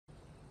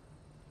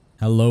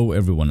Hello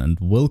everyone and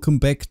welcome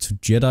back to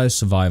Jedi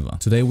Survivor.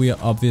 Today we are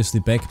obviously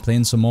back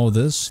playing some more of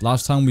this.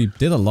 Last time we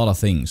did a lot of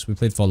things. We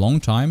played for a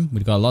long time,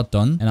 we got a lot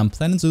done, and I'm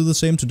planning to do the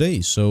same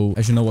today. So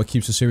as you know, what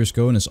keeps the series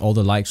going is all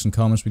the likes and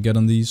comments we get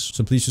on these.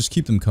 So please just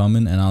keep them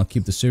coming and I'll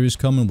keep the series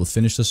coming. We'll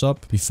finish this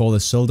up before the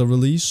Zelda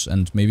release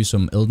and maybe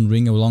some Elden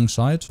Ring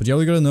alongside. But yeah,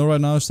 all you gotta know right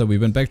now is that we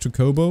went back to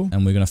Kobo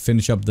and we're gonna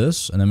finish up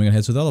this and then we're gonna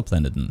head to the other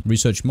planet and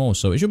research more.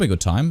 So it should be a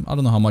good time. I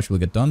don't know how much we'll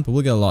get done, but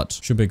we'll get a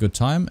lot. Should be a good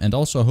time, and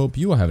also I hope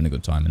you are having a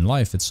good time in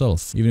life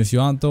itself. Even if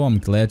you aren't though, I'm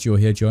glad you're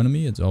here joining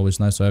me. It's always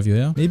nice to have you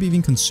here. Maybe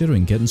even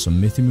considering getting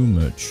some MythyMoo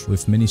merch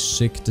with many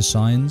sick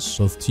designs.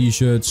 Both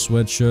t-shirts,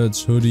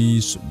 sweatshirts,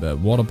 hoodies,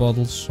 water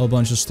bottles, a whole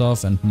bunch of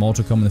stuff, and more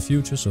to come in the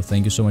future. So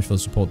thank you so much for the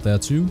support there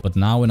too. But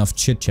now enough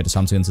chit chat, it's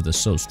time to get into this.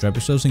 So strap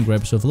yourselves in,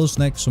 grab yourself a little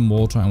snack, some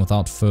water, and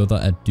without further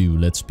ado,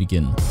 let's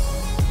begin.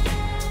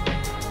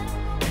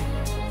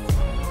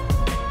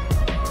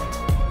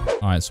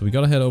 Alright, so we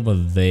gotta head over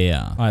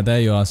there. Alright,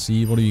 there you are.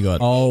 See, what do you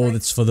got? Oh,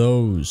 that's for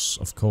those.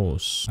 Of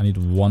course. I need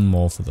one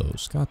more for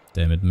those. God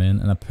damn it, man.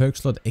 And a perk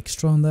slot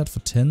extra on that for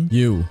 10?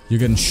 You're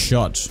getting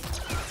shot.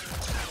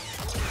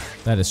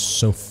 That is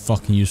so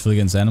fucking useful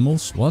against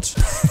animals. What?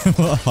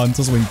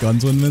 Hunters when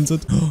guns were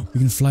invented?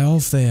 We can fly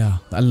off there.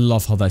 I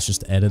love how that's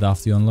just added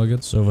after you unlock it.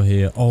 It's over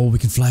here. Oh, we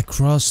can fly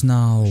across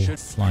now.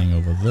 Flying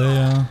over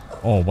there.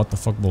 Oh, what the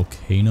fuck?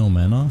 Volcano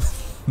Manor?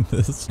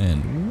 This.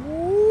 And...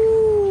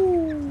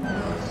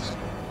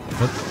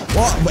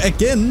 What?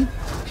 Again?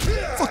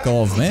 Fuck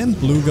off, man.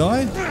 Blue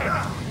guy.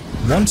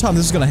 One time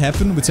this is gonna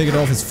happen, we take it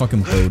off his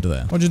fucking boat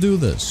there. Why'd you do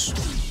this?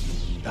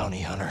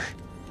 Bounty hunter.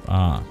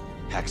 Ah.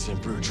 Haxton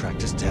Brew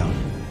tracked us down.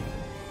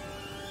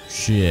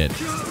 Shit.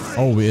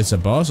 Oh, it's a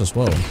boss as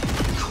well.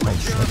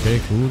 Okay,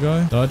 cool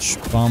guy.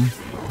 Dodge. Bum.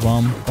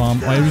 Bum.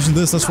 Bum. Oh, you're using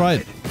this. That's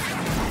right.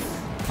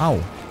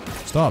 Ow.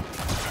 Stop.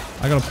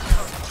 I gotta...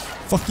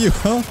 Fuck you,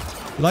 huh?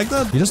 You like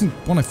that? He doesn't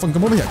wanna fucking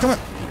come over here. Come here.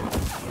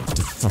 Get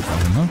the fuck out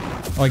of him, huh?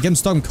 Oh, I get him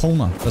stuck in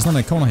corner. There's not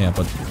a corner here,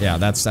 but yeah,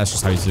 that's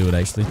just how you do it,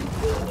 actually.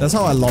 That's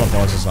how a lot of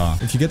bosses are.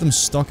 If you get them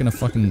stuck in a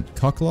fucking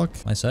cocklock,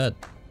 I said.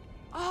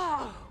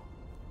 Oh,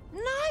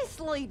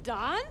 nicely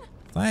done.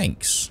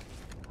 Thanks.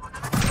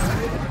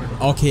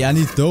 Okay, I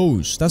need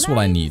those. That's what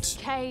I need.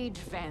 Cage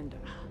vendor.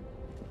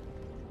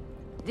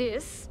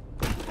 This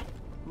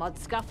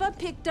Mudscuffer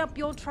picked up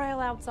your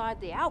trail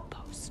outside the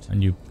outpost.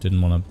 And you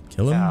didn't want to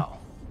kill him? Cal.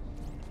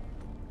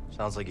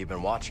 Sounds like you've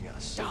been watching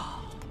us.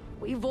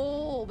 We've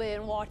all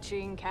been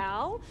watching,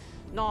 Cal.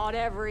 Not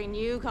every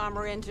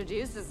newcomer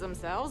introduces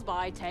themselves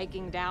by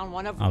taking down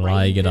one of I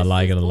like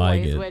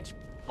it, which,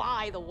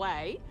 by the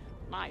way,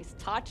 nice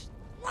touch.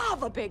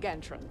 Love a big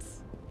entrance.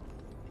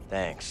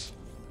 Thanks.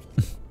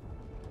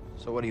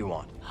 So what do you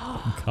want?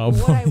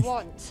 What I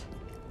want.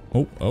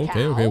 Oh,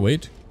 okay, okay,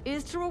 wait.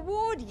 Is to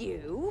reward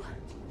you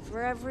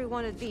for every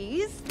one of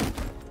these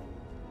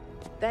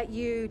that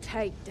you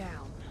take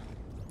down.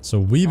 So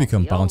we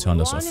become bounty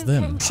hunters of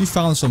them. She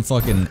found some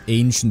fucking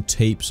ancient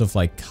tapes of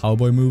like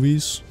cowboy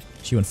movies.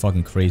 She went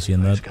fucking crazy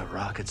in that. Everybody's got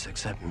rockets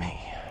except me.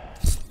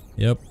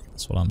 Yep,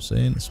 that's what I'm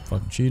saying. It's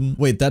fucking cheating.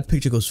 Wait, that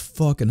picture goes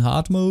fucking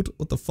hard mode?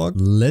 What the fuck?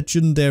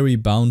 Legendary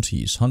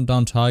bounties. Hunt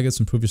down targets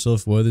and prove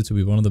yourself worthy to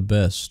be one of the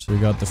best. We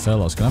got the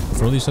fellas. Can I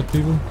throw these at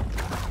people?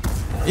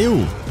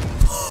 Ew.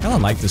 I kinda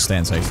like this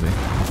stance actually.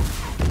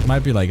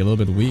 Might be like a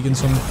little bit weak in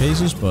some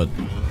cases, but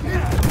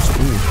it's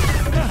cool.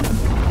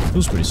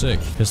 Feels pretty sick.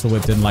 Pistol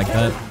whip didn't like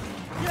that.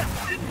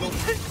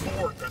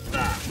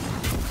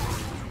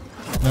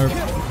 Nope.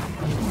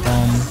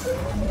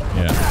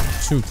 Yeah,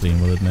 too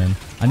clean with it, man.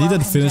 I need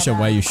that finisher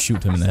where you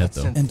shoot him in the head,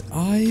 though. And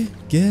I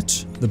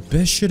get the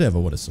best shit ever.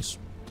 What is this?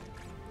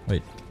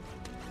 Wait.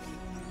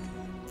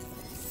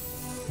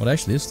 What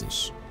actually is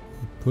this?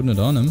 Putting it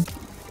on him.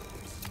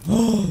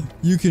 Oh,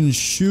 you can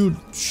shoot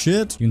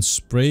shit. You can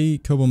spray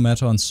Kobo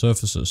matter on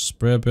surfaces.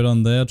 Spray a bit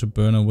on there to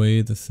burn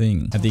away the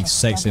thing. Had the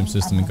exact same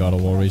system in God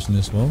of War recently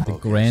as well. The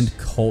Grand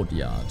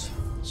Courtyard.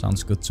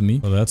 Sounds good to me.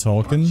 So they're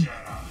talking.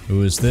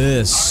 Who is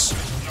this?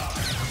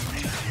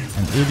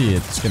 An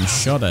idiot. It's getting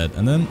shot at.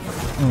 And then...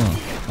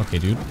 okay,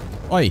 dude.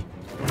 Oi!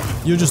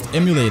 You're just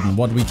emulating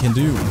what we can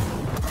do.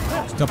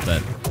 Stop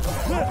that.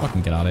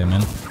 Fucking get out of here,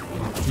 man.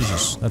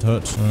 Jesus, that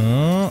hurts.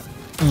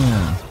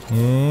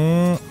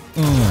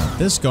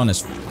 This gun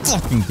is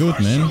fucking good,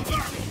 man.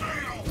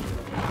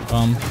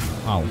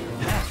 Ow.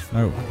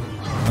 No.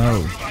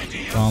 No.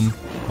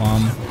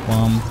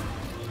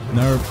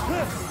 No.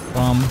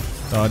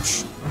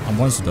 Dodge. I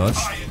want to dodge.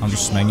 I'm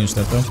just smacking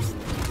instead, though.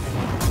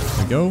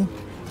 There we go.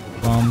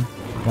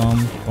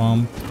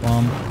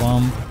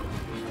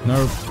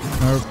 Nope.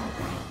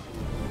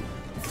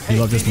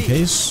 Heal up just in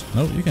case.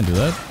 No, you can do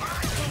that.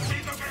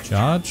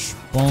 Charge.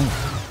 Bonk.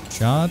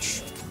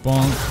 Charge.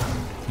 Bonk.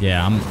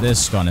 Yeah,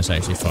 this gun is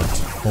actually fucked.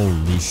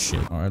 Holy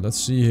shit. Alright, let's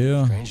see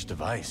here. Strange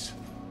device.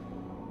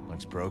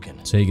 Looks broken.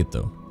 Take it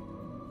though.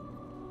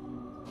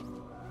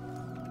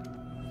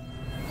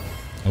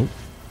 Oh.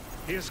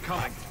 He is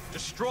coming.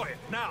 Destroy it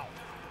now.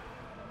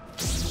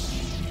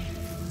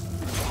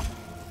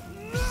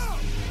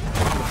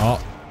 Oh.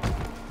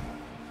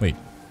 Wait.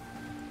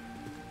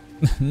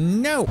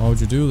 No! Why would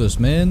you do this,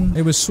 man?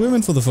 Hey, we're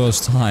swimming for the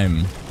first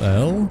time. The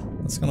hell?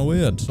 That's kind of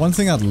weird. One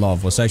thing I'd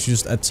love was actually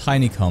just a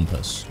tiny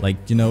compass.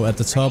 Like, you know, at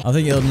the top. I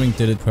think Elden Ring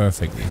did it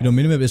perfectly. You know,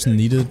 minimap isn't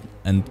needed,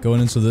 and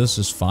going into this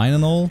is fine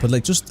and all. But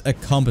like, just a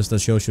compass that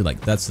shows you, like,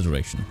 that's the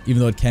direction.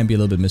 Even though it can be a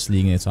little bit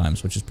misleading at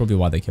times, which is probably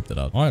why they kept it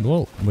out. Alright,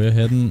 well, we're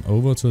heading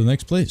over to the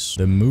next place.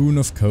 The Moon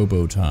of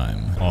Kobo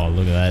time. Oh,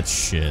 look at that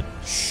shit.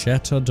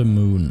 Shatter the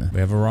moon. We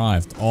have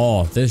arrived.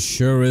 Oh, this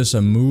sure is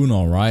a moon,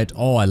 alright.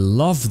 Oh, I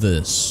love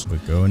this. We're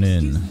going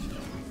in.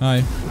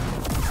 Hi.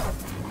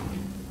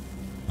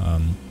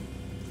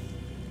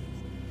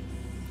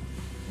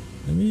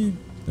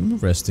 Let me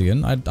rest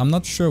again. I'm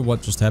not sure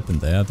what just happened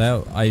there.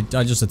 I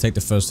just attacked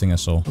the first thing I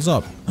saw. What's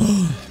up?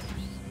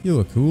 You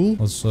were cool.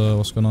 What's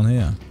going on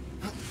here?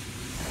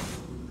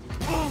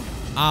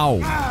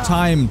 Ow.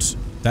 Timed.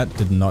 That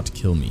did not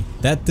kill me.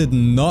 That did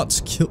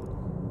not kill...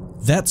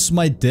 That's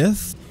my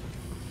death?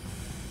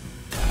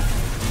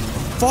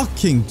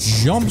 Fucking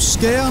jump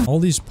scare? All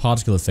these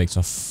particle effects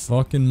are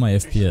fucking my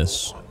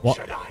FPS. What?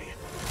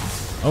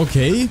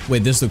 Okay.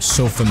 Wait, this looks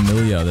so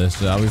familiar.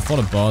 This we fought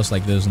a boss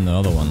like this in the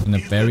other one. In a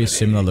very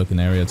similar looking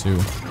area too.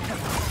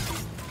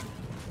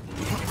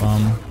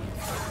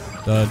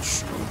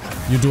 Dodge.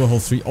 You do a whole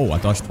 3. Oh, I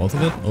dodged both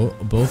of it? Oh,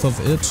 both of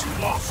it?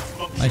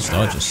 Nice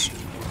dodges.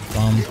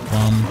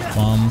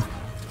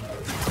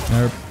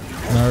 Nerp.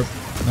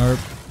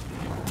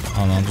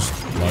 Oh no, I'm just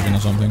logging or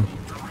something.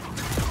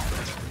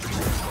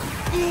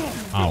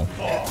 Ow.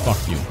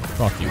 Fuck you.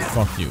 Fuck you.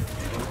 Fuck you.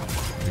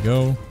 There we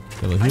go.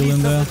 Get a heal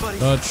in there.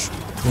 Dodge.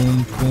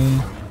 Boom.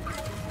 Boom.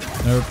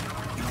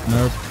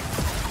 Nerp.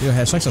 Your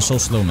attacks are so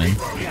slow, man.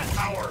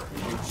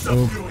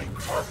 Oh.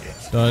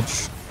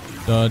 Dodge.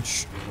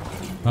 Dodge.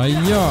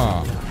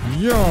 Hiya.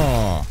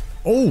 Yeah.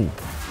 Oh.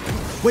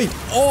 Wait.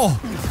 Oh.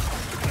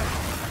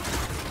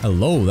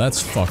 Hello.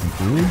 That's fucking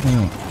cool.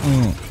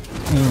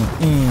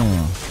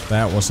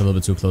 That was a little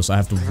bit too close. I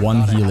have to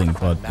one healing,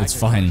 but it's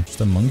fine.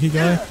 Just a monkey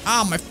guy.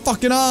 Ah, my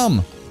fucking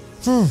arm.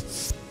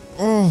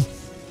 Oh,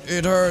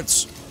 it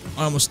hurts.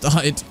 I almost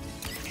died.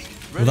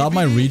 Without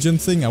my regen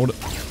thing, I would.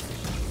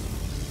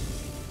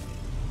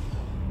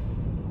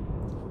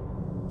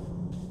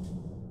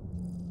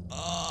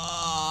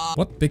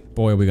 What big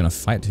boy are we gonna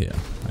fight here?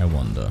 I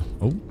wonder.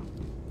 Oh,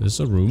 this is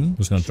a room.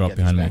 Who's gonna drop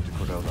behind me?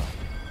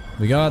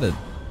 We got it.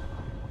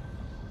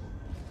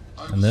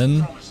 And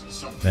then,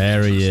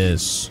 there he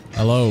is.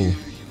 Hello,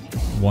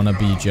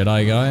 wannabe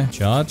Jedi guy.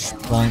 Charge.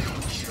 Bonk.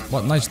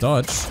 What? Nice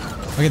dodge.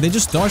 Okay, they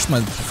just dodged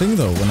my thing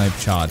though when I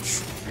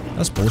charge.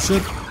 That's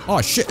bullshit.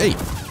 Oh shit! Hey,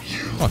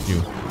 fuck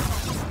you.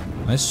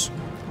 Nice.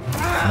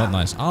 Not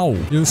nice. Ow!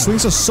 Your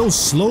swings are so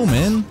slow,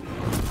 man.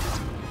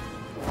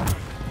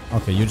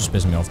 Okay, you're just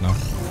pissing me off now.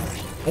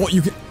 Oh,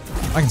 you can.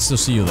 I can still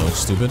see you though,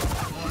 stupid.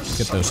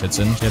 Get those hits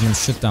in. Get them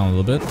shit down a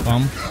little bit.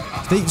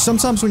 They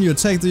sometimes when you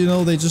attack, you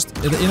know, they just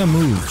in a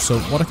move. So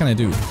what can I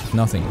do?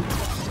 Nothing.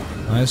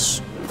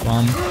 Nice.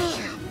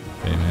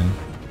 Okay, man.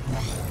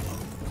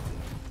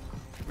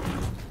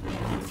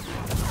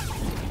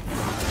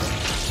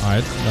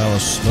 Alright, that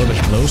was a little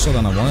bit closer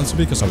than I wanted to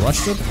be because I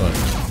rushed it, but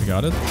we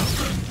got it.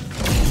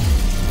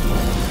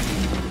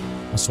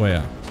 I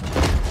swear.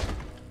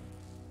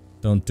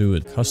 Don't do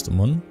it. Custom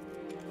one.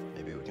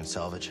 Maybe we can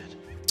salvage it.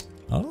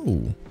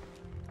 Oh.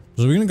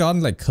 So we're gonna go out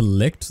and like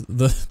collect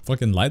the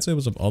fucking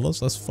lightsabers of others?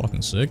 That's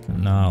fucking sick.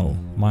 Now,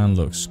 mine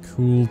looks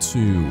cool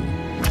too.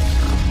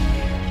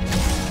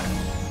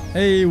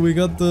 Hey, we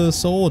got the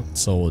sword.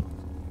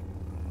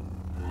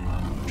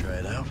 Try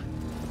it out.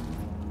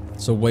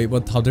 So wait,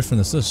 how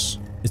different is this?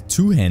 It's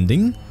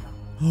two-handing?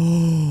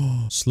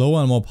 Slower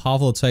and more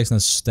powerful attacks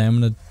and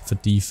stamina for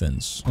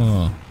defense.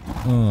 I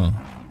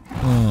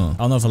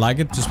don't know if I like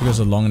it just because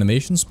of long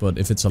animations, but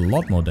if it's a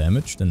lot more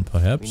damage, then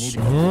perhaps.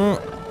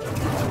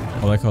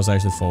 Oh, that causes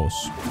actual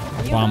force.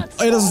 Bam.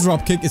 Oh, it doesn't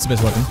drop kick. It's the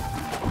best weapon.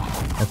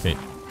 Okay.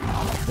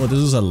 Well, this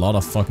is a lot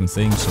of fucking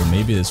things, so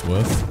maybe it's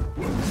worth.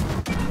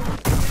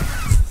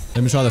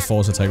 Let me try the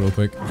force attack real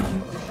quick.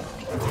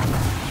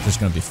 This is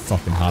gonna be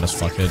fucking hard as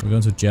fuck. We're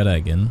going to Jedi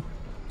again.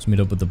 Let's meet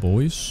up with the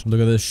boys. Look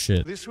at this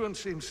shit. This one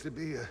seems to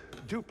be a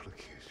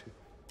duplicate.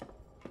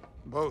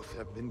 Both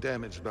have been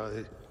damaged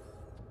by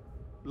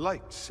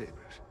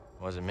lightsabers.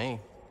 Wasn't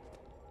me.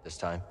 This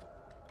time.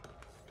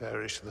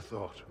 Perish the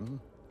thought. You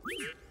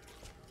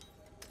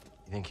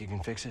think you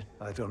can fix it?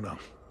 I don't know.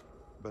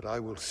 But I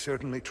will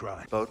certainly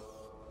try. Boat?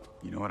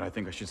 You know what? I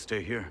think I should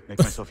stay here. Make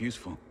myself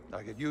useful.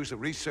 I could use a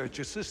research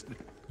assistant.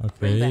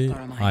 Okay.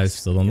 I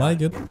still don't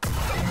like it.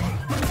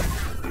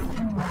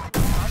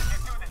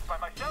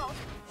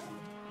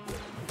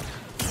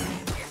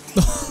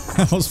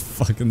 That was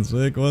fucking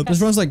sick. What?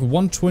 This runs like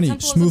 120,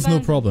 smooth, no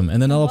problem.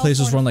 And then other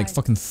places run like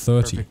fucking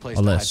 30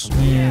 or less.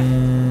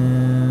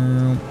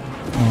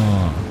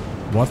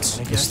 What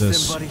is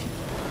this?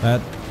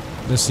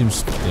 This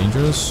seems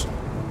dangerous.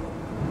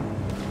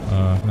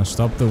 Can I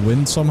stop the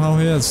wind somehow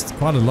here? It's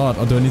quite a lot.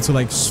 Or do I need to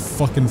like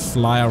fucking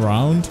fly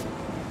around?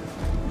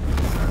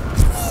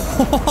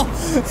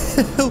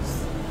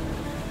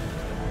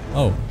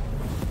 Oh.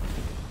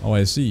 Oh,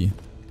 I see.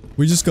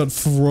 We just got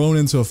thrown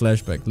into a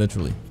flashback,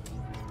 literally.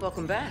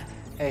 Welcome back.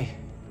 Hey,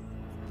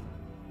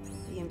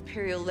 The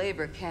Imperial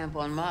labor camp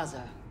on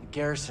Maza. the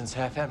garrison's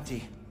half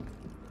empty.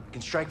 We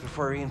can strike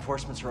before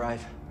reinforcements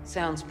arrive.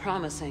 Sounds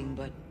promising,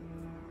 but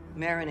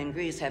Marin and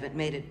Grease haven't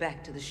made it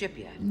back to the ship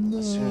yet.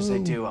 As soon as they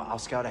do, I'll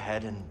scout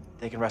ahead and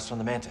they can rest on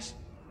the Mantis.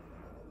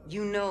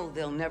 You know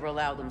they'll never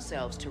allow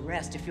themselves to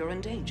rest if you're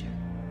in danger.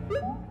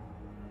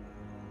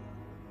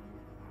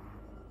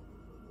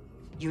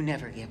 You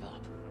never give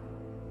up.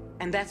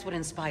 And that's what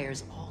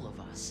inspires all of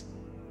us.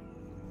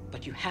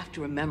 But you have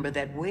to remember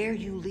that where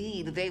you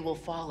lead, they will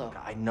follow.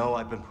 I know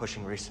I've been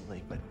pushing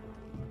recently, but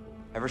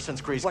ever since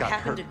Grease What got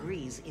happened hurt... to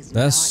Grease is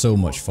That's not so your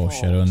much fault.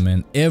 foreshadowing,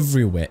 man.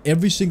 Everywhere.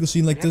 Every single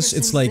scene like But this, ever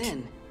it's since like...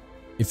 then,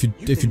 If you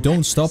been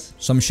don't stop,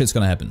 reckless. some shit's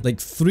gonna happen. Like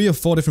 3 or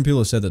 4 different people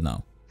have said it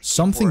now.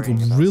 Something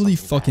worrying about really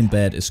something fucking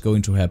bad is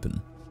going to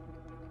happen.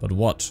 But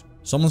what?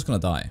 Someone's gonna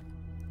die.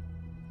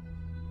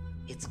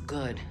 it's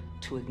good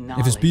to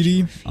acknowledge If it's BD,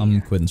 your I'm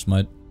fear, quitting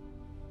Smite.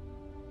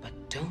 but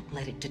don't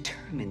let it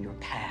determine your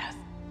path.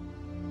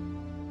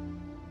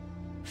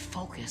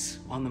 Focus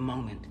on the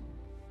moment.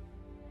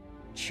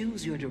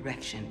 Choose your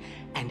direction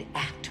and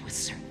act with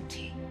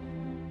certainty.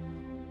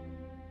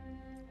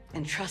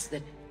 And trust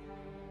that,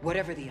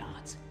 whatever the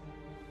odds,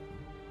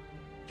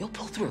 you'll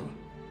pull through.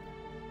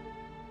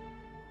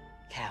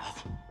 Cal,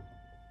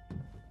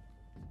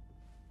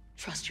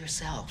 trust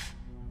yourself.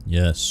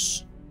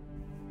 Yes.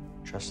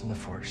 Trust in the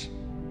Force.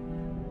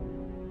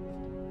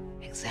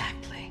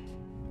 Exactly.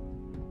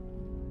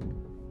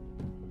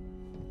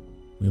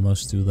 We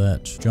must do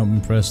that. Jump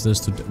and press this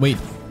to... Wait.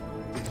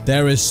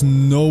 There is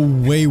no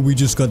way we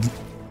just got...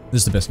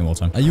 This is the best game of all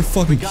time. Are you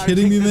fucking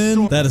kidding me,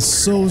 man? That is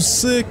so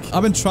sick.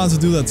 I've been trying to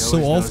do that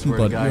so often,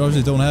 but we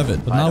obviously don't have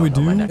it. But now we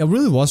do. I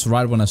really was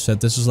right when I said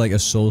this is like a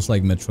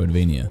Souls-like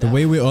Metroidvania. The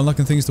way we're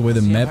unlocking things, the way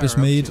the map is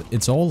made,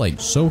 it's all like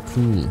so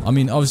cool. I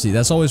mean, obviously,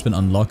 there's always been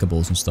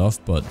unlockables and stuff,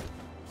 but...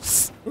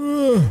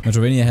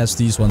 Metroidvania has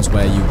these ones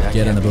where you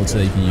get an ability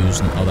that you can use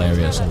in other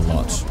areas a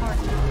lot.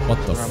 What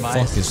the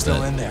fuck is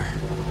still in that? there.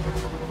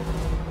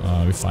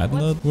 Are we fighting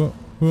that?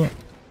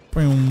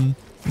 Boom,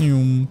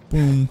 boom,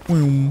 boom,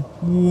 boom,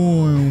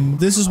 boom.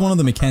 This is one of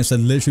the mechanics that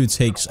literally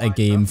takes a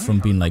game from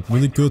being like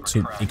really good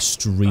to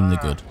extremely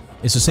good.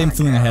 It's the same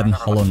feeling I had in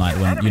Hollow Knight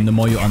when the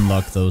more you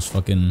unlock those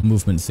fucking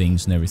movement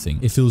things and everything.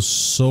 It feels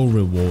so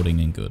rewarding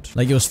and good.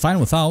 Like it was fine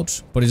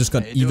without, but it just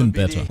got even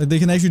better. Like they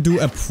can actually do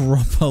a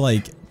proper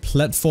like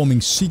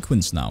platforming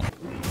sequence now.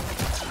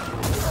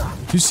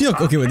 Do you see how,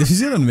 okay wait, did you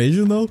see an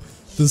animation though?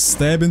 Just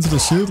stab into the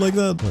shield like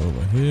that?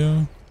 Over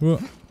here. Whoa.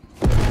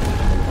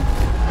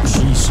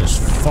 Jesus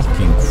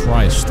fucking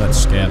Christ, that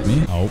scared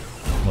me. Oh,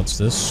 what's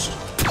this?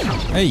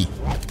 Hey!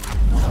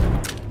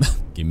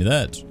 Give me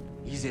that.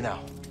 Easy now.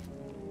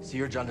 See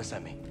your Junda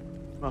sent me.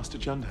 Master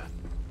Junda,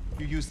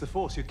 you use the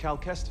Force, you're Cal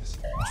Kestis.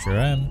 Sure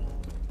am.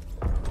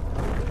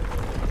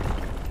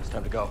 It's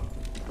time to go.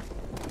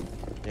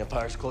 The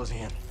Empire's closing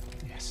in.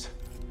 Yes,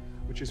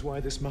 which is why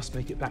this must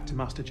make it back to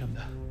Master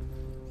Junda.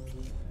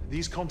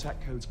 These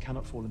contact codes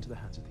cannot fall into the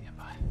hands of the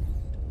Empire.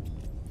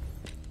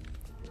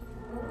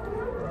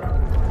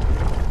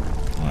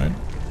 Alright.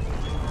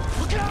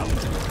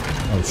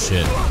 Oh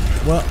shit.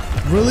 What?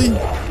 Really?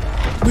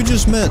 We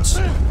just met.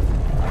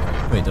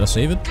 Wait, did I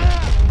save it?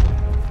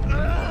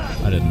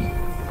 I didn't.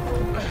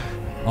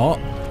 Oh.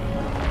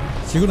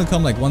 You're gonna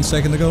come like 1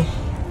 second ago?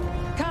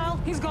 Cal,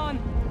 he's gone.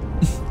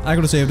 I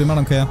could've saved him, I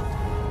don't care.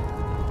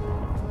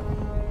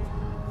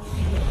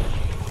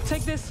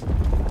 Take this.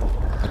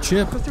 A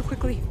chip. Go through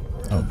quickly.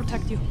 Oh. I'll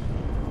protect you.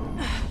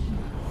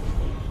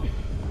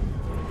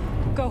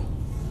 Go.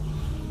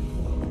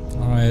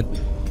 Alright.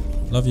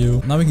 Love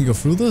you. Now we can go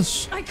through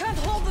this? I can't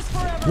hold this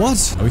forever.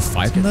 What? Are we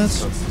fighting that?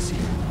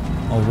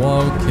 Oh,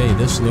 wow, okay,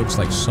 this looks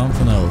like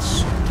something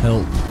else.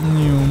 Help.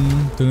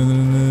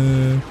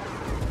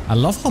 I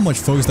love how much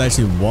focus there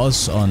actually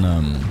was on,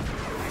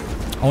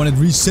 oh, and it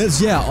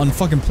resets, yeah, on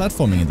fucking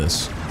platforming in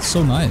this. It's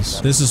so nice.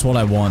 This is what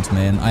I want,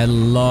 man. I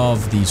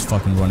love these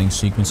fucking running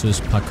sequences,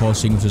 parkour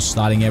sequences,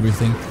 starting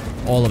everything.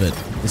 All of it.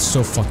 It's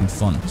so fucking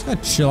fun. Just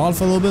gotta chill out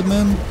for a little bit,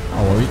 man.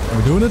 Oh, are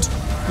we doing it?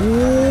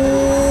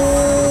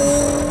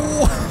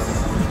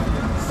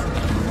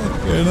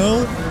 You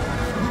know?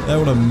 That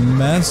would have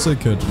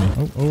massacred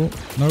me. Oh,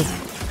 nope.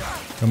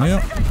 Come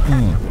here.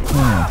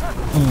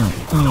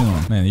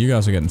 Man, you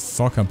guys are getting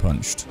fucking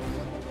punched.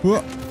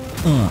 Boom.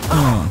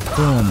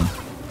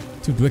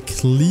 Dude, we're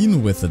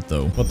clean with it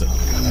though. What the?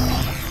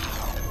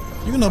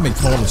 You cannot make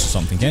portals or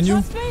something, can you?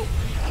 Trust me?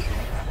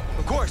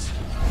 Of course.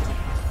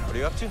 What are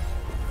you up to?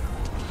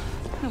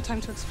 No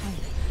time to explain.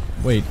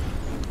 Wait.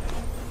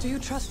 Do you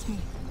trust me?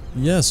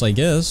 Yes, I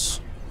guess.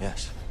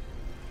 Yes.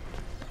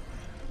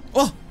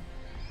 Oh!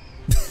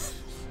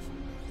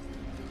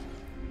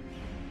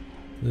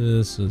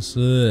 This is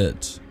it.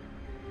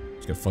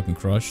 Just got fucking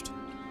crushed.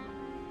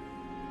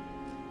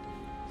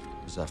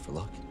 Was that for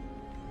luck?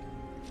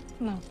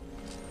 No.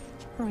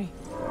 Hurry.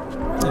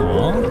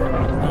 Aww.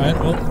 Alright,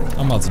 well,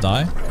 I'm about to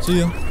die. See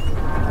ya.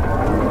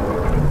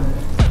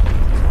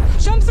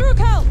 Jump through,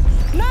 Cal!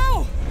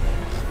 Now!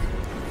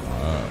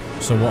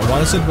 So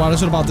what is it? What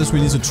is it about this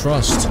we need to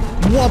trust?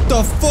 What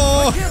the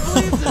fuck?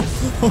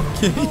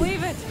 Okay.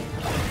 Believe it.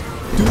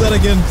 Do that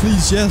again,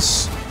 please.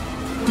 Yes.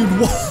 Dude,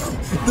 what?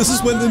 This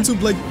has went into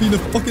like being a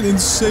fucking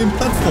insane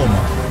platformer.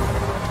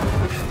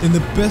 In the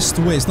best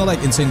way. It's not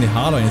like insanely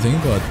hard or anything,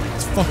 but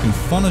it's fucking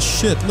fun as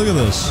shit. Look at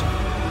this.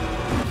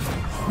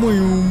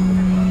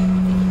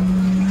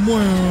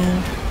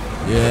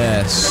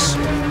 Yes.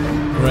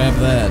 Grab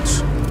that.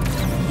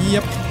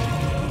 Yep.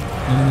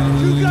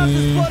 You got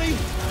this, buddy.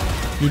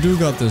 You do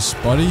got this,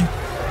 buddy.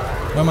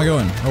 Where am I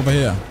going? Over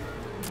here.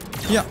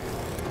 Yeah.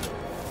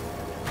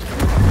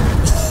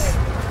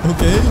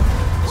 Okay.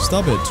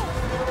 Stop it.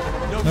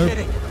 No Nope.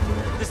 kidding.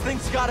 This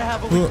thing's gotta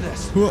have a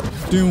weakness.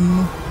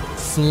 Doom.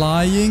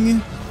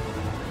 Flying.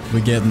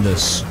 We're getting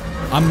this.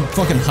 I'm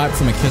fucking hyped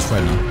for my kiss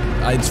right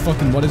now. It's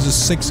fucking, what is this,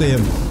 6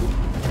 AM?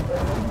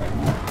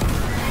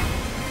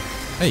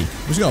 Hey,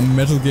 we just got a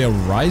Metal Gear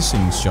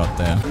Rising shot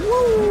there.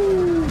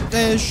 Woo!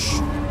 Dash.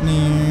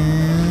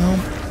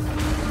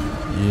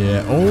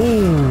 Yeah.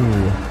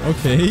 Oh.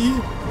 Okay.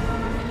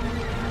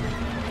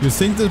 You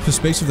think the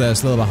perspective there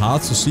is a little bit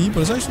hard to see,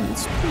 but it's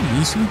pretty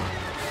easy.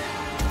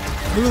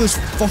 Look at this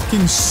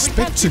fucking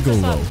spectacle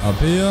though. Up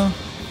here.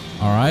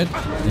 Alright.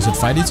 Is it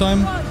fighty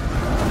time?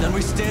 Then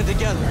we stand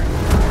together.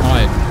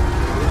 Alright.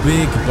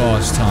 Big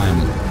boss time.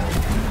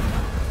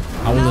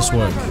 How will this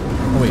work?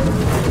 Oh wait.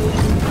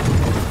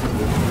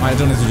 I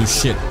don't need to do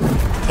shit.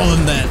 Other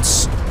than that.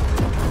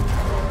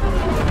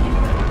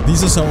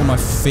 These are some of my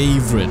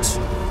favorite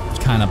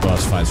kind of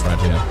boss fights right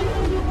here.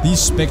 These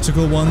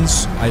spectacle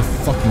ones, I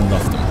fucking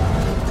love them.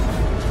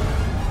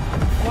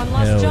 One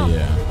last Hell jump.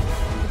 yeah.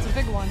 It's a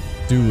big one.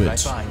 Do Right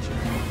it. behind you.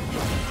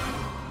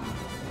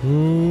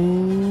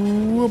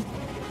 Whoop.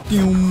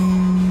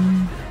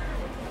 Boom.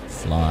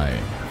 Fly.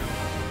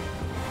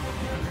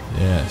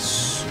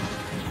 Yes.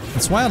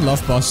 That's why I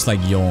love bosses like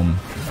Yom.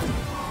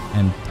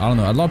 And I don't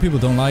know, a lot of people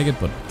don't like it,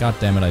 but god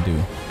damn it I do.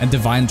 And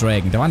Divine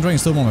Dragon. Divine Dragon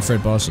is still one of my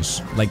favorite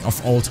bosses. Like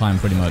of all time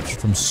pretty much.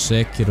 From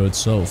Sekiro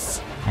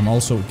itself. I'm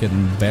also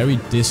getting very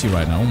dizzy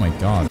right now. Oh my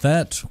god.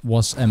 That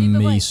was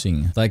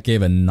amazing. That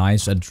gave a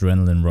nice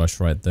adrenaline rush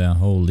right there.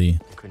 Holy.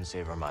 I couldn't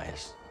save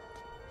Armias.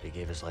 He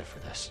gave his life for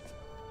this.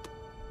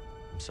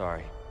 I'm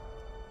sorry.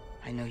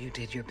 I know you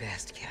did your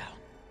best, Cal.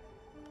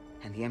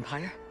 And the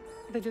Empire?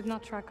 They did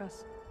not track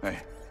us. Hey,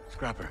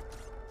 Scrapper.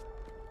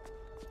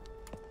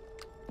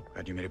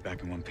 Glad you made it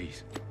back in one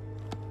piece.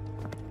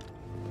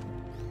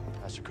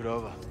 Master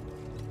Cordova,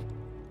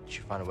 did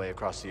you find a way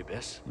across the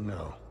abyss?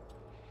 No.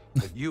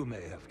 But you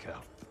may have,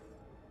 Cal.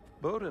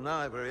 Bode and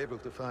I were able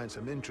to find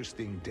some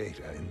interesting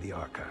data in the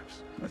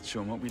archives. Let's show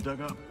them what we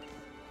dug up.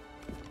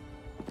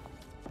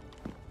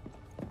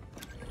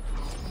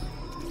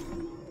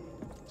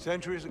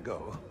 Centuries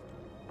ago,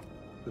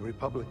 the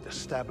Republic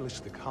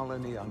established the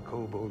colony on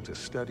Kobol to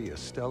study a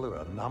stellar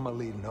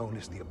anomaly known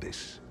as the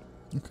Abyss.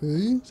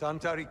 Okay.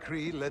 Santari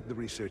Kree led the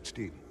research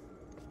team.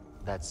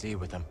 That Z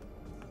with him.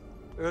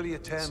 Early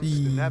attempts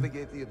to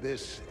navigate the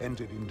Abyss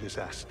ended in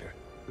disaster.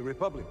 The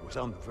Republic was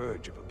on the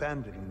verge of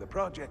abandoning the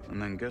project.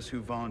 And then guess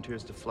who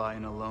volunteers to fly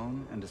in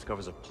alone and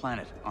discovers a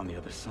planet on the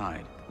other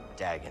side?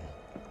 Dagon.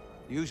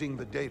 Using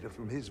the data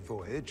from his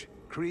voyage,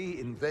 Kree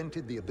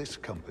invented the Abyss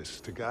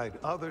Compass to guide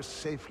others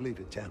safely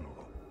to Channel.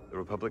 The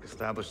Republic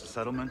established a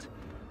settlement.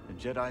 The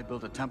Jedi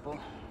built a temple.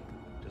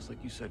 Just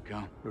like you said,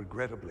 Cal.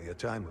 Regrettably, a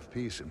time of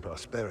peace and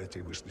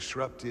prosperity was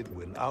disrupted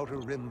when Outer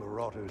Rim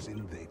marauders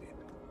invaded.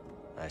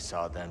 I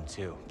saw them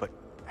too, but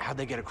how'd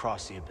they get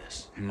across the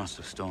abyss? He must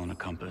have stolen a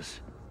compass.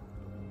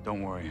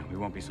 Don't worry, we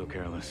won't be so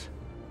careless.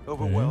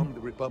 Overwhelmed,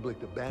 the Republic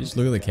abandoned. Just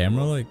look at the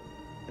camera, like.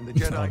 And the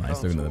Jedi Oh, nice, looking at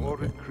Council them,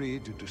 ordered okay.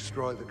 Kree to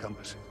destroy the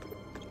compasses.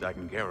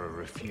 Dagon Gera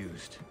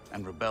refused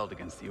and rebelled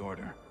against the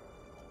Order.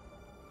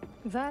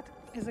 That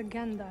is a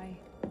Gendai.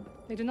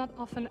 They do not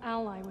often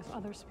ally with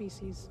other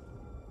species.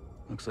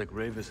 Looks like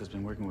Ravis has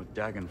been working with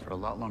Dagon for a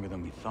lot longer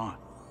than we thought.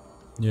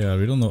 Yeah,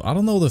 we don't know. I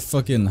don't know the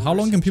fucking. How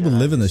long can people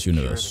live in this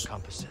universe?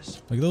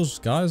 Compasses. Like those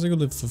guys, they could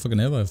live for fucking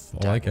ever if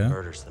all I Dagon care.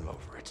 murders them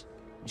over it.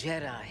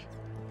 Jedi.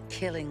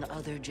 Killing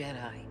other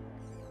Jedi.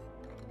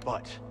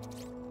 But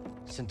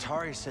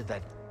Centauri said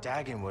that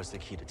Dagon was the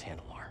key to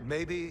Tantalar.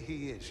 Maybe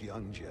he is,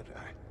 young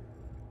Jedi.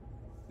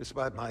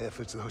 Despite my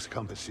efforts, those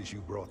compasses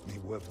you brought me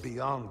were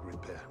beyond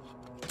repair.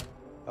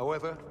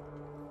 However,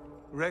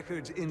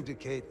 records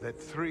indicate that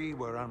 3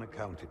 were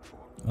unaccounted for.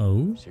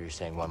 Oh? So you're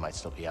saying one might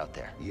still be out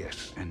there?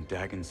 Yes. And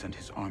Dagon sent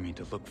his army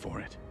to look for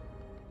it.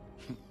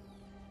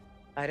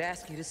 I'd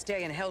ask you to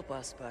stay and help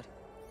us, but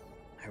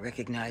I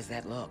recognize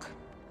that look.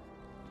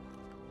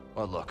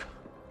 What look?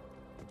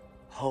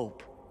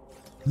 Hope.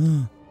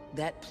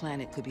 That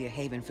planet could be a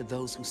haven for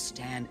those who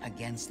stand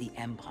against the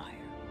Empire.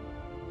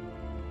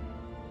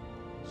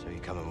 So you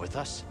coming with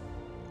us?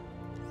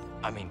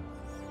 I mean,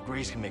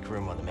 Grease can make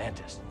room on the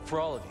Mantis. For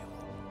all of you.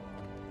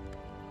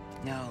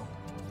 No.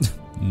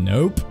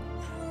 Nope.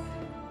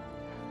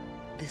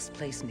 This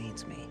place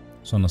needs me.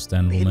 It's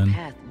understandable, The man.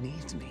 path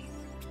needs me.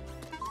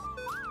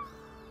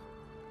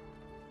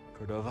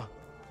 Cordova?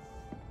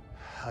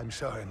 I'm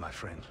sorry, my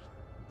friend.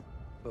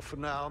 But for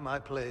now, my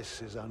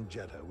place is on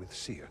Jeddah with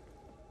Seer.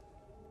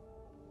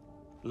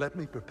 Let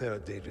me prepare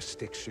data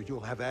sticks so you'll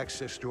have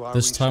access to our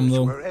This time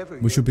though,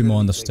 we should be more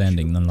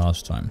understanding than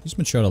last time. He's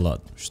matured a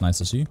lot, which is nice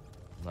to see.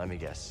 Let me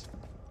guess.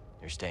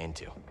 You're staying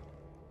too.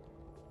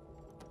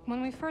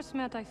 When we first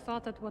met, I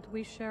thought that what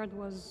we shared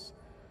was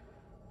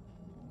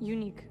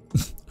unique.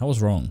 I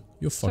was wrong.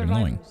 You're fucking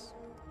annoying.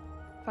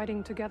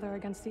 Fighting together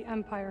against the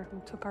Empire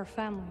who took our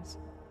families.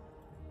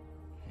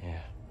 Yeah.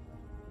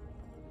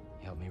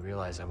 You helped me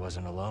realize I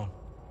wasn't alone.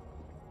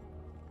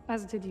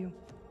 As did you.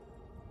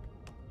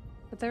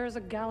 But there is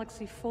a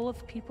galaxy full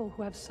of people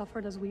who have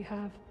suffered as we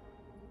have.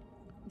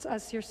 It's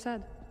as Seer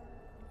said.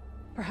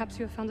 Perhaps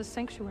you have found a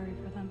sanctuary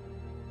for them.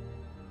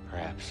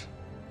 Perhaps.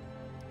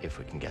 If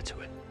we can get to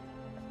it.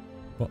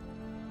 What?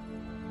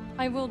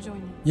 I will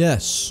join you.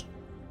 Yes.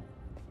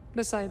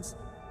 Besides,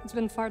 it's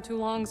been far too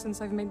long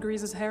since I've made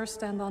Grease's hair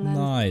stand on end.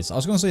 Nice. I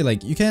was gonna say,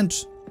 like, you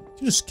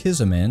just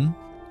kiss a man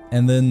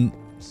and then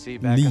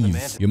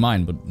leave. You're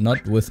mine, but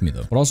not with me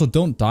though. But also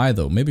don't die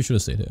though. Maybe you should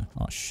have stayed here.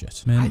 Oh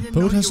shit. Man,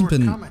 Bode hasn't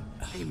been...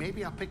 Hey,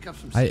 maybe I'll pick up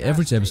some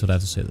every episode I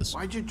have to say this.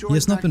 He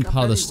has not been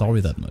part of the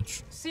story that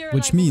much.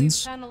 Which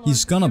means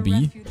he's gonna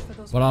be,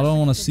 but I don't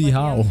want to see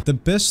how. The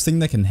best thing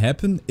that can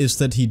happen is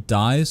that he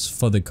dies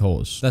for the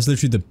cause. That's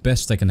literally the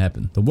best that can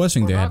happen. The worst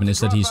thing that can happen is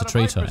that he's a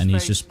traitor and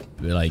he's just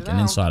like an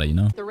insider, you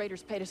know? The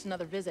Raiders paid us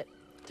another visit.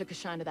 Took a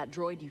shine to that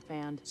droid you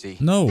found. See?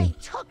 No. They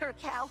took her,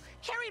 Cal.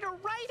 Carried her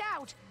right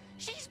out.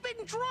 She's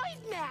been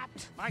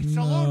droid-napped. My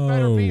saloon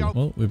better be open.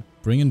 Well, we're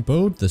bringing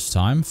Bode this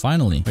time,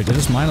 finally. Wait, did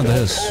his mine or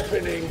this?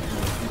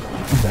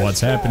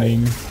 What's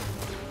happening?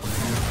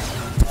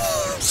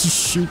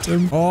 Shoot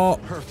him. Oh,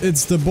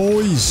 it's the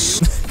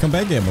boys. Come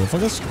back here,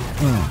 motherfuckers.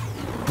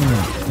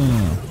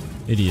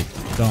 Idiot.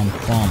 Dumb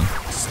bomb.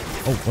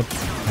 Oh, what?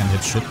 Can't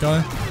hit shit,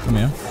 guy. Come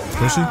here.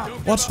 Pussy.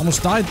 What?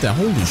 Almost died there.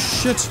 Holy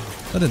shit.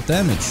 That did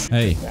damage.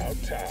 Hey.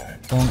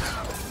 Bonk.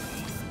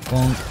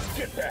 Bonk.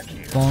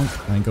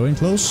 Bonk. I ain't going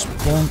close.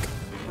 Bonk.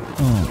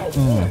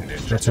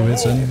 Got 2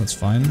 hits in. That's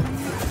fine.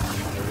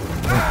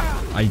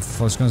 I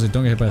was gonna say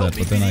don't get hit by that,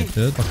 but then I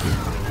did. Fuck you.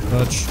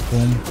 Touch.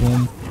 Boom.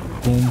 Boom.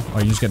 Boom. Oh,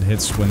 you just get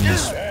hits when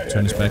he's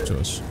turning his back to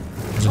us.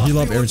 There's a heal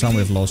up every time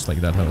we've lost like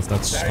that health.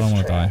 That's... I don't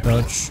want to die.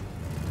 Touch.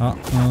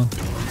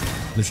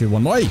 Literally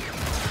one more. Good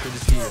to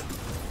see you.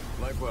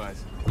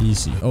 Likewise.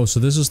 Easy. Oh, so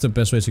this is the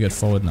best way to get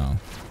forward now.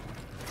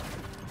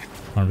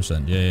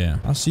 100%. Yeah.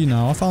 I see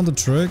now. I found the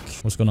trick.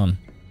 What's going on?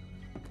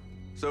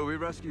 So we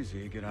rescue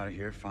Z, get out of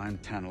here, find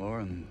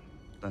Tanalor, and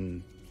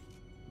then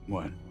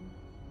what?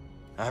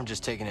 I'm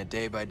just taking it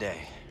day by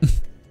day.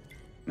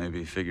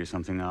 Maybe figure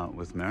something out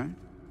with Merrin?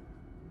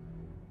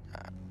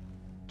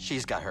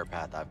 She's got her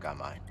path, I've got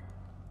mine.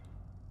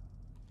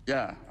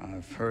 Yeah,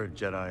 I've heard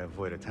Jedi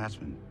avoid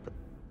attachment, but...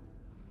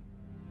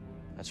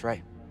 That's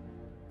right.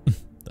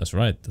 That's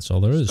right. That's all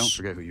there is. Don't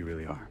forget who you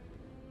really are.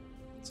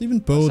 It's even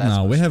Bode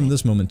now. We're having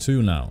this moment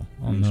too now.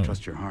 Oh no. Just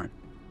trust your heart.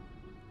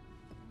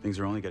 Things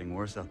are only getting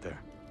worse out there.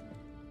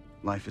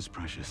 Life is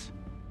precious.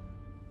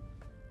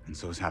 And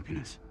so is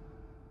happiness.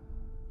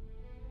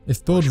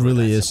 If Bode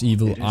really is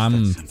evil,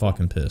 I'm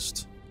fucking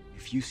pissed.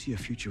 If you see a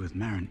future with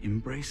Merrin,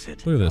 embrace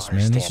it. Look at this,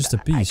 man. He's just a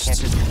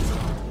beast.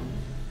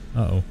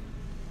 Uh-oh.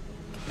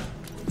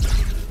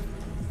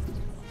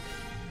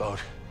 Bode.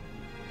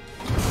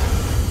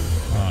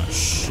 Oh,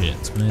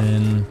 shit,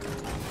 man.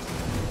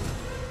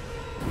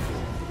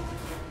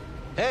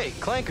 Hey,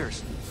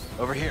 clankers!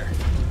 Over here.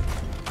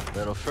 A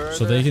little further.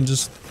 So they can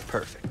just...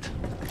 Perfect.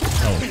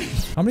 Oh.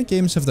 How many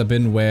games have there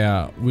been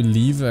where we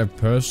leave a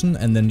person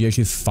and then you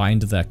actually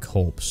find their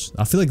corpse?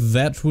 I feel like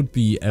that would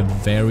be a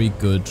very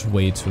good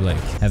way to like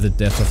have the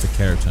death of the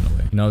character in a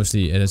way. You know,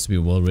 obviously it has to be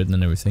well written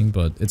and everything,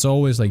 but it's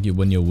always like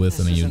when you're with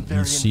them and you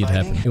see it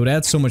happen. It would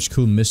add so much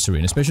cool mystery,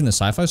 and especially in a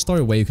sci-fi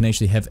story where you can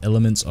actually have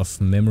elements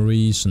of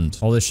memories and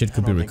all this shit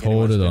could be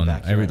recorded on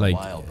every like...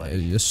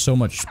 There's so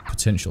much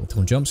potential.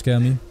 Don't jump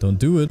scare me. Don't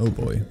do it. Oh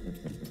boy.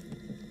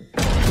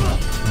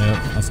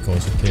 Yep, of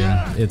course it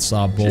can. It's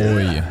our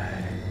boy,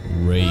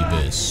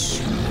 Ravis.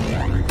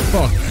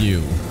 Fuck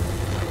you.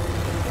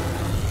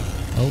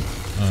 Oh,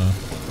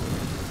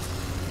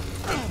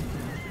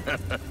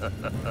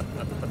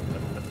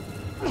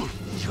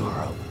 You're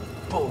a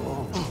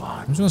bull.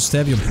 I'm just gonna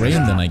stab your brain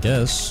then, I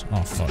guess.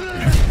 Oh, fuck.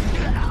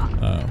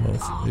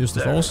 Well, use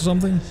the force or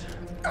something?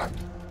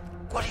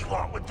 What do you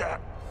want with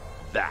that?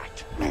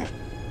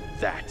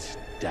 That's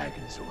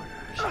Dagon's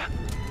orders.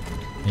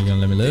 You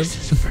gonna let me live?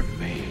 This is for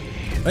me.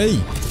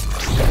 Hey!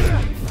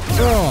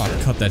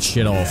 Oh, cut that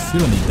shit off. You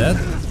don't need that.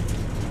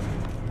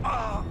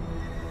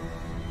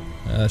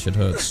 That shit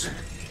hurts.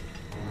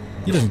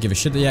 He doesn't give a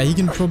shit. Yeah, he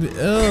can probably...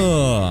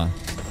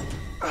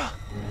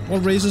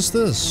 What race is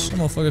this? That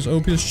motherfucker's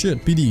OP as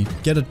shit. BD,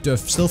 get a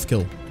stealth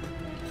kill.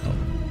 Oh.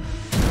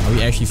 Are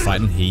we actually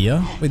fighting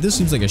here? Wait, this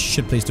seems like a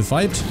shit place to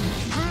fight.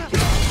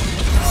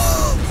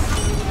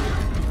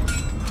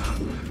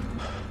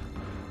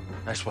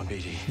 Nice one,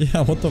 BD.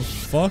 Yeah, what the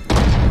fuck?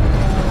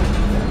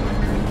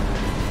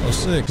 Oh,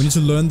 sick. We need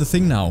to learn the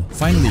thing now.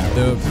 Finally,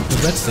 the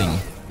red thing.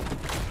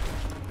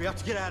 have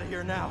to get out of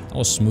here now. I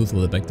was smooth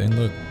with it back then,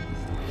 look.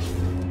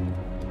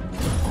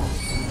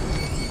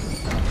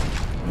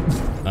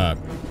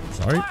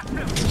 Sorry? I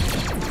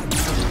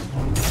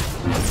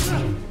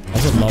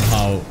also love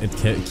how it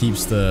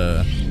keeps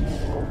the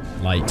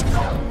light.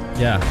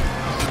 Yeah.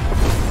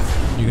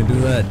 You can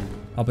do that.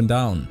 Up and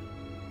down.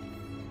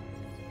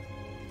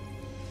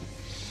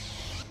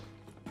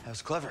 That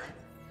was clever.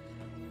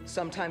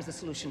 Sometimes the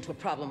solution to a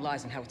problem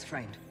lies in how it's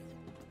framed.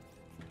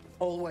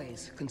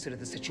 Always consider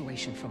the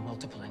situation from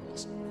multiple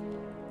angles.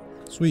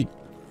 Sweet.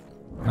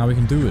 Now we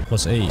can do it.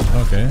 Plus A.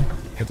 Okay.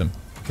 Get them.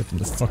 Get them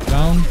the fuck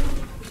down.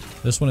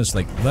 This one is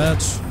like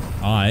that.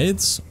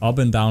 Alright. Up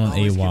and down on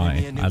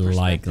AY. I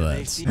like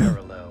that.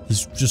 Parallel.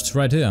 He's just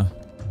right here.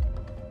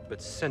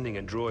 But sending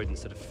a droid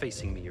instead of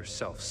facing me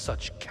yourself,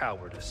 such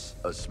cowardice.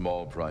 A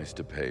small price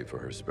to pay for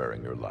her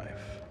sparing your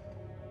life.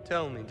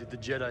 Tell me, did the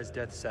Jedi's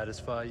death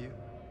satisfy you?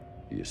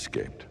 He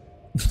escaped.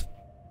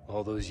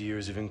 All those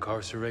years of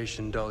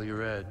incarceration dull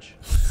your edge.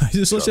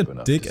 He's such a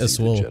dick as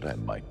well. The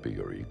Jedi might be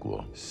your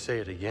equal. Say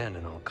it again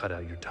and I'll cut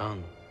out your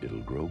tongue.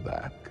 It'll grow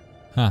back.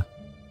 Huh.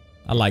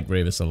 I like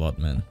Ravis a lot,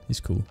 man.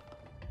 He's cool.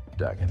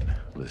 Dagon,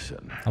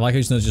 listen. I like how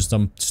he's not just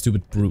some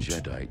stupid brute.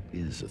 The Jedi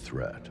is a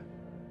threat.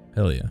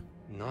 Hell yeah.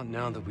 Not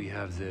now that we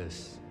have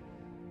this.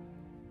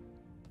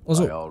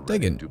 Also,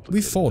 Dagon,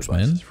 we fought,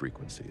 man.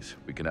 Frequencies.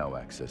 We can now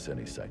access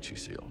any site she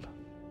sealed.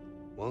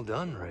 Well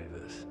done,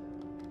 Ravis.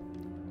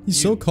 He's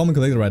so calm and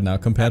collected right now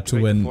compared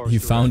to when he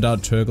found out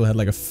Turgle had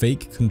like a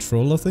fake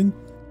controller thing.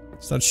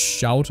 Starts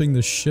shouting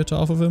the shit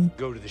off of him.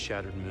 Go to the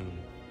Shattered Moon.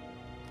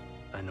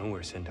 I know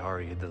where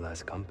Centauri hid the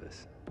last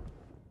compass.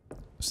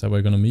 Is that where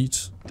we're gonna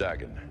meet?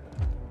 Dagon.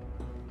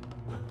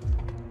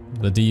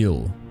 The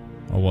deal.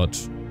 Or what?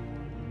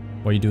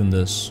 Why are you doing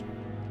this?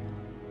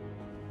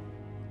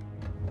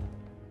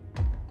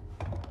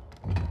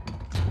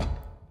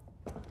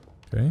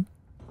 Okay.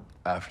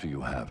 After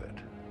you have it,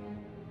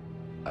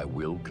 I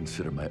will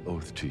consider my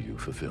oath to you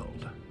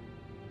fulfilled.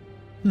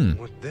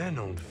 What then,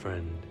 old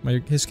friend?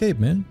 My escape,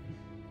 man.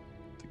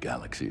 The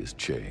galaxy has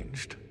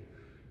changed.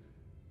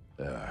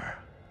 There are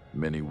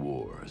many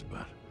wars,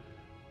 but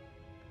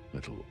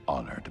little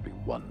honor to be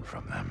won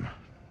from them.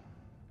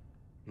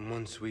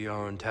 Once we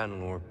are on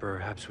Tanalorr,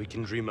 perhaps we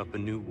can dream up a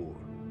new war.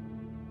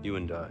 You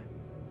and I.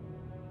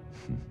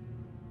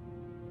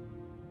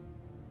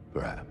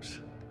 Perhaps.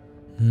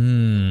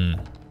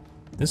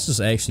 This is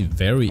actually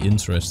very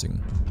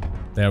interesting.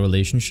 Their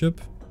relationship.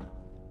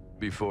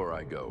 Before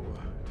I go,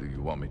 do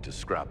you want me to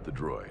scrap the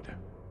droid?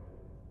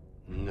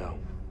 No.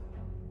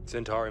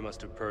 Centauri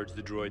must have purged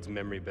the droid's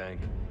memory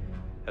bank.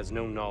 Has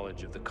no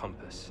knowledge of the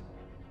compass.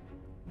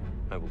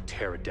 I will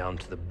tear it down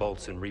to the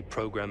bolts and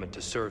reprogram it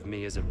to serve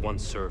me as it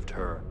once served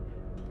her.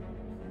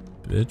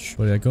 Bitch.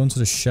 But I go into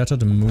the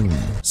Shattered Moon.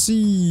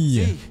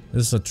 See!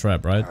 This is a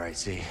trap, right? Alright,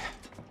 see.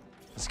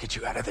 Let's get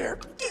you out of there.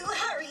 Do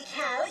hurry,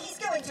 Cal. He's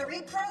going to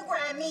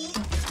reprogram me.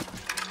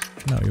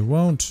 No, you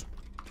won't.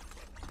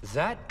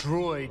 That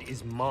droid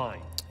is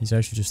mine. He's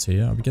actually just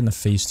here. Are we getting a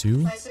phase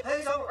 2? I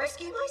suppose I'll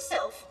rescue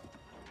myself.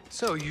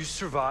 So you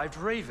survived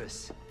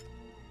Ravis.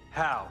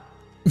 How?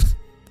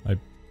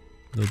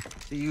 The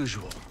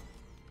usual.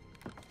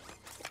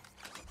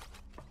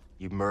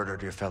 You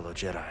murdered your fellow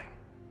Jedi.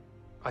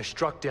 I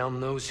struck down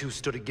those who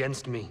stood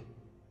against me.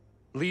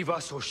 Leave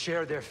us or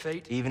share their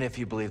fate? Even if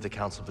you believe the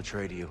Council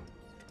betrayed you,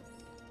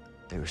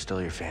 they were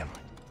still your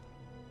family.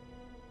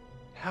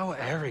 How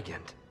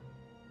arrogant.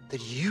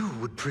 That you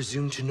would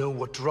presume to know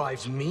what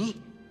drives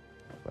me?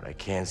 What I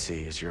can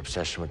see is your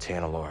obsession with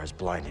Tanalorr has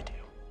blinded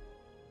you.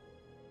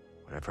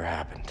 Whatever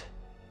happened,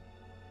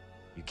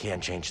 you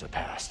can't change the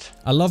past.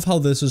 I love how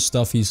this is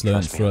stuff he's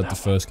learned throughout the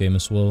first game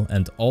as well.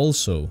 And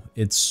also,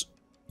 it's,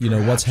 you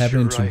know, what's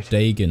happening to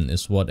Dagon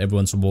is what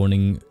everyone's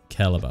warning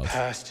Cal about.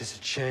 Past is a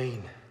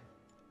chain.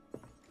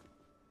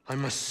 I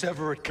must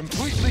sever it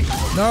completely.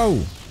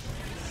 No!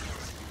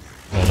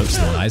 Oh, looks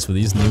so nice with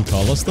these new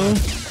colors though.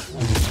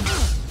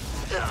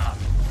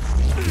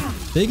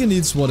 Dagon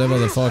needs whatever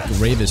the fuck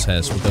Ravis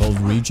has with the whole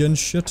regen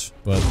shit,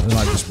 but it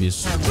might just be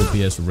his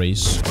OPS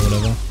race or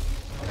whatever.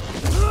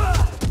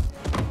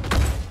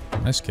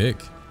 Nice kick.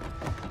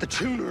 The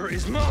tuner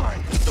is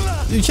mine.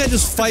 You can't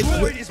just fight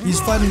with, he's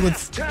fighting with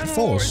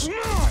force.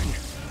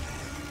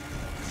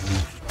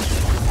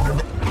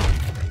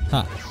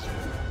 Ha.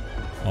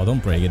 Oh,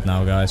 don't break it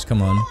now, guys.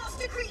 Come on.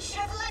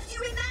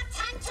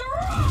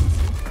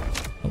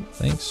 Oh,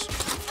 thanks.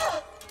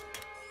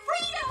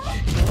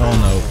 Oh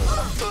no.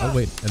 Oh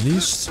wait, at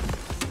least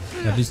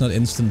not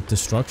instant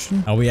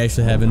destruction. Are we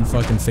actually having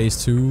fucking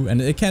phase 2?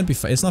 And it can't be,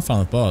 it's not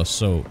final boss,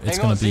 so it's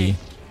gonna be...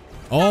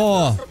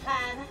 Oh!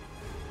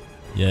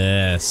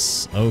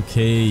 Yes,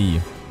 okay.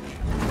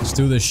 Let's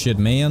do this shit,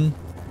 man.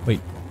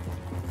 Wait.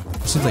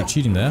 Seems like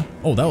cheating there.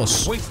 Oh, that was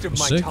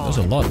sick. That was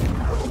a lot.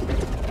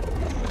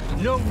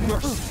 No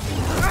mercy.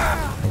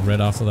 Oh,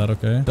 red after that,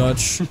 okay.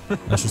 Dodge.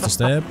 That's just a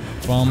stab.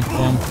 Bomb,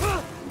 bomb.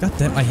 God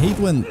damn, I hate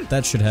when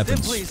that shit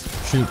happens.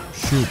 Shoot,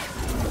 shoot.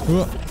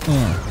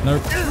 No.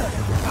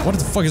 What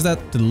the fuck is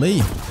that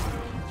delay?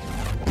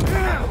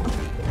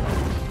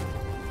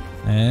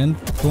 And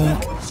boom.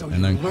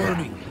 And then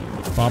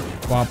bop,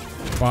 bop,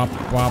 bop,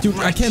 bop. Dude,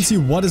 I can't see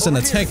what is an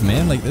attack,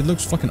 man. Like, it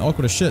looks fucking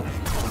awkward as shit.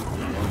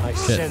 I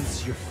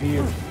sense your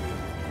fear.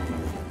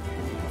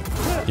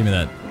 Give me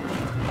that.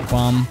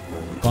 Bomb,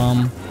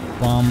 bomb,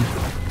 bomb.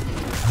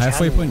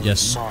 Halfway point?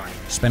 Yes.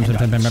 Spam, spam,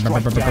 spam, spam,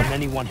 spam, spam,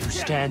 spam,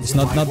 spam. It's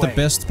not the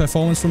best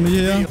performance from me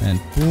here. And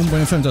boom,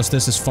 when a friend does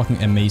this, is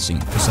fucking amazing.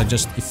 Because I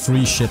just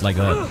free shit like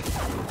that.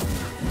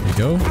 There you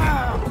go.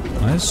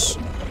 Nice.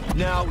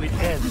 Now it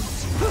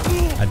ends.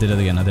 I did it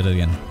again, I did it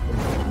again.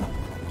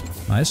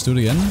 Nice, do it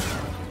again.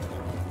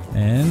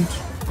 And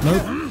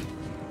nope.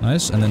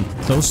 Nice, and then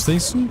close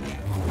this.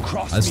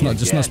 It's not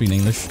just not speaking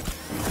English.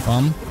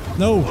 Bomb.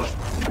 No!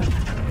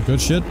 Good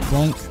shit.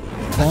 Bonk.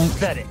 Bonk.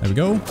 There we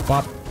go.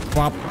 Bop.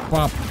 Bop.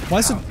 Bop. Why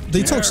is it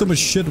they talk so much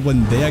shit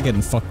when they are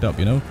getting fucked up,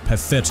 you know?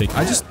 Pathetic.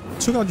 I just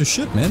took out your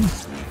shit, man.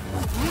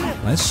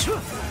 Nice.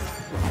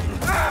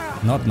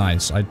 Not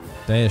nice. I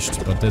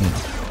dashed, but didn't.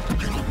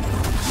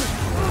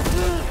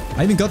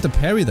 I even got the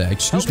parry there,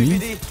 excuse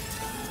me.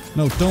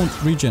 No, don't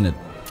regen it.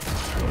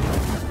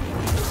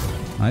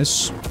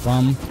 Nice.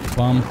 Bomb,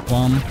 bomb,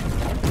 bomb.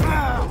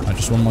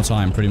 Just one more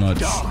time, pretty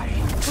much.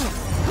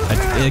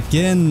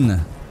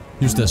 Again!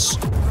 Use this.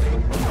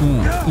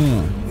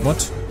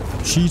 What?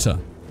 Cheater.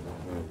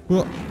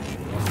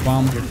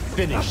 Bomb. You're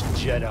finished,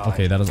 Jedi.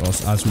 Okay, that is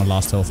awesome. That's my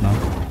last health now.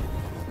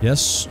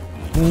 Yes.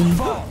 Boom.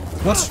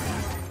 What?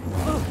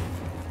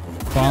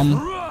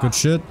 Bomb. Good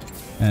shit.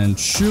 And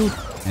shoot.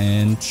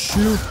 And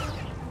shoot.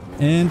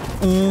 And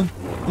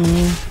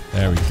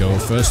there we go.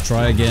 First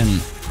try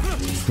again.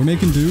 We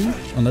making do,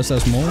 unless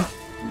there's more.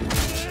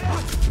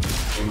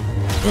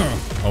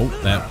 Oh,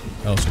 that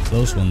was a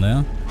close one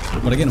there.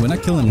 But again, we're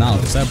not killing now,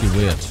 because that'd be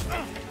weird.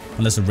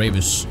 Unless the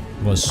Ravis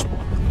was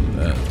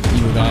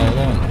evil guy all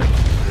along.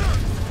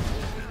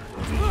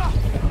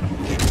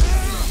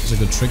 It's a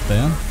good trick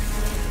there.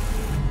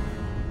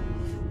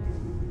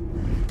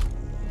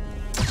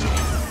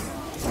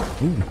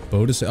 Ooh,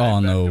 boat is... Oh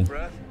no.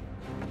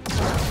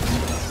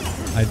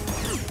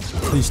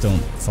 Please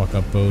don't fuck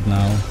up boat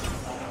now.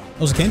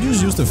 Also, can't you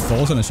just use the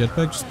force on a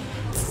jetpack? Just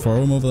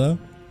throw him over there?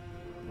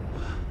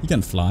 He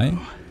can fly.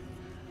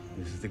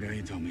 This is the guy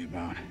you told me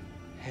about.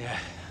 Yeah.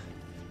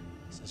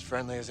 It's as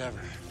friendly as ever.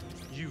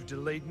 You've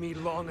delayed me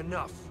long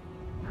enough.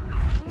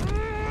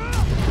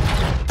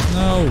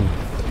 No.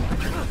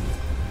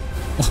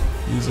 Oh,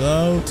 he's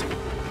out.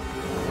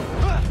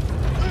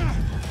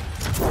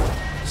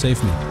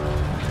 Save me.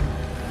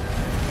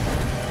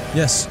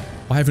 Yes.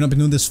 Why have you not been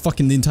doing this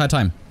fucking the entire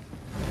time?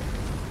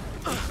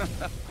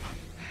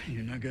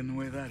 You're not getting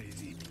away that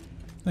easy.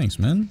 Thanks,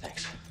 man.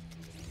 Thanks.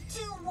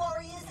 Two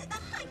warriors at the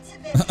height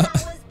of their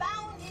powers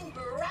bound in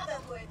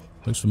brotherhood.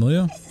 Looks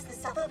familiar. This is the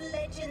stuff of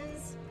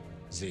legends.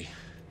 Z.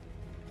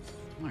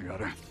 I got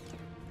her.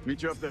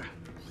 Meet you up there.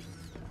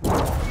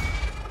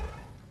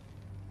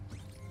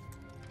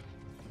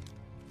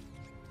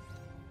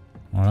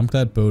 Alright, I'm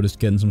glad Boat is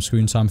getting some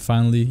screen time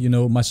finally. You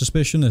know, my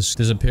suspicion is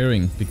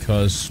disappearing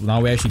because now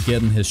we're actually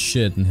getting his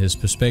shit and his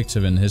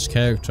perspective and his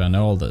character and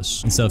all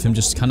this. Instead of him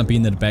just kind of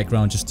being in the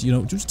background, just, you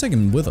know, just take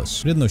him with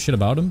us. We didn't know shit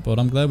about him, but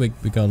I'm glad we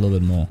got a little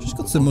bit more. She's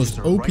got the most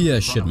OP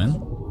ass shit, man.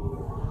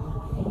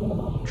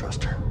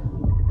 Trust her.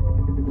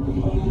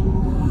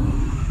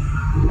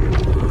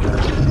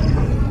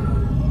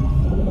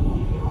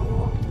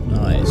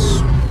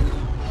 Nice.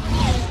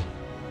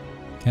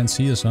 Can't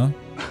see us, huh?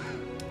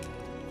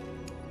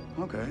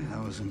 Okay,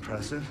 that was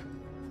impressive.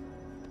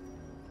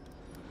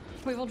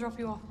 We will drop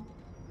you off.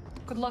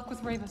 Good luck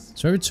with Ravis.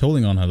 It's very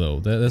tolling on her though.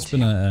 That's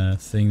been a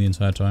thing the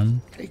entire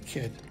time. Hey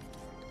kid,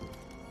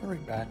 hurry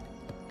back.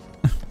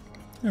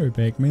 Hurry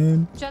back,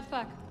 man.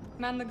 Jetpack,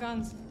 man the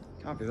guns.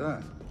 Copy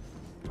that.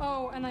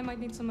 Oh, and I might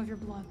need some of your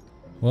blood.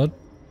 What?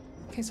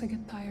 In case I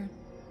get tired.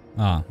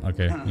 Ah,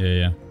 okay.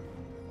 Yeah.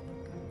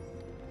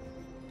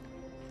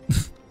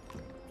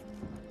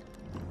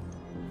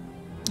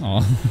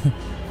 Oh,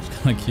 it's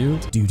kind of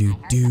cute.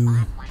 Do.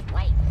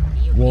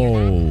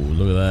 Whoa,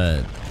 look at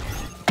that.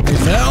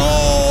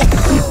 Oh!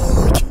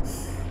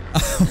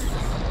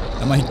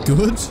 Am I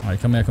good?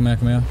 Alright, come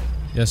here.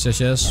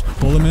 Yes.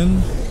 Pull him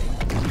in.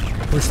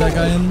 Push that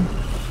guy in.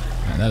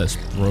 Man, that is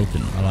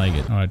broken. I like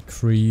it. Alright,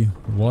 Kree,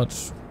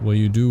 what were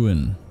you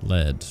doing,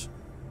 lad?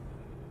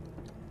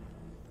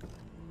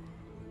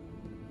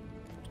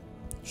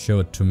 Show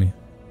it to me.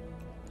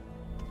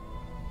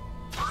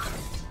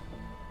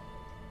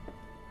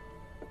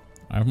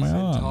 I have my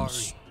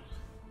arms.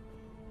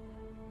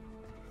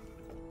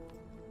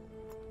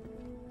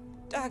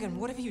 Dagon,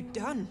 what have you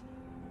done?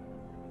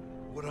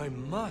 What I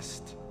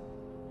must.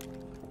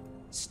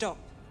 Stop.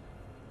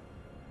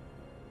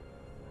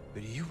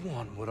 But you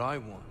want what I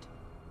want.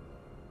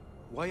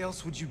 Why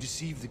else would you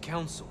deceive the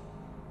Council?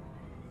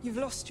 You've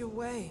lost your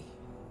way.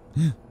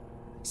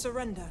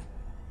 Surrender.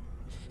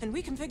 And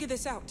we can figure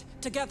this out,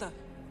 together.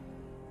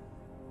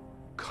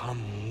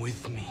 Come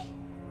with me.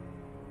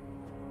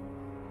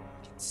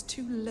 It's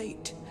too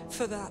late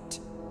for that.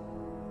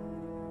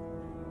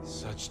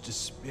 Such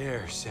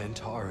despair,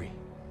 Centauri.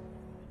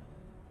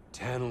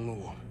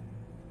 Tanalorr.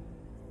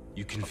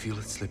 You can feel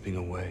it slipping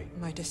away.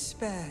 My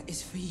despair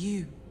is for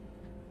you.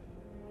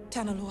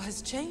 Tanalor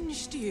has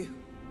changed you.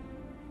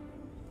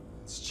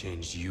 It's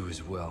changed you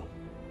as well.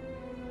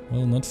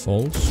 Well, not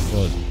false,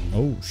 but...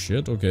 Oh,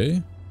 shit,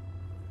 okay.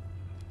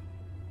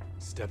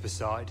 Step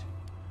aside.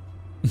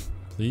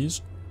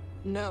 Please?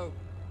 No.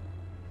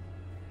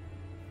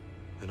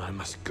 Then I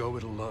must go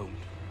it alone.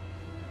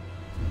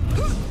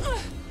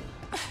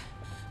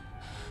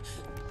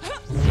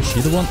 Is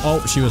she the one?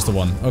 Oh, she was the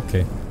one.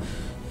 Okay.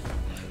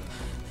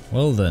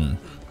 Well then.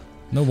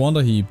 No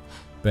wonder he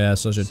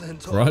bears such a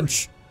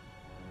grudge.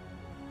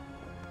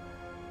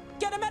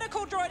 Get a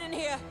medical droid in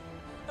here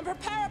and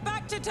prepare a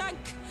back to tank.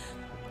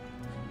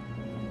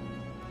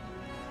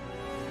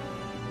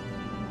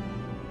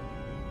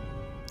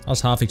 I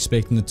was half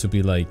expecting it to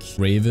be like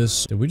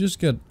Ravis. Did we just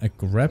get a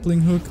grappling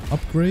hook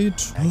upgrade?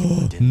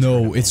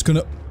 No, it's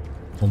gonna...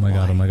 Oh my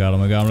god, oh my god, oh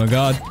my god, oh my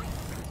god.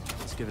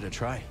 Let's give it a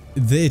try.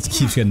 It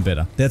keeps getting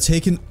better. They're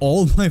taking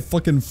all my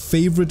fucking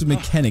favorite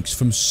mechanics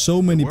from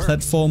so many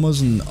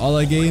platformers and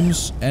other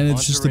games, and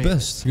it's just the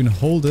best. You can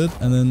hold it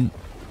and then...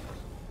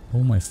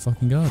 Oh my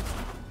fucking god.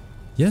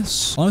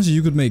 Yes. Honestly,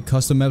 you could make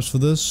custom maps for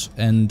this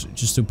and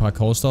just do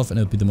parkour stuff and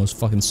it would be the most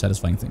fucking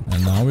satisfying thing.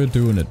 And now we're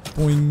doing it.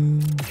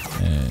 Boing.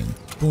 And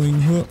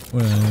boing hook.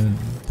 And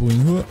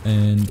boing hook.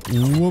 And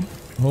whoop.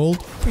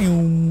 Hold.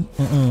 Boom.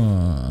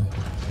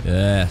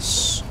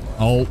 Yes.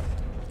 Oh.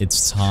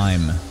 It's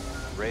time.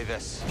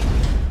 Ravis.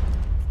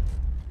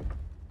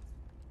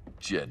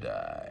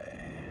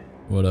 Jedi.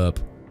 What up?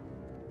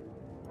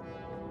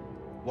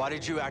 Why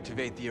did you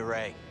activate the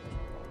array?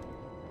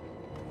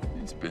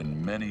 It's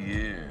been many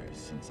years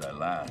since I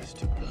last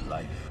took the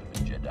life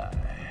of a Jedi.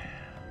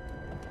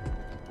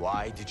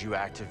 Why did you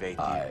activate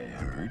the... I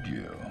heard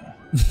you.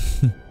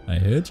 I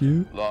heard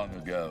you. Long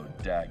ago,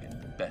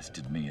 Dagon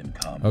bested me in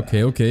combat.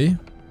 Okay, okay.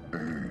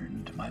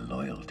 Earned my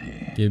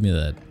loyalty. Give me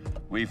that.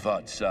 We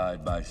fought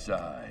side by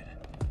side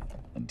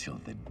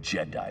until the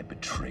Jedi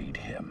betrayed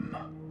him.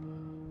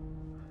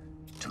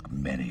 Took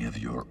many of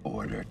your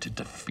order to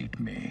defeat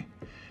me.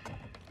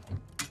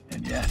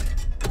 And yet...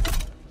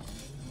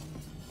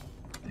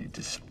 they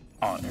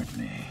dishonored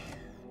me.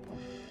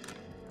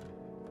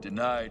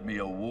 Denied me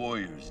a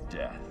warrior's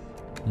death.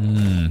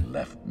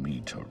 Left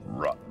me to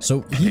rot.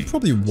 So he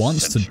probably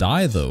wants to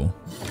die though.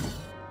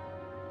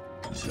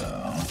 So...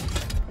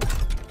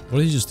 what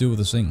did he just do with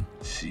this thing?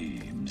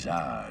 Seems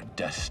our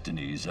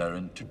destinies are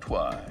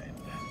intertwined.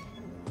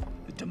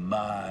 The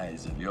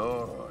demise of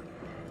your order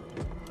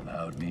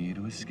allowed me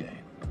to escape.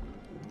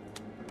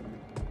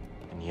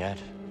 And yet...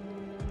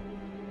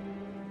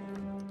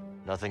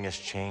 nothing has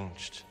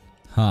changed.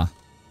 Ha.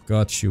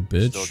 Got you,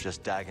 bitch. Still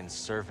just Dagon's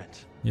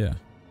servant. Yeah.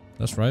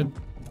 That's right.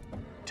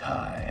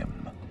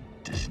 Time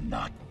does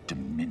not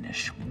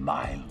diminish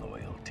my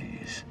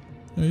loyalties.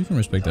 Yeah, you can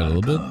respect that a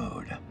little bit.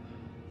 Code.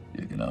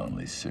 You can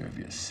only serve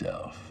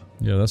yourself.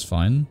 Yeah, that's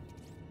fine.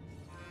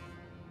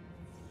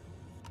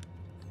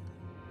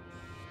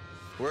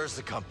 Where's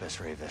the compass,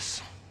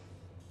 Ravis?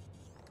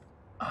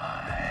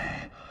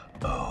 I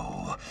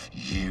owe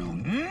you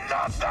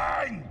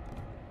nothing!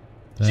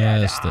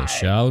 That's the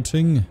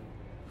shouting.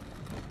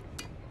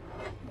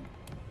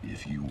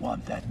 If you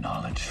want that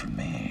knowledge from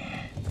me,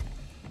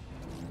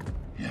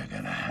 you're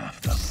gonna have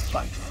to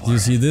fight for it. You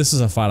see, this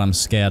is a fight I'm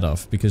scared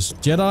of, because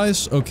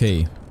Jedi's,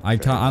 okay, I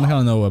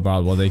kinda know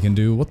about what they can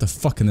do. What the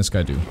fuck can this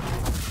guy do?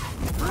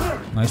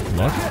 Nice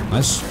block.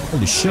 Nice.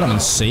 Holy shit, I'm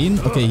insane.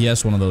 Okay, he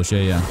has one of those,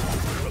 yeah.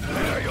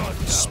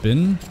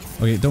 Spin.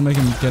 Okay, don't make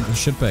him get his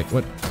shit back.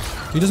 What?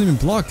 He doesn't even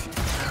block.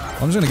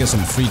 I'm just gonna get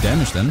some free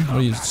damage then. What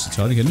are you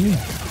trying to kidding me?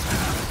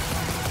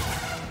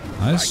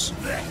 Nice.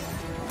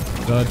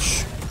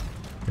 Dodge.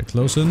 Get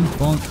close in.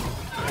 Bonk.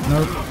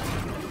 Nope.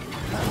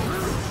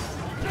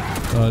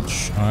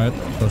 Dodge. Alright.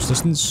 Close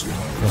distance.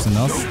 Wasn't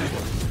enough.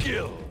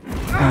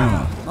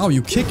 Oh,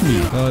 you kicked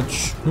me.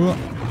 Dodge.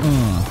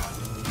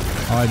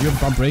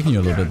 Alright, I'm breaking you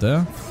a little bit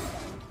there.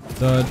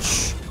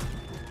 Dodge.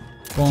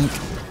 Bonk.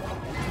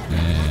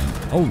 And...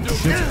 oh,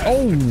 shit.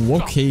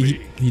 Oh, okay.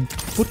 He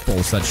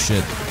footballs that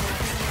shit.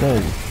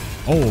 Whoa.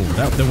 Oh,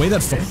 the way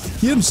that...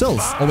 he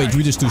himself. Oh, wait.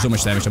 We just do so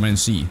much damage. I didn't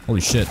see.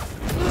 Holy shit.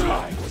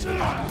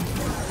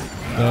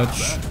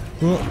 Dodge.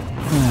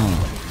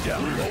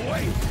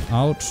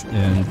 Out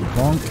and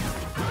bonk.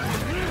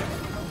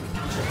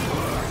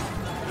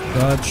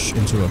 Dodge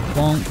into a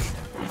bonk.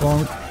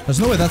 Bonk. There's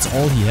no way that's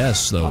all he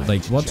has though.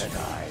 Like what?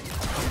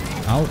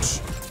 Out.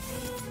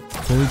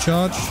 Fully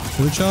charge.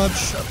 Fully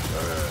charge.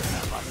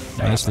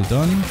 Nicely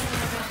done.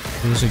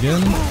 Do this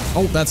again.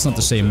 Oh, that's not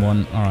the same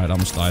one. Alright, I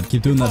almost died.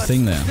 Keep doing that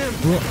thing there.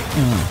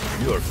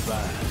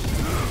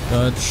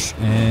 Dodge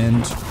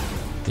and...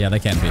 yeah,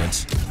 that can't be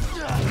it.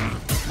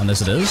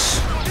 Unless it is.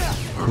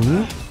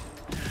 Cool.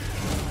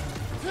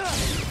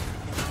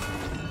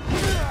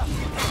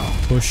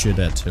 Push it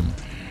at him.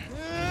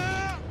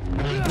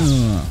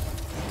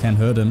 Can't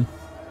hurt him.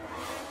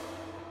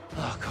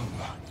 Oh, come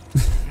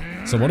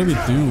on. So what do we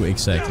do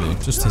exactly?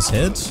 Just his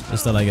head?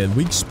 Is that like a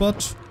weak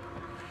spot?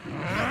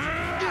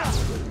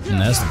 It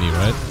has to be,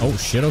 right? Oh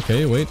shit,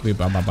 okay, wait, we're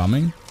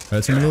bombing.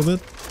 Hurts him a little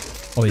bit.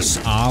 Oh, his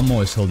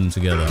armor is holding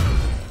together.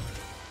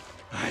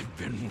 I've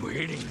been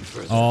waiting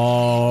for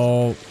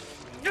Oh.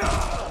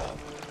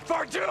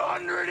 for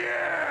 200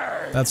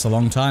 years! That's a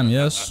long time,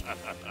 yes.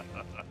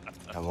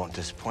 I won't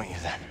disappoint you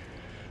then.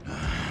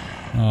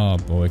 Oh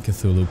boy,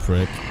 Cthulhu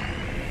prick.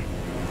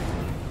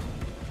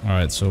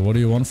 Alright, so what do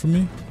you want from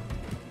me?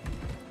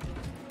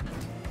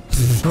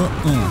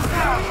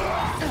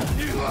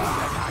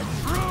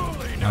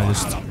 I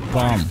just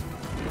bomb.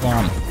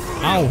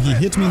 Ow, he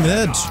hit me in the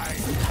head.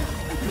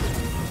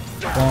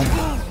 Bomb.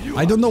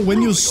 I don't know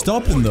when you're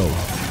stopping though.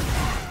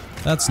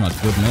 That's not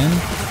good, man.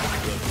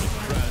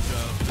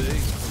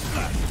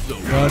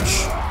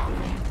 Dodge.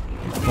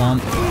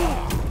 Bomb.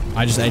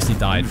 I just actually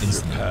died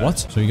instantly. What?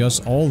 So he does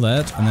all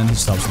that and then he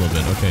stops a little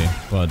bit. Okay,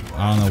 but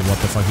I don't know what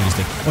the fuck he just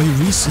did. Oh,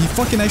 he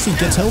fucking actually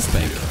gets health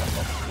back.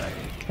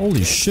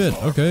 Holy shit,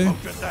 okay.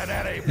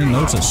 Didn't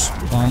notice.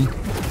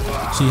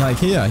 See, like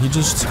here, he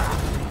goes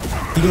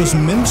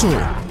mental.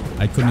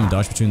 I couldn't even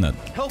dodge between that.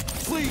 Help,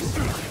 please!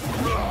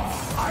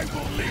 I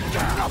will leave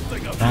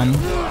nothing of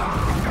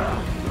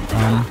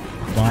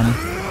Bomb.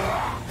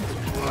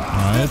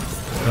 Alright,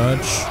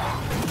 dodge.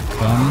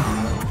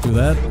 Do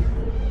that.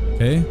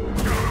 Okay.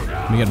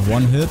 We get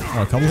one hit,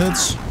 or a couple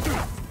hits.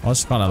 Oh,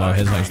 that's quite a lot of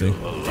hits actually.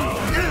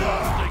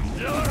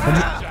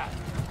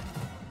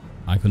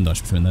 I couldn't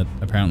dodge between that,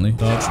 apparently.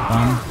 Dodge,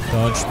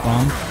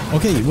 bomb.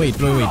 Okay, wait.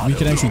 We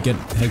can actually get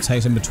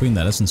hexes in between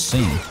that. That's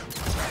insane.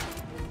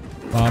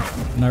 Bop,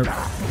 nerp.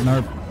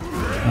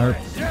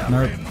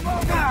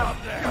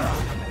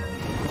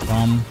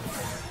 Bomb.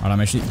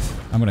 Alright,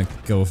 I'm gonna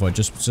go for it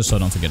just so I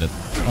don't forget it.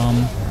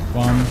 Bomb,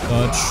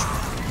 dodge.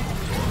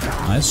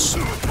 Nice.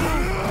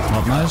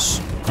 Not nice.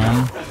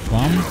 Bomb.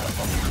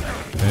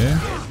 Okay.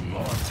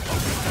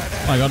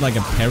 Oh, I got like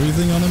a parry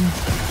thing on him.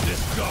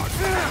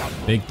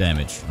 Big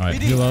damage.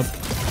 Alright, heal up.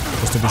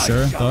 Just to be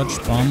sure. Dodge.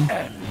 Bomb.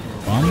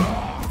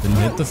 Didn't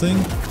hit the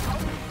thing.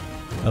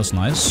 That was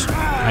nice.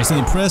 I still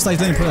impressed. No.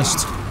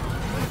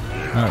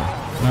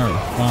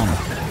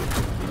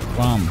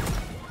 Bomb.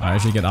 I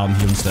actually get out and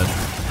heal instead.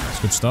 That's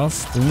good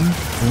stuff. Boom.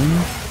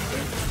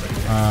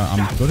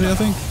 I'm good here, I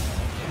think.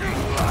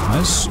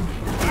 Nice.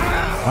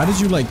 Why did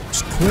you like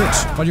quit?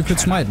 Why'd you quit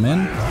smite,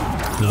 man?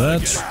 Do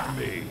that.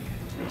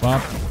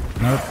 Bop.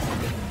 Nope.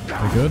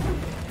 We're good.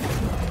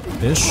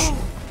 Ish.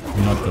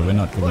 We're not good.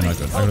 I could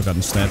have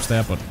gotten stabs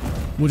there, but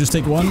we'll just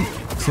take one.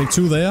 Take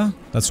two there.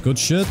 That's good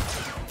shit.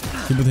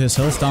 Keep with his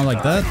health down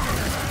like that.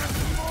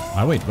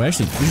 Ah, wait. We're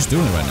just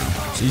doing it right now.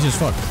 It's easy as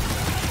fuck.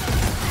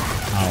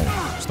 Ow.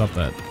 Stop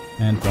that.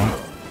 And bonk.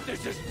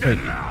 Wait.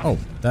 Oh,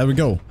 there we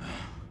go.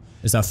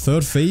 Is that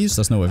third phase?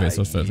 There's no way that's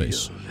third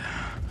phase.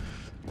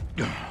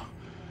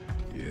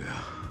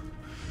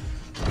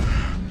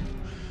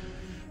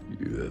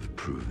 You have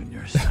proven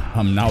yourself.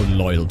 I'm now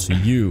loyal to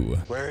you.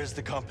 Where is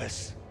the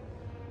compass?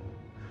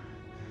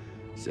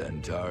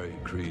 Centauri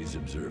Kree's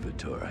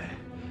observatory,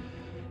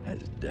 as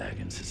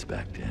Dagon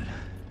suspected.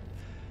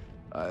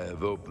 I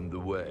have opened the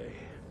way.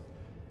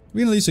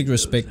 We can at least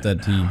respect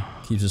that he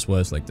keeps his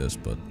words like this,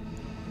 but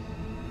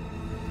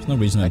there's no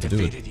reason not to do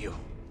it. I defeated you.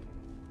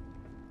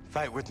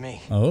 Fight with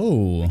me.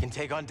 Oh. We can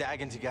take on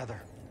Dagon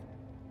together.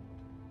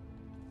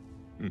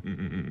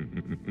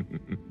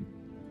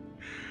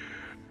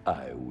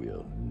 I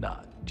will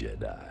not,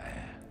 Jedi.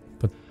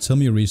 But tell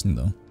me a reason,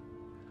 though.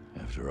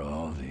 After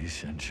all these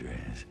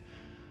centuries,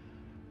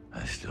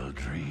 I still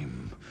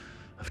dream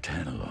of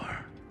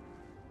Tanalorr.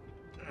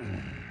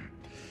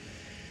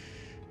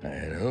 I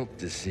had hoped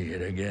to see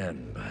it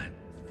again, but...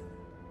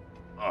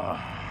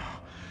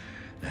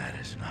 that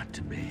is not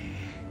to be.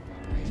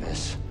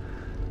 Revis.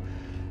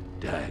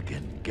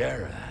 Dagon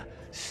Gera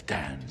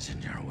stands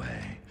in your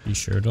way. He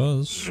sure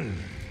does.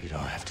 You don't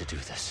have to do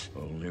this.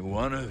 Only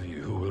one of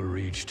you will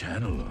reach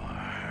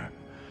Tanalorr.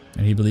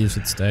 And he believes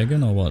it's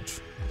Dagon, or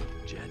what?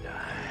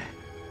 Jedi.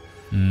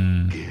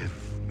 Give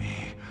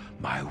me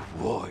my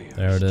warrior.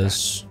 There it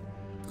is.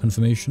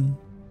 Confirmation.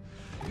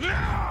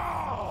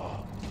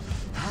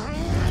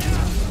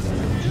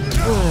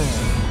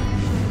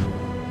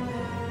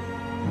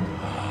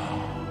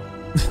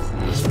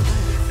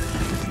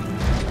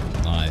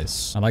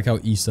 Nice. I like how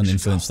Eastern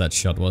influenced that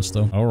shot was,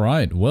 though.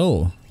 Alright,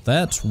 well,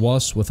 that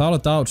was, without a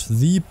doubt,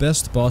 the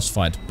best boss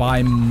fight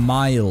by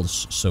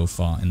miles so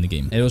far in the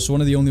game. It was one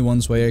of the only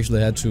ones where I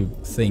actually had to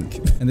think.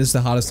 And this is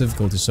the hardest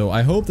difficulty, so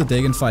I hope the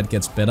Dagon fight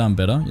gets better and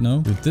better, you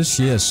know? Dude, this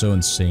year is so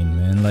insane,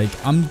 man. Like,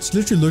 I'm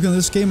literally looking at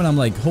this game and I'm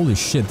like, holy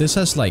shit, this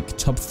has like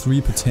top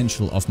 3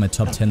 potential of my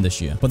top 10 this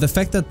year. But the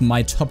fact that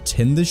my top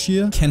 10 this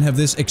year can have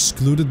this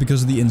excluded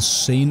because of the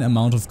insane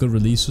amount of good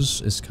releases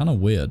is kind of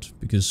weird.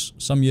 Because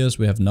some years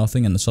we have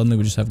nothing and suddenly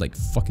we just have like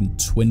fucking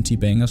 20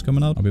 bangers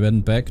coming out. I'll be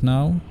heading back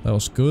now. That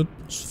was good.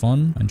 It was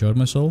fun. I enjoyed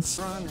myself.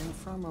 Running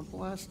from a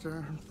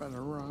blaster,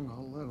 better run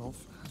a little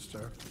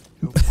faster.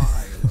 You'll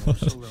fire a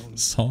saloon.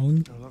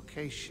 Song? The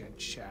location,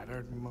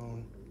 shattered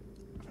moon.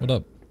 What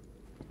up?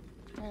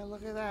 Hey,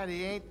 look at that.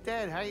 He ain't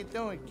dead. How you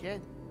doing,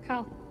 kid?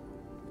 Cal.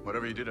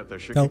 Whatever you did up there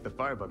should Cal. keep the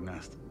firebug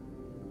nest.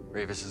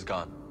 Revis is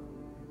gone.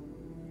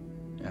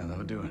 Yeah,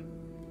 that'll do it.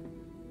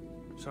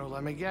 So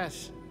let me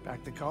guess.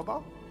 Back to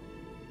Kobo?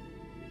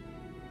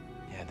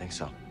 Yeah, I think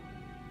so.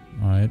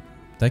 Alright.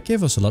 That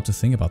gave us a lot to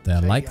think about there. I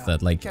like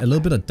that. Like, a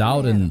little bit of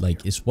doubt in,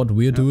 like, is what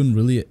we're doing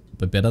really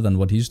better than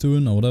what he's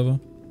doing or whatever?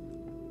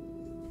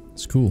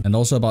 It's cool. And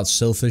also about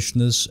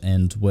selfishness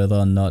and whether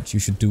or not you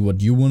should do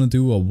what you want to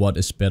do or what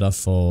is better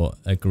for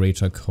a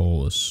greater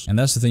cause. And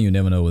that's the thing you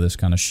never know with this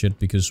kind of shit,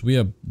 because we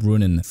are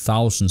ruining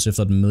thousands, if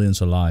not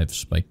millions of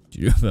lives by,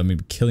 I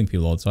mean, killing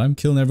people all the time.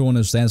 Killing everyone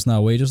who stands in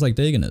our way, just like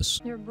Dagon is.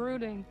 You're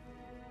brooding.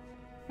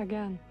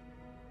 Again.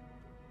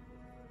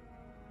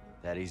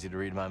 That easy to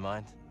read my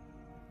mind?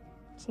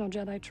 It's no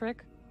Jedi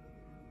trick.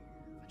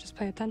 Just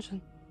pay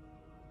attention.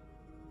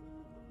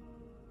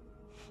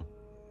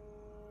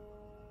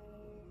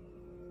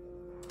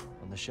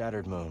 On the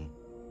Shattered Moon,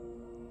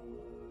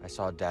 I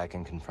saw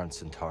Dagon confront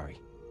Centauri. He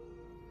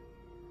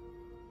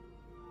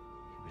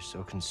was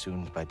so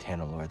consumed by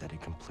Tanalorr that he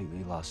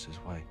completely lost his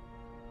way.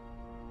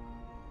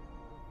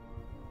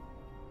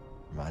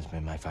 Reminds me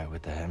of my fight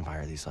with the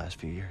Empire these last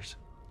few years.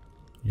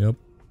 Yep.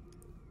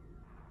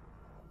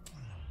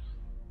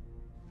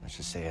 Let's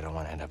just say I don't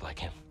want to end up like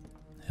him.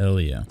 Hell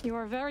yeah. You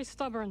are very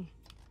stubborn,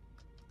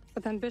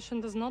 but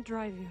ambition does not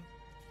drive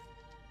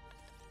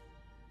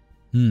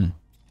you.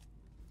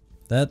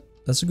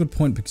 That's a good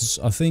point, because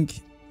I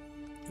think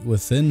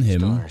within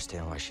him, I don't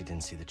understand why she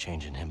didn't see the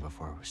change in him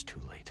before it was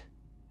too late.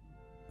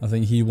 I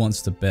think he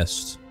wants the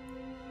best.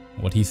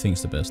 What he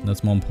thinks the best, and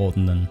that's more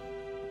important than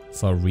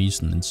for a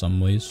reason in some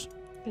ways.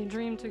 They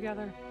dreamed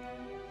together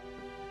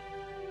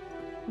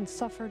and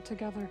suffered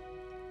together.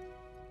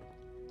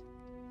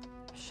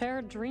 A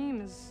shared dream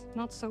is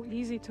not so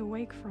easy to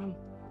wake from.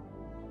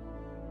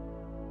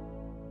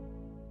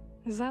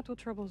 Is that what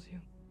troubles you?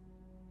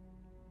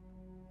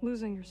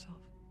 Losing yourself?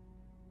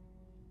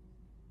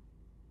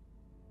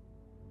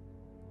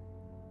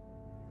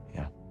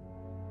 Yeah.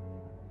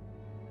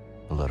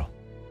 A little.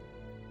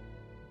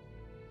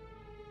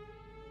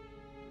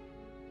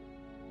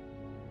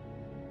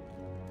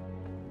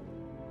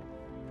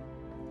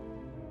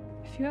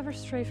 If you ever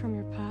stray from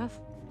your path,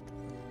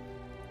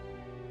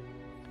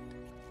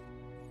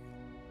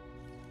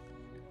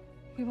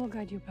 we will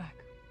guide you back.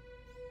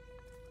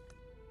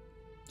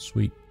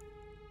 Sweet.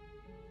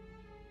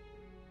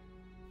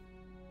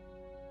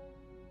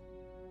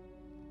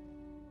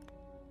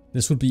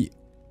 This would be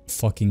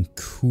fucking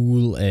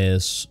cool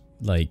as,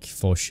 like,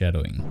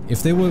 foreshadowing.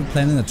 If they were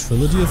planning a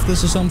trilogy of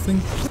this or something,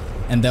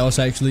 and there was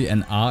actually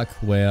an arc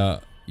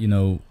where, you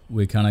know,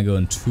 we're kind of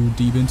going too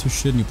deep into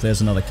shit and you play as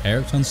another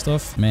character and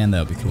stuff, man,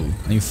 that would be cool.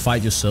 And you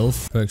fight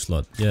yourself. Perk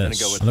slot,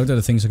 yes. I looked at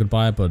the things I could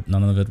buy, but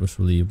none of it was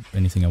really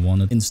anything I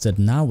wanted. Instead,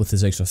 now with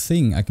this extra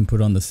thing, I can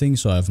put on the thing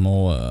so I have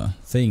more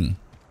thing.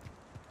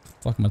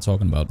 Fuck am I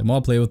talking about? The more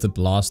I play with the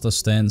blaster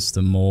stance,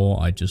 the more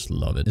I just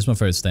love it. It's my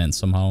favorite stance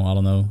somehow, I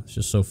don't know. It's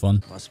just so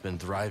fun. Must have been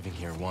thriving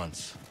here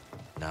once.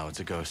 Now it's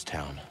a ghost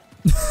town.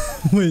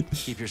 Wait.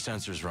 Keep your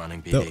sensors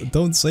running, BD.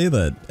 Don't say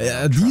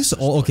that. These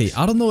all okay.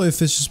 I don't know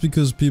if it's just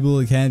because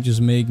people can't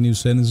just make new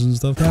sentences and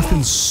stuff. There have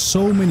been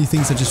so many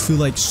things that just feel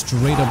like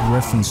straight up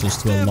references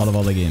to a lot of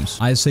other games.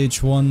 Ice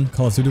Age 1,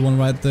 Call of Duty 1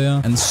 right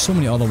there, and so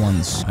many other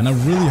ones. And I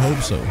really hope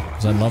so,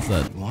 because I love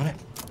that. You want it?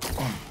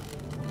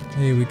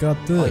 Hey, we got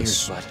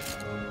this.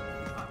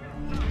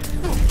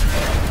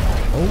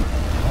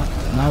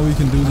 Oh, now we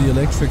can do the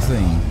electric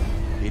thing.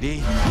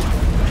 BD.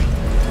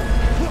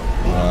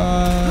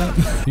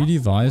 BD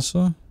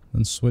visor,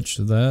 then switch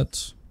to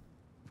that,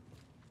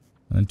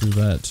 and do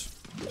that.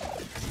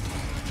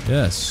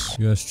 Yes,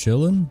 you guys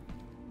chilling?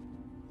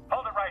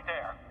 Hold it right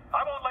there.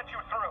 I won't let you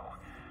through.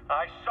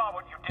 I saw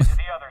what you did to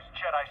the others,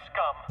 Jedi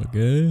scum.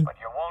 Okay. But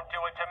you won't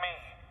do it to me.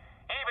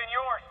 Even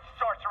your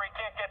sorcery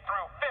can't get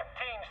through 15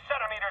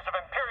 centimeters of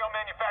Imperial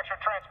manufactured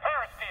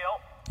transparent steel.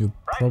 You're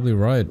probably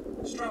right.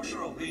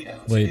 Structural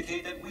readouts Wait.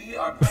 indicate that we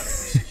are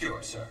perfectly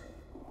secure, sir.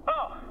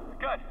 Oh,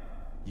 good.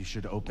 You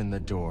should open the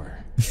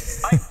door.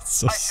 It's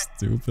so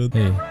stupid.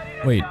 Hey,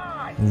 wait.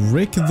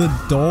 Rick the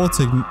door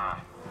to...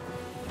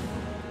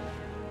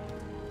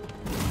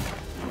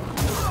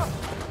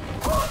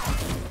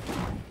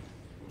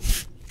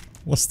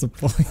 What's the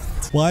point?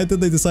 Why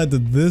did they decide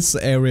that this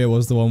area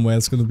was the one where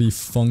it's gonna be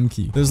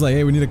funky? There's like,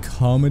 hey, we need a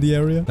comedy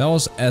area. That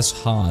was as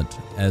hard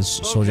as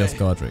Soldier of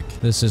Godric.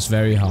 This is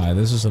very high.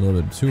 This is a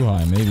little bit too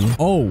high, maybe.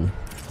 Oh!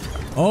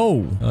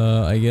 Oh!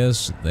 I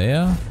guess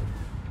there?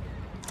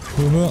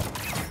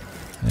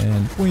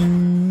 And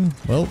boing.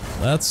 Well,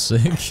 that's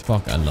sick.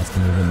 Fuck, I love the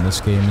movement in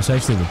this game. It's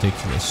actually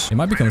ridiculous. It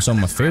might become some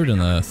of my favorite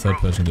in a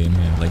third-person game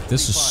here. Like,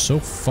 this is so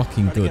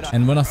fucking good.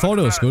 And when I thought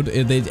it was good,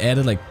 they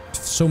added, like,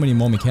 so many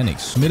more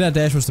mechanics. Mid-air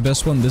dash was the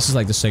best one. This is,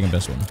 like, the second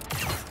best one.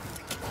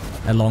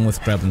 Along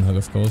with grappling hook,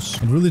 of course.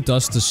 It really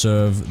does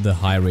deserve the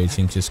high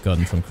ratings it's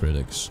gotten from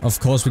critics. Of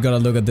course, we gotta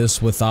look at this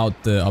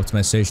without the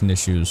optimization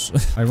issues.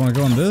 I wanna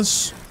go on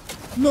this?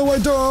 No, I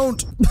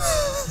don't!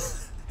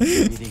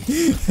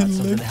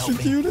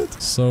 Electrocuted?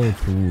 So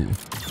cool.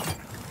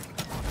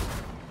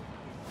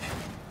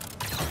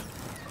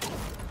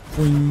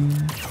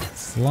 Boing.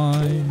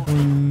 Fly.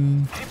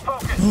 Boing.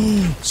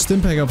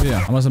 Stim pack up here.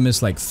 I must have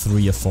missed like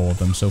 3 or 4 of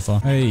them so far.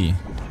 Hey,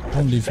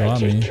 don't leave your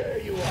army.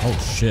 Oh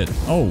shit.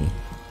 Oh,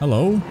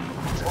 hello.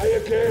 Try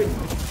again.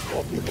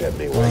 Hope you kept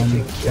me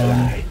waiting,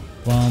 Jedi.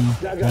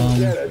 Bonk.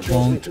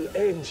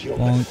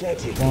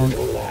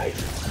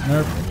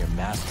 Nope. And your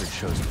master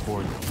chose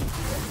poorly.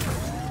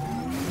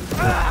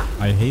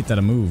 I hate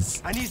that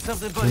move. I need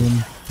something, buddy.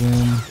 Boom,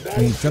 boom,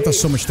 boom. That does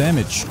so much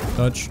damage.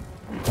 Dodge.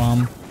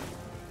 Bomb.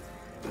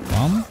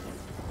 Bomb.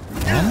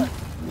 Bomb.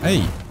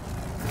 Hey.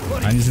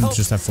 I need to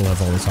just have full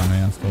health all the time,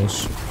 yeah, of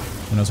course.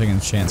 We're not taking a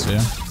chance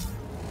here.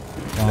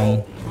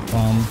 Bomb.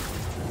 Bomb.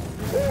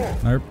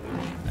 Nope.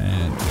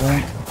 And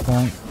bonk,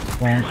 bonk,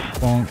 bonk,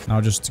 bonk.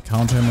 Now just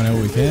counter him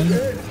whenever we can.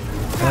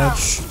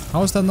 Dodge.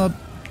 How is that not...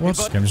 What?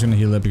 Okay, I'm just gonna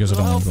heal it because I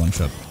don't want one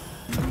shot.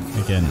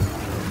 Again.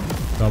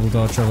 Double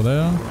dodge over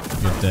there.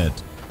 You're dead.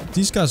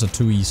 These guys are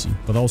too easy,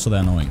 but also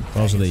they're annoying.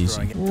 But also they're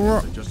easy.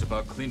 Just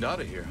about cleaned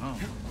out of here, huh?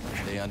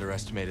 They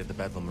underestimated the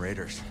Bedlam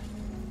Raiders.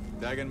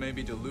 Dagon may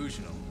be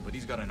delusional, but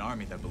he's got an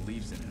army that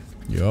believes in him.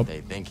 Yup. They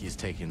think he's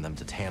taking them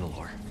to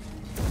Tanalor.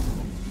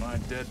 My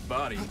dead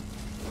body.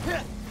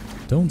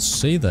 Don't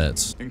say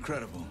that.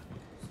 Incredible.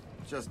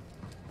 Just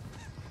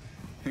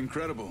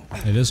incredible.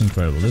 It is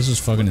incredible. This is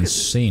fucking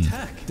insane.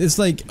 It's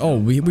like, oh,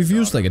 we've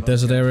used like a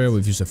desert area,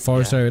 we've used a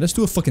forest area. Let's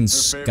do a fucking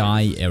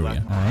sky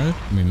area. Alright,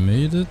 we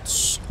made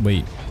it.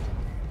 Wait,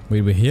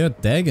 we're here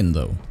at Dagon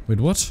though. Wait,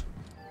 what?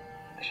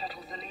 The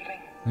shuttles are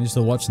leaving. Are you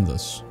still watching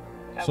this?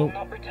 So,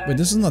 wait,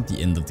 this is not the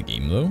end of the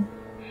game though.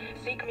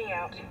 Seek me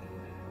out,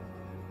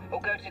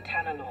 or go to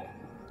Tanalor.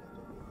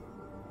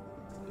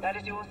 That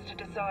is yours to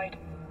decide.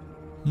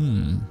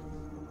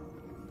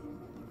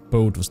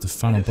 Bode was the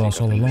final boss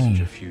all along.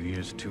 A few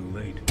years too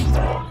late.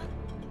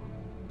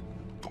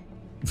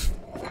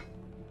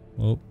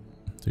 Well,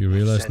 do you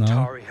realize now?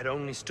 Centauri had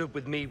only stood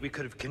with me, we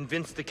could have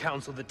convinced the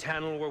council that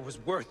Tanalor was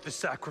worth the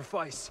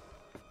sacrifice.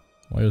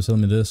 Why are you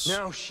telling me this?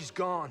 Now she's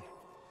gone.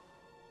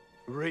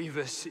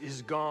 Ravis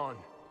is gone.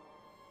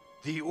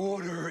 The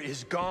Order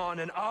is gone,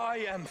 and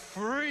I am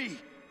free.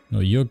 No,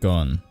 you're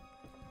gone.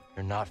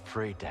 You're not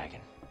free,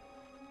 Dagon.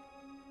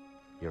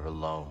 You're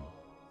alone.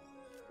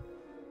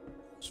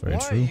 It's very Why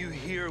true. are you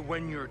here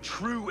when your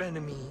true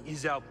enemy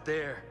is out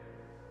there?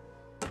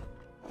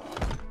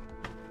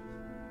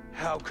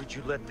 How could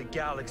you let the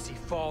galaxy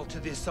fall to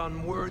this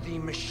unworthy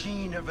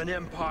machine of an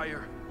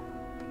empire?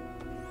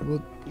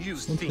 Well, you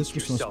think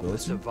yourself a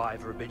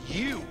survivor, but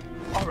you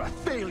are a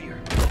failure.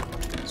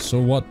 So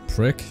what,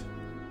 prick?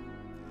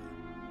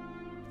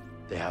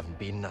 They haven't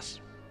beaten us.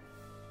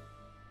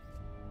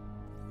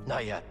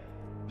 Not yet.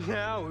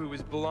 Now who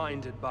is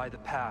blinded by the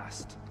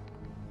past?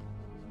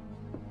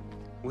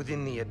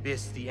 Within the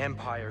abyss, the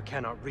Empire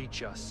cannot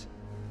reach us.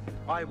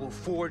 I will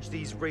forge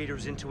these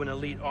raiders into an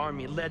elite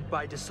army led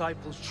by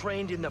disciples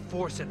trained in the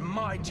Force at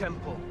my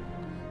temple.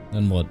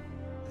 Then what?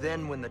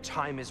 Then when the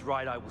time is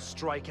right, I will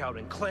strike out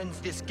and cleanse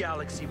this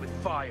galaxy with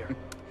fire.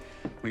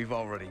 We've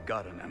already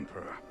got an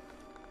Emperor.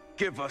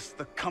 Give us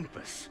the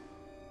compass.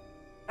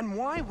 And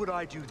why would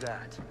I do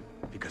that?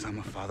 Because I'm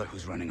a father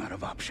who's running out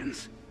of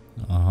options.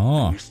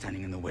 Uh-huh. You're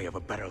standing in the way of a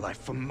better life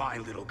for my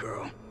little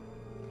girl.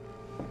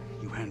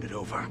 You hand it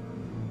over,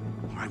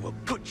 or I will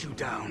put you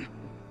down.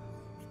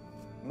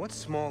 What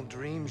small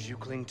dreams you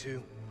cling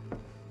to?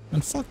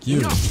 And fuck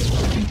you.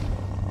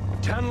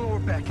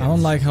 Tanalor beckons. I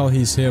don't like how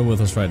he's here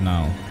with us right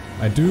now.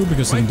 I do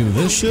because he can do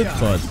this shit,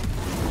 but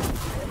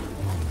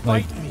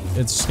like,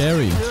 it's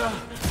scary.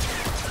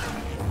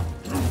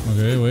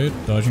 Okay, wait,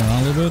 dodging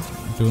around a little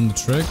bit, doing the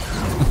trick.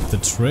 The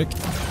trick.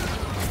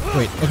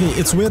 Wait, okay,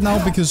 it's weird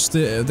now because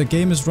the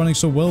game is running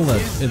so well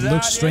that it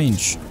looks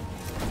strange.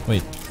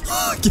 Wait.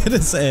 Get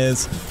his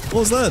ass. What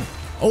was that?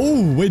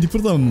 Oh, wait, he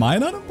put a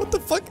mine on him? What the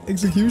fuck?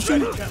 Execution?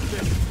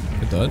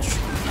 Good dodge.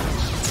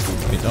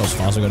 Wait, that was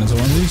fast. I got into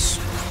one of these.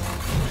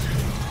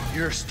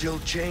 You're still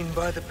chained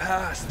by the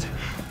past.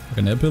 Like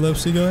an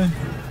epilepsy guy?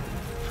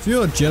 If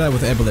you're a Jedi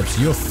with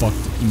epilepsy, you're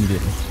fucked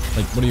immediately.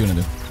 Like, what are you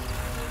gonna do?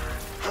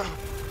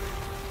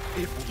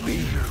 It will be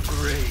your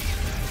grave.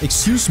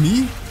 Excuse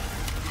me?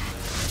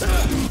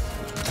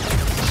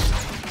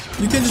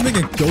 You can't just make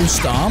a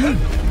ghost arm?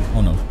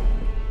 Oh no.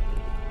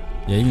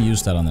 Yeah, you can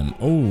use that on them.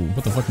 Oh,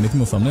 what the fuck,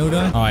 MythyMoo thumbnail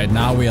guy? Alright,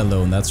 now we're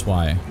alone, that's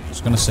why. I was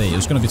gonna say, it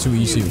was gonna be too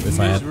easy if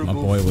I had my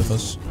boy with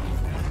us.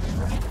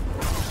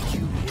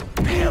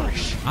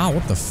 Ah,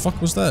 what the fuck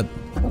was that?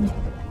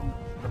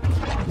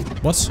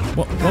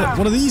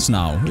 What are these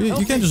now?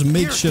 You can't just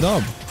make shit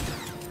up.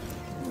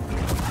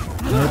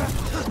 Nope.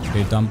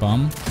 Okay, dumb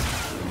bomb.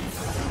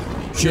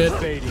 Shit.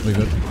 We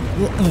good.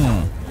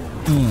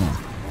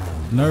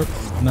 Nope.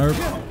 Nope.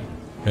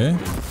 Okay.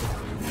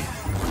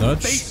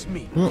 Dodge.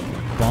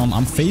 Bomb.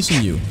 I'm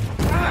facing you.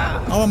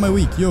 How am I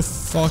weak? You're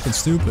fucking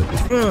stupid.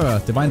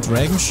 Divine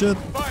Dragon shit.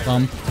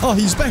 Oh,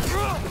 he's back.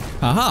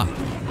 Haha.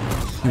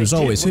 He was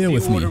always here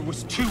with me. The Order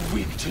was too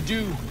weak to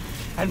do,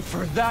 and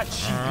for that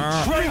she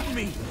betrayed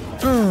me.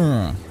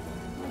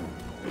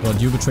 But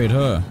you betrayed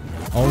her.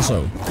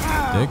 Also.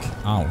 Dick.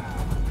 Ow.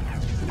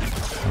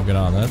 I'll get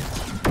out of that.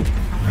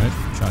 Alright,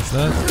 charge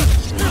that.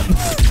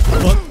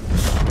 What?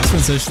 This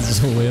transition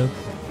is so weird.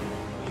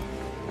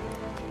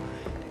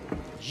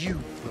 You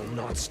will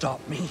not stop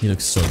me. He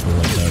looks so cool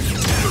like that.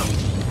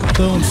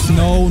 Don't.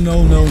 No,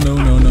 no, no, no,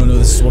 no, no, no.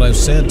 This is what I've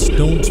said.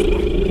 Don't.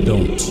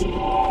 Don't.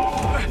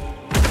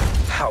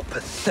 How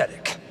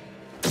pathetic.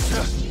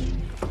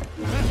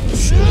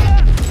 Shit.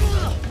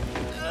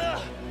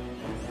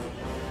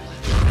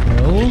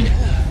 Well.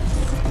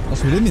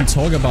 Also, we didn't even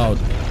talk about...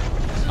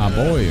 Ah,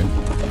 boy.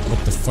 What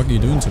the fuck are you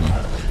doing to me?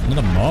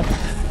 Another mob?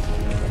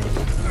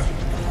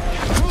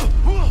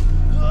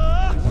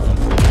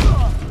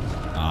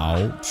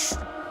 Ouch.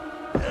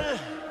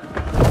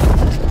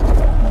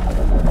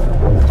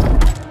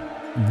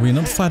 We're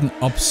not fighting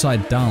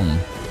upside down.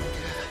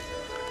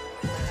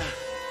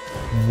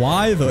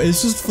 Why though?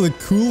 It's just for the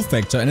cool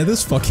factor, and it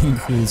is fucking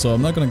cool, so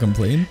I'm not gonna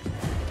complain.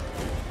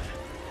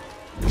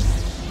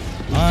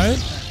 Alright.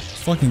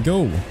 Fucking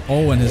go.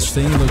 Oh, and his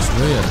thing looks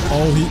weird.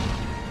 Oh, he...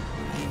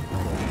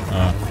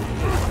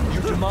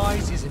 Your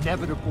demise is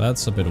inevitable.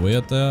 That's a bit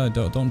weird there.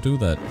 Don't do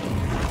that.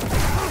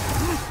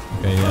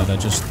 Okay, yeah, that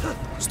just...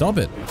 Stop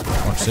it. For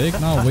fuck's sake.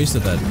 No, I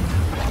wasted that.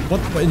 What?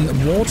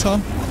 In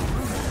water?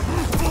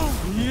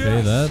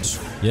 Okay, that.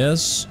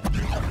 Yes.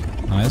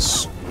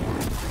 Nice.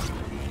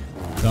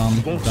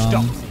 Dum,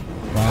 dum.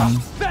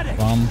 Bum.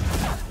 Bum.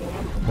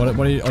 What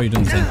are you... Oh, you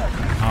didn't think.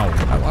 Ow.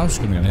 I was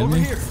gonna hit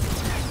me.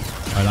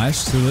 Alright,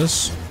 nice. Do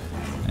this.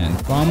 And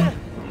bum.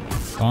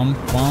 Bum,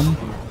 bum.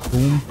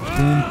 Boom,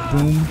 boom,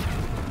 boom.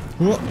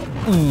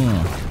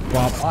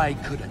 Bop. I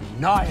could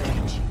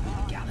annihilate you. The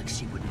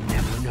galaxy would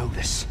never know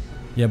this.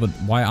 Yeah, but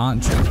why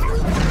aren't you?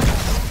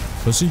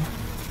 Pussy?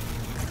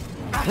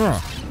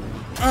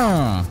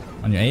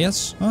 On your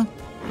ass? Huh?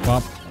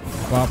 Bop.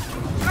 Bop.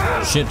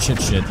 Shit,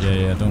 shit, shit.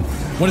 Yeah, don't.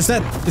 What is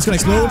that? It's gonna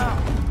explode?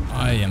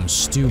 I am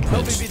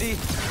stupid.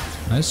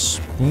 Nice.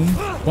 Boom.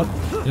 What?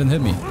 You didn't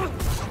hit me.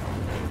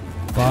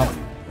 Bop.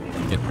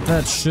 Get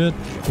that shit.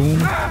 Boom.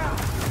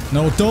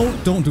 No,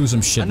 don't do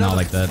some shit now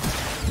like that.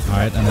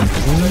 Alright, and then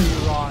boom.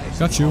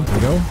 Got you. There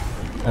we go.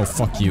 Oh,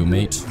 fuck you,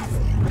 mate.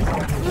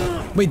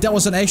 Wait, that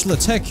was an actual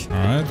attack.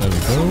 Alright, there we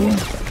go.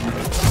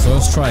 So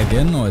let's try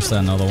again, or is there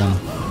another one?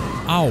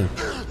 Ow.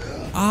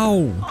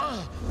 Ow.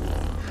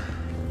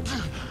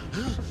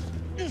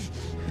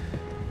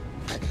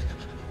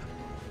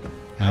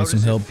 I need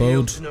some help,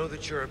 Bode. To know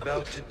that you're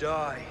about to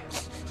die.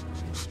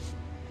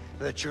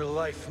 That your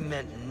life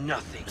meant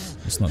nothing.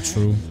 It's not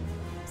true.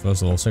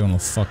 First of all, second of all,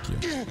 fuck you.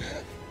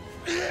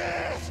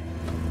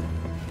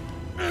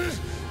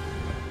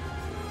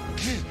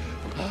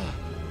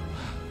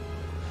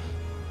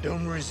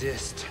 Don't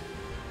resist.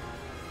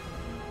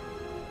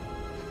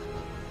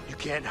 You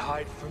can't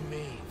hide from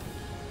me.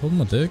 Hold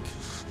my dick.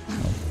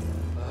 Oh.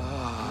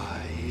 Ah,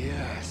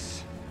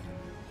 yes.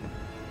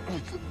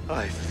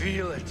 I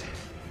feel it.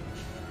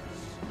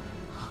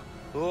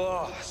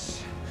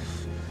 Loss.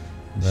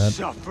 That.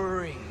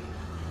 Suffering.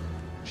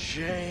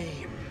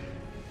 Shame.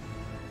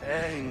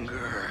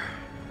 Anger.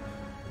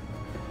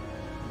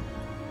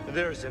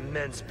 There's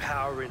immense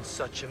power in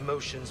such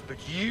emotions, but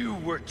you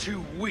were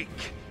too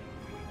weak.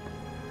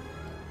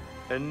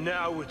 And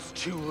now it's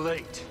too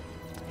late.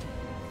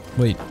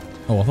 Wait.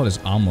 Oh, I thought his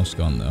arm was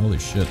gone there. Holy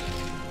shit.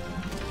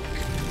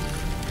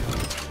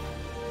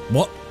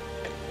 What?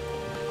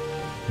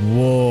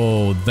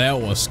 Whoa, that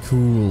was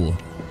cool.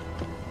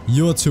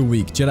 You're too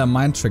weak. Jedi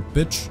mind trick,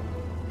 bitch.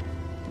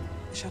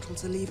 The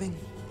shuttles are leaving.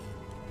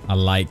 I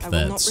like I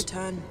that. will not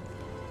return.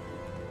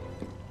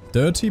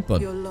 Dirty, but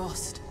You're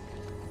lost.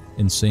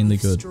 insanely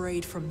You've good.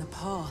 strayed from the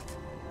path.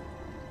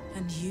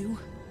 And you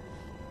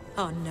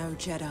are no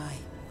Jedi.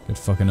 Get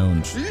fucking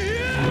owned.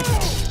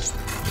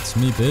 It's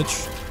me,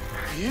 bitch.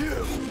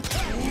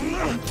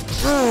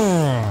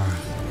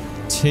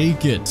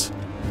 Take it.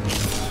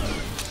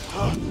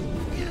 Oh.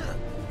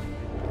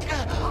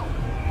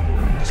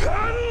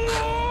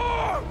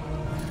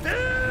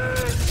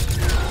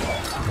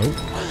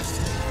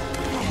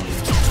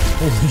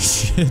 Holy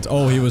shit.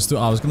 Oh, he was too.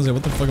 I was gonna say,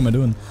 what the fuck am I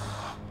doing?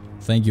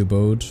 Thank you,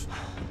 Bode.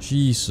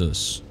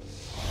 Jesus.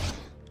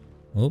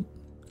 Oh,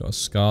 got a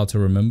scar to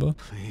remember.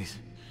 Please.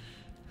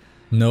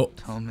 No.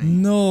 Tell me.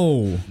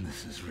 No.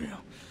 This is real.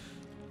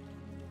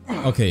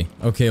 Okay.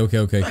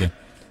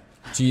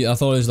 Gee, I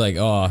thought it was like,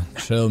 oh,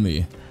 tell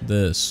me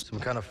this. Some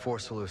kind of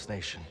force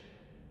hallucination.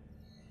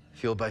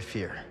 Fueled by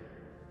fear.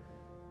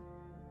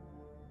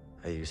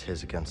 I use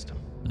his against him.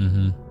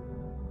 Mm-hmm.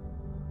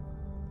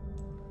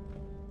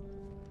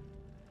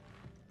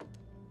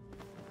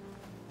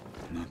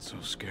 Not so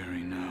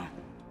scary now.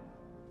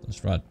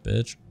 That's right,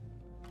 bitch.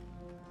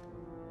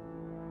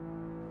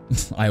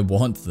 I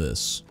want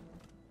this.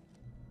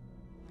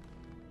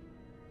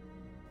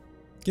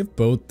 Give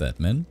both that,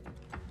 man.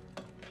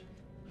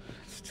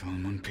 Still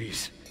in one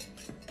piece.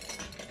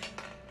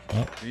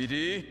 Oh.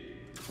 BD?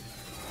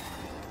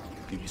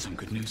 Give me some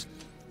good news.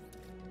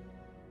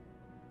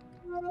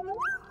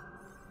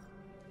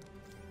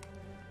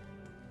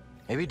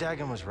 Maybe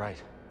Dagon was right.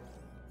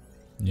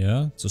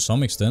 Yeah, to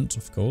some extent,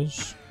 of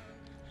course.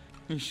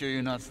 You sure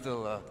you're not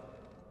still,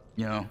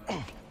 you know?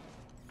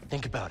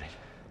 Think about it.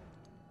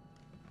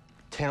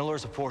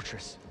 Tanalor's a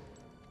fortress.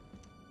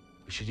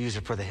 We should use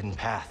it for the hidden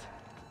path.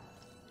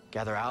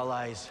 Gather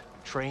allies,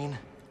 train.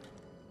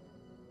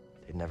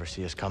 They'd never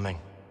see us coming.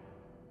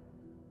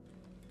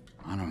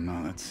 I don't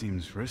know, that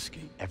seems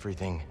risky.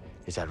 Everything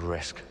is at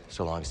risk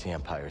so long as the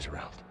Empire is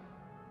around.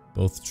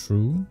 Both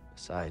true.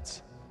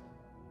 Besides,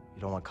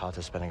 you don't want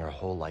Kata spending her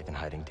whole life in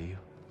hiding, do you?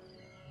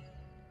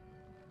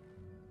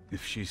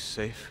 If she's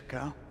safe,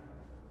 Cal?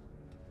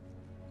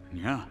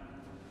 Yeah.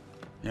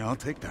 Yeah, I'll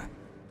take that.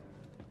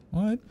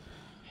 What?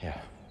 Yeah.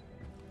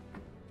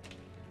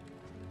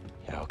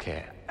 Yeah,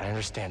 okay, I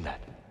understand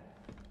that.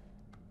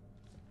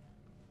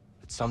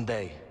 But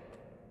someday,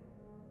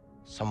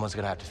 someone's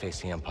gonna have to face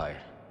the Empire.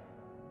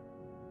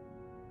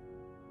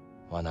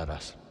 Why not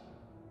us?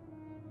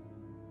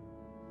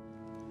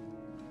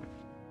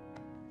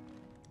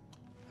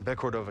 I bet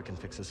Cordova can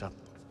fix this up.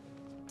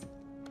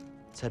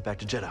 Let's head back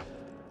to Jeddah.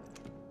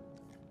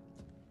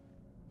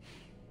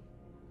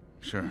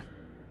 Sure.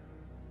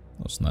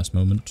 That was a nice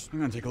moment.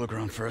 I'm gonna take a look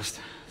around first.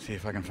 See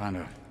if I can find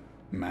a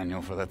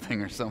manual for that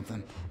thing or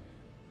something.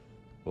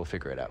 We'll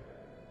figure it out.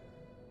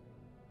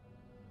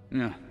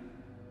 Yeah.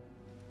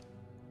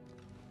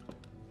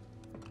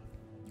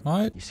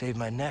 Alright. You saved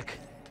my neck.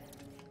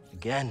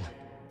 Again.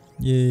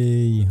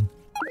 Yay.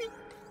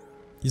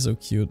 He's so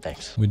cute.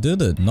 Thanks. We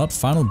did it. Not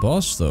final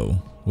boss though,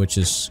 which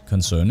is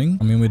concerning.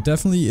 I mean, we're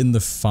definitely in the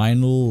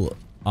final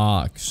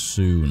arc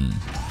soon,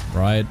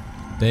 right?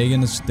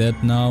 Dagon is dead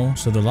now.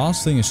 So the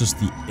last thing is just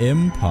the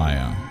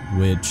Empire,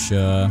 which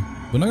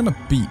we're not gonna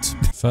beat.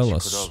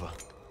 Fellas,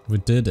 we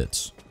did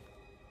it.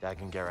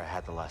 Dagon Gera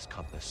had the last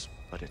compass,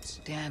 but it's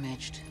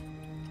damaged.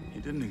 He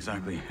didn't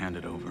exactly hand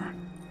it over.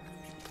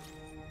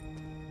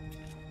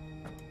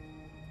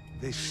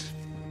 This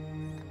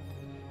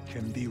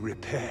can be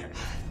repaired.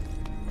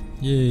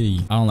 Yay.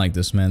 I don't like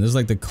this, man. This is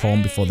like the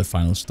calm before the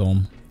final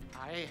storm.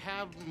 I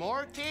have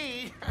more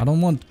tea. I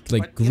don't want,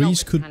 like,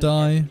 Grease could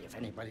die. If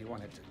anybody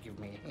wanted to give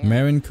me a hand.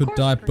 Marin could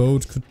die,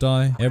 Bode could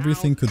die.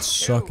 Everything could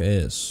suck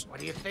ass. What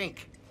do you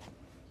think?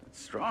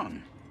 It's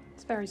strong.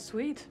 It's very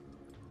sweet.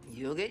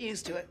 You'll get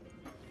used to it.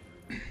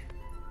 You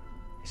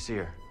see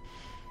her.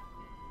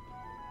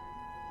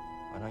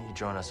 Why don't you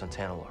join us on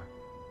Tanalorr?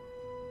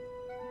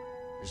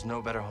 There's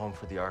no better home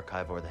for the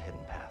Archive or the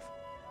Hidden Path.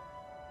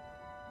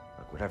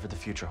 Look, whatever the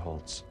future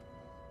holds,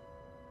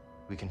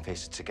 we can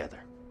face it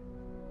together.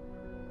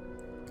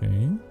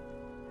 Okay.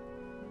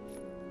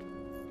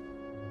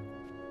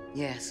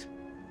 Yes.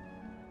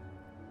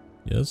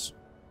 Yes.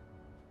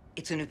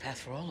 It's a new path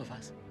for all of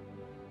us.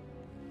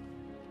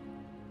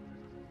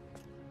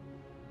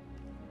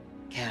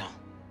 Cal,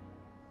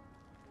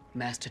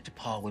 Master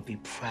T'Pol would be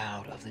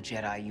proud of the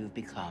Jedi you've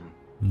become.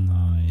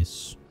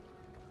 Nice.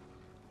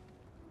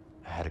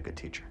 I had a good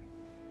teacher.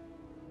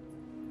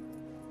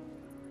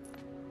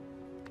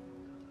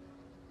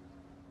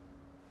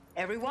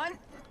 Everyone,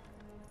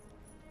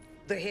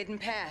 the hidden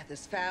path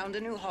has found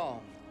a new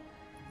home.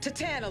 To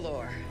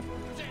Tanalorr.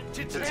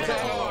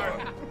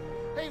 Tanalorr.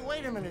 Hey,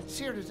 wait a minute,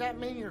 Seer, does that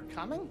mean you're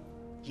coming?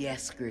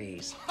 Yes,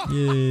 Grease.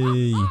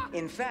 Yay.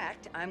 In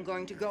fact, I'm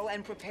going to go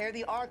and prepare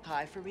the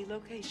Archive for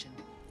relocation.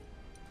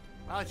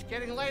 Well, it's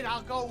getting late,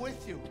 I'll go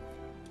with you.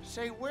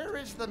 Say, where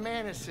is the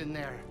Manus in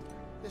there?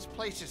 This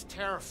place is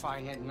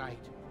terrifying at night.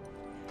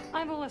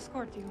 I will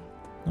escort you.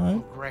 Alright.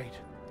 Oh, great.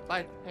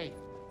 But, hey,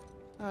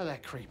 none of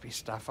that creepy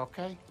stuff,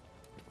 okay?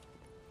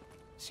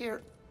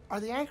 Seer, are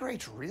the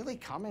Anchorites really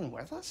coming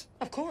with us?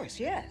 Of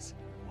course, yes.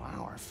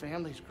 Wow, our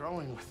family's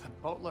growing with a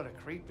boatload of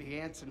creepy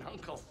aunts and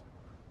uncles.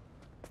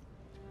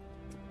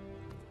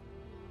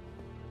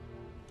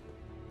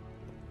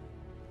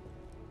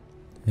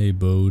 Hey,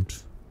 Bode.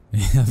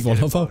 Yeah,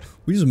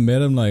 we just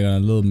met him like on a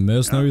little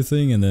mercenary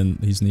thing, and then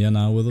he's near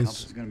now with us.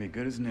 Compass is gonna be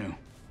good as new.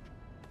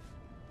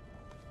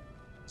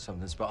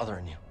 Something's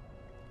bothering you.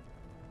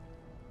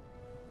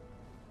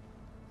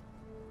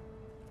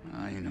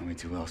 Ah, you know me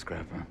too well,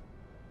 Scrapper.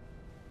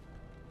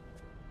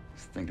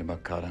 Just thinking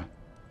about Kata.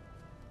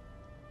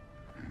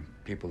 And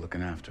people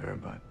looking after her,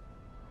 but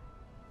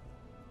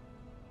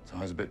it's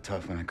always a bit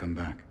tough when I come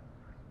back.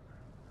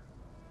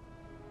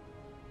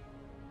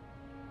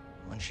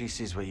 When she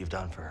sees what you've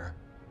done for her,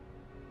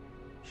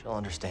 she'll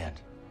understand.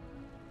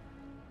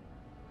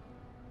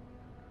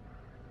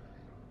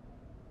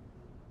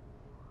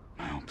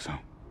 I hope so.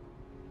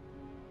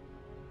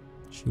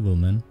 She will,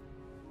 man.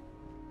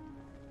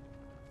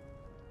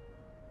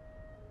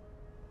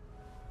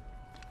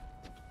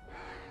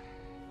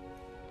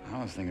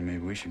 I was thinking maybe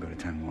we should go to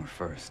Tanalorr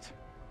first.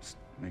 Just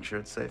make sure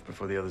it's safe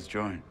before the others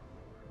join.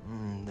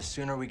 The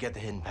sooner we get the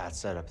hidden path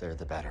set up there,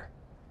 the better.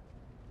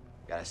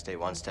 Gotta stay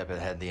one step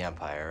ahead of the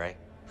Empire, right?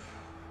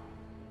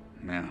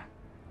 Yeah.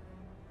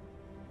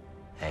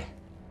 Hey.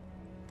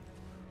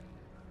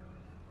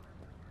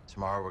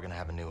 Tomorrow we're gonna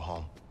have a new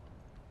home.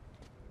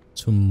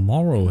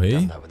 Tomorrow, hey?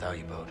 Done that without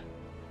you, Bode.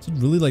 Is it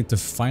really like the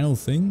final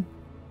thing?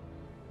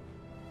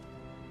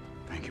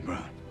 Thank you,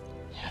 brother.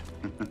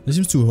 This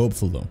seems too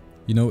hopeful though.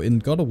 You know, in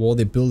God of War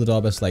they build it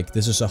up as like,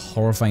 this is a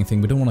horrifying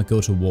thing, we don't want to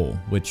go to war,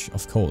 which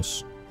of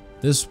course.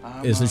 This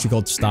is literally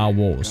called Star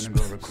Wars.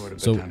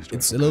 So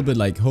it's a little bit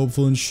like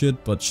hopeful and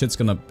shit, but shit's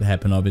gonna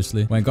happen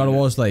obviously. When God of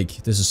War is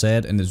like, this is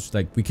sad, and it's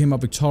like, we came up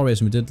victorious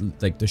and we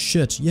did like the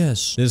shit,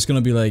 yes. This is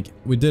gonna be like,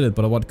 we did it,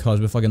 but at what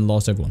cost? We fucking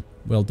lost everyone.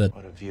 We're all dead.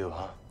 What a view,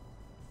 huh?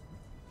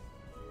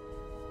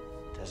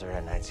 Desert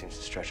at night seems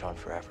to stretch on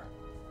forever.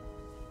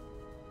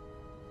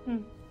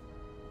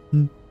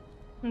 And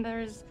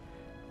there is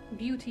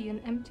beauty in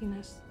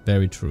emptiness.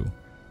 Very true.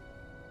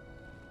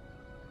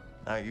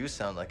 Now you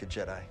sound like a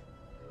Jedi.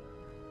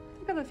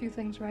 You got a few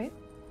things right.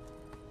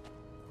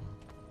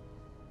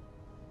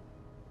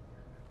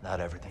 Not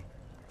everything.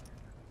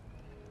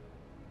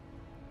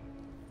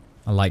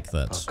 I like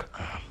that. Look,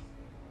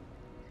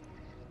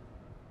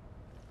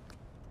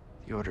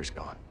 the order's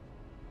gone.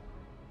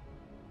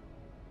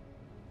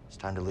 It's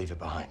time to leave it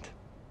behind.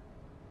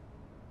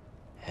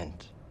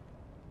 And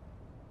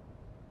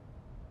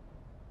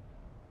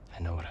I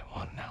know what I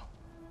want now.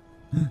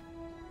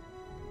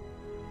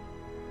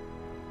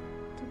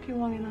 Took you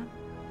long enough.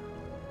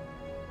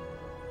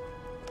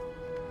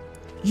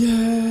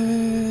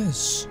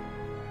 Yes!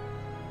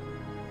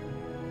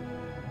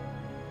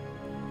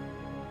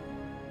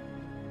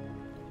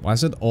 Why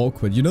is it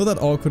awkward? You know that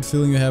awkward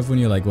feeling you have when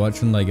you're like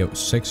watching like a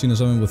sex scene or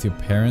something with your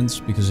parents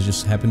because it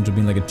just happened to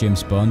be like a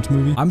James Bond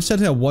movie? I'm sat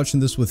here watching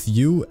this with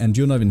you and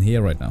you're not even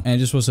here right now. And it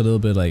just was a little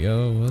bit like,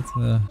 oh, what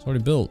the... It's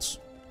already built.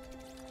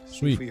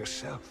 Sweet. For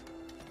yourself.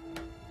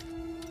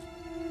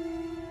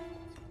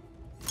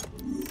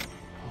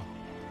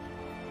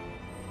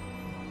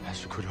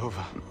 Master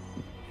Cordova.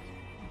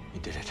 You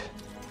did it.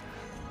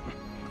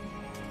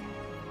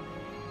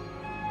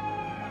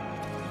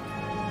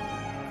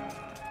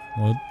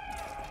 What?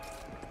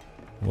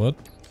 What?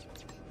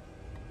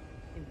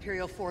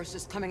 Imperial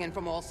forces coming in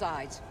from all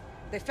sides.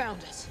 They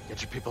found us.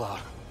 Get your people out.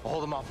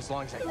 Hold them off as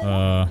long as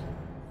I...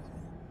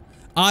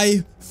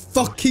 I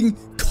fucking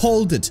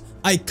called it.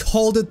 I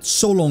called it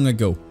so long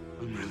ago.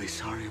 I'm really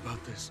sorry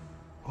about this.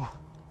 Oh.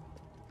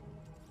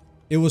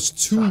 It was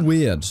too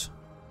weird.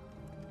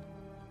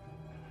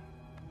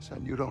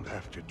 Son, you don't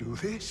have to do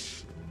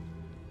this.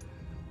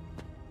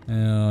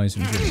 Yeah, he's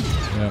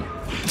yeah.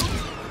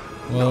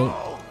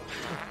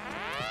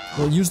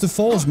 Well, use the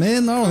force,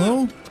 man. I don't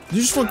know.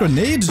 You just for a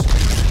grenade.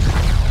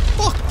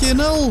 Fucking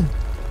hell.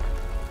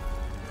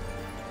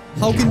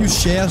 How can you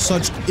share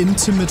such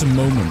intimate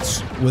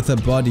moments with a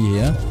body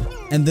here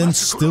and then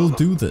still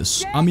do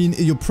this? I mean,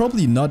 you're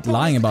probably not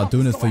lying about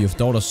doing it for your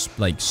daughter's,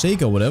 like,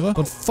 sake or whatever,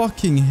 but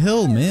fucking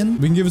hell, man.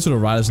 We can give it to the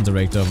writers and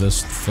director of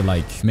this for,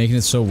 like, making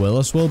it so well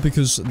as well,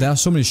 because there are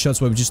so many shots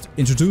where we just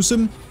introduce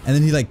him and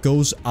then he, like,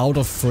 goes out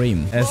of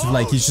frame as if,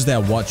 like, he's just there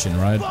watching,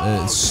 right?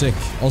 It's sick.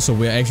 Also,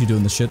 we're actually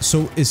doing the shit.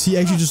 So, is he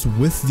actually just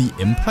with the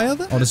Empire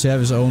then? Or does he have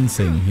his own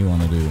thing he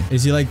wanna do?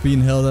 Is he, like, being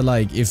held at,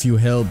 like, if you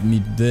help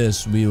me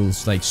this, we'll,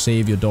 like,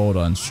 save your daughter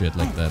and shit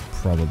like that?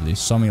 Probably.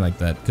 Something like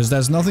that. Because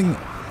there's nothing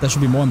that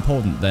should be more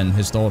important than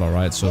his daughter,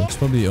 right? So it's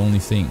probably the only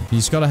thing.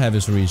 He's gotta have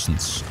his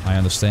reasons. I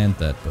understand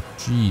that, but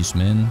jeez,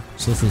 man.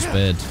 Still feels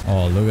bad.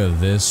 Oh, look at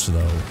this,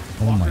 though.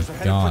 Oh my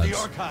god.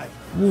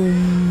 Whoa.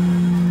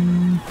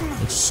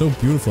 It's so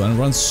beautiful and it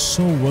runs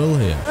so well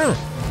here.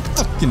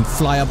 Fucking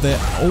fly up there.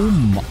 Oh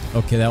my...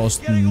 Okay, that was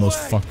the most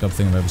fucked up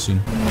thing I've ever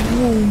seen.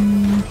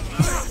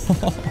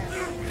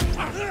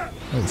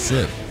 Oh,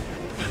 shit.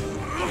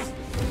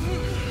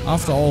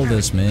 After all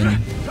this,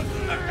 man.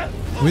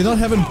 We're not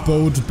having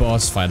boat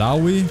boss fight, are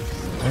we?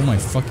 Oh my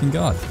fucking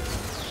god.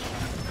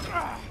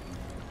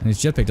 And his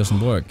jetpack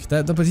doesn't work.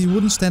 But he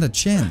wouldn't stand a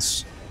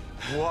chance.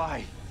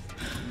 Why?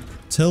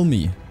 Tell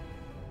me.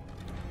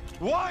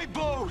 Why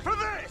boat? For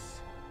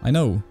this! I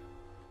know.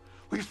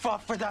 We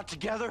fought for that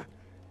together.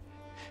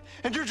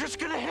 And you're just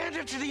gonna hand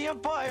it to the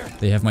Empire.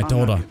 They have my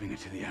daughter. I'm not giving it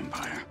to the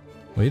Empire.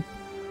 Wait.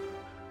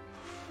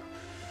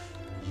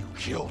 You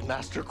killed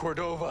Master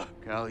Cordova.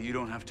 Cal, you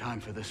don't have time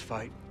for this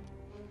fight.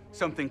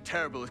 Something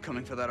terrible is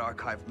coming for that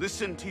archive.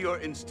 Listen to your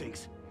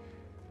instincts.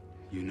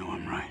 You know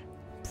I'm right.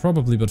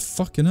 Probably, but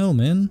fucking hell,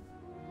 man.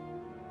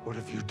 What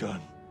have you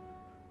done?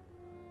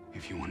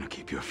 If you want to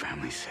keep your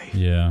family safe,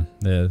 yeah,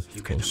 you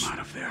get them out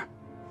of there.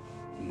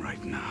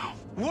 Right now.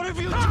 What have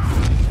you done?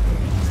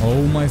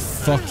 Oh my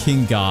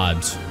fucking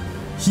god.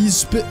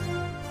 He's been...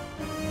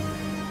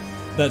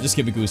 That just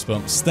gave me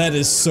goosebumps. That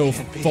is so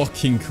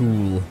fucking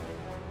cool.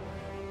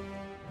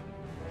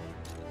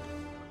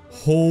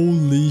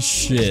 Holy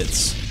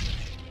shit.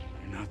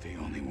 You're not the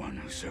only one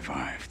who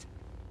survived.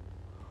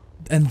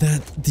 And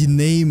that, the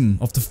name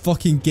of the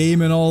fucking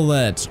game and all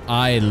that.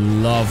 I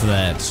love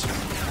that.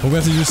 But we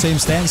have to do the same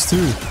stance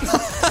too.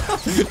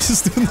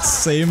 Just doing the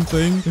same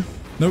thing.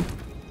 Nope.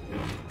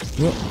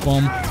 Whoa,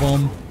 bomb,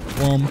 bomb,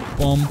 bomb,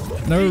 bomb.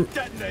 No.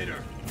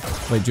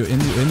 Wait, you're in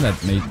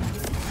that, mate.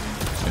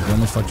 Wait, you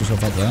almost fucked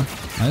yourself up there.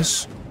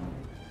 Nice.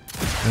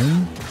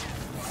 Boom.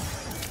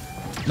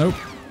 Nope.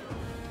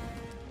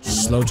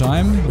 Slow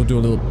time. We'll do a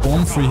little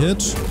bomb free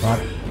hit. Bop,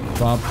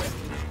 bop.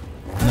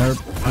 Nope,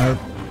 nope.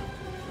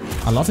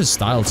 I love his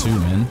style too,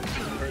 man.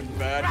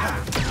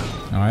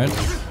 Alright.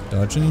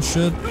 Dodging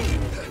shit.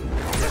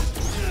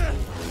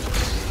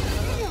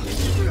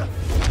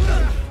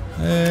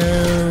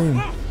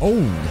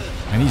 Oh,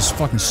 and he's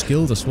fucking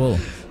skilled as well.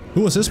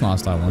 Who was his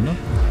master, I wonder?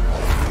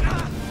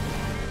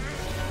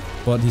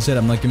 But he said,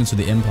 I'm not giving to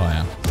the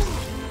Empire.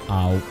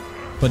 Ow.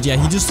 But yeah,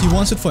 he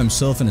wants it for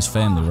himself and his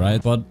family,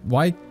 right? But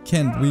why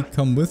can't we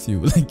come with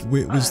you? Like,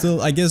 we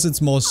still, I guess it's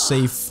more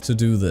safe to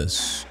do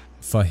this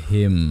for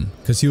him.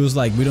 Because he was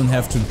like, we don't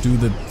have to do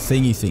the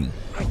thingy thing.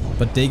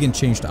 But Dagon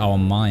changed our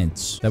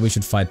minds that we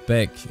should fight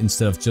back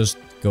instead of just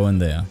going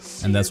there.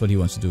 And that's what he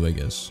wants to do, I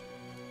guess.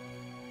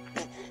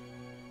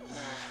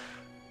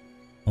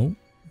 Oh,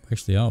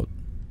 actually out.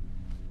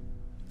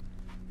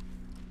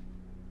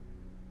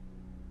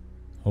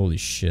 Holy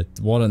shit,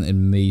 what an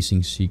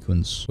amazing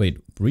sequence.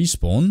 Wait,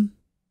 respawn?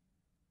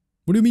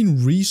 What do you mean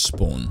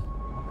respawn?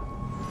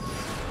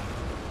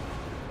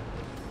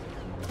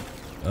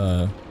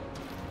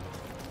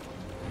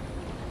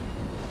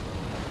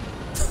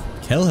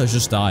 Kel has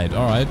just died,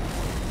 alright.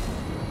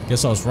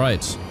 Guess I was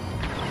right.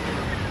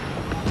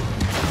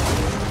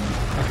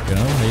 You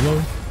know,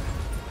 Halo.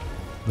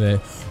 There.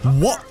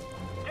 What?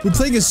 We're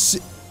playing a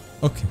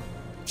okay.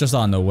 Just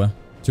out of nowhere.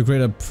 To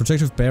create a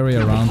protective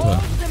barrier around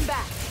her.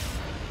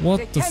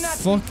 What the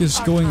fuck is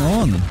going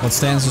on? What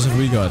stances have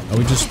we got? Are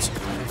we just...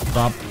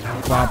 Bop,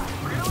 bop,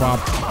 bop.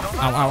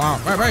 Ow, ow, ow.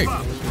 Hey, hey!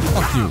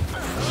 Fuck you.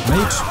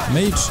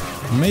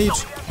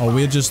 Mate. Oh,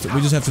 we just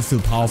have to feel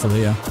powerful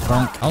here.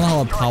 Bonk. I don't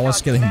know how power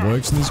scaling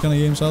works in these kind of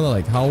games either.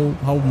 Like, how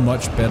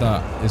much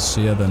better is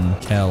Seer than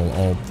Cal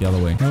or the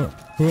other way?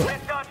 Do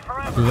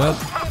that.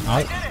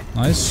 Ow.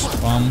 Nice.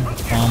 Bam.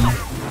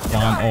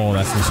 Oh,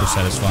 that feels so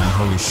satisfying.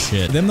 Holy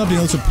shit. Them not being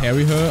able to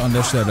parry her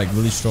unless they're like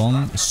really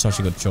strong is such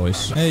a good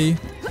choice. Hey,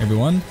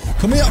 everyone.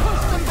 Come here!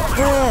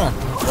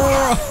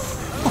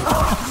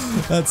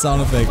 That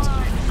sound effect.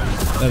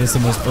 That is the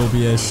most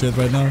OBS shit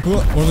right now.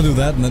 What if I do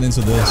that and then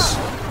into this?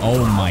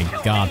 Oh my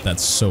god,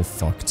 that's so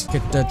fucked.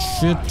 Get that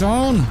shit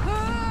down!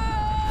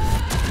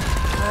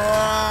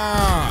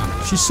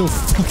 She's so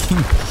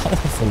fucking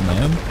powerful,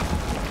 man.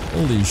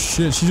 Holy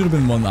shit, she should have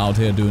been one out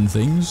here doing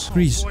things.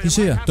 Grease, he's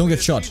here. Don't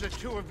get shot.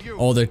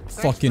 Oh, they're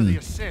fucking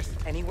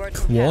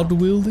quad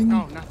wielding?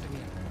 No, nothing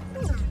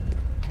yet.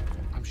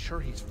 I'm sure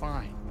he's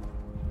fine.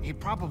 He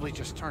probably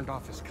just turned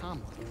off his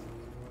comm.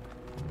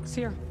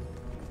 Seer,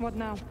 what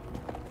now?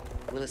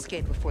 We'll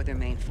escape before their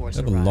main force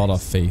I have a lot of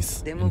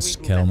faith in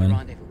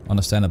Skelman.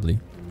 Understandably.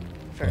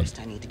 First,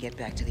 I need to get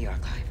back to the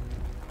archive.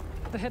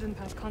 The hidden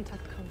path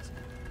contact codes.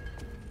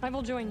 I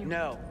will join you.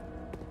 No.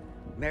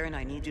 Marin,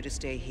 I need you to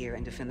stay here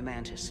and defend the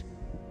Mantis.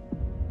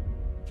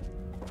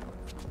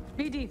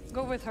 BD,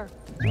 go with her.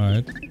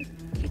 Alright.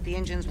 Keep the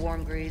engines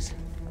warm, Grease.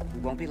 We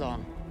won't be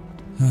long.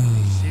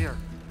 Seer,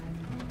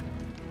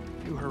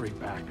 you hurry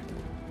back.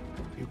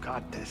 You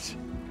got this.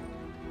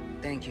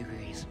 Thank you,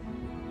 Grease.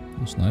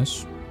 That's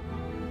nice.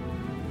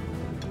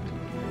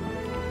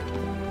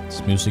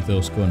 This music though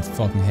is going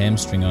fucking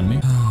hamstring on me.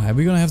 Are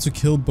we gonna have to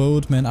kill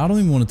Bode, man? I don't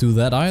even want to do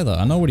that either.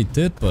 I know what he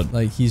did, but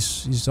like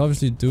he's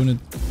obviously doing it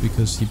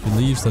because he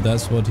believes that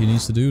that's what he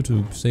needs to do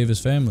to save his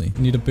family.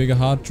 You need a bigger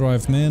hard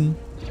drive, man.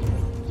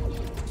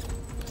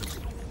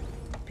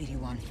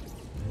 BD1,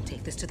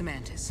 take this to the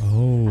Mantis. Oh.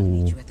 I'll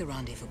meet you at the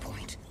rendezvous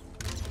point.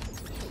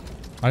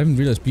 I didn't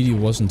realize BD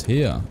wasn't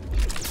here.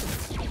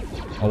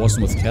 I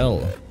wasn't with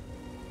Kel.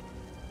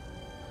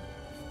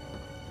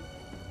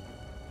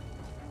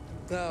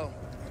 Go.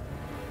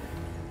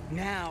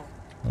 Now.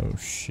 Oh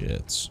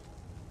shit.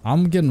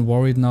 I'm getting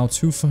worried now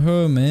too for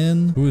her,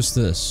 man. Who is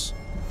this?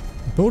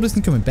 Bode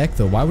isn't coming back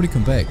though. Why would he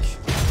come back?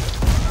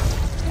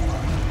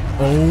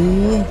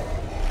 Oh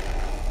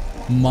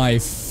my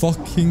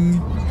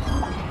fucking...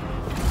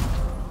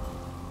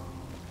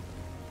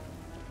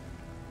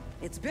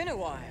 It's been a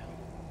while.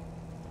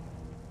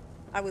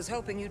 I was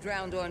hoping you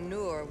drowned on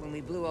Nur when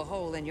we blew a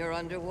hole in your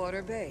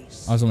underwater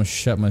base. I was gonna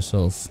shit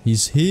myself.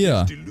 He's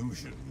here.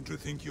 Delusion to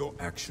think your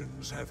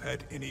actions have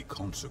had any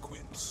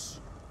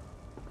consequence.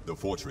 The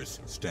fortress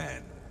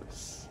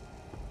stands.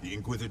 The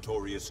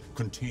Inquisitorius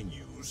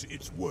continues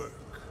its work.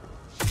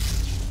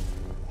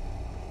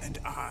 And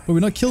I... But we're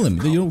not killing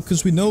him, you know,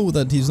 because we know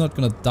that he's not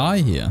gonna die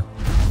here.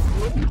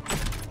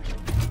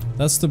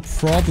 That's the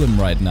problem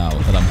right now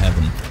that I'm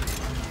having.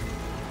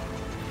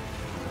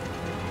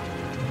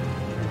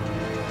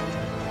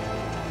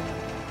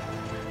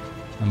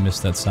 I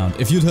missed that sound.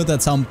 If you'd heard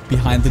that sound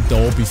behind the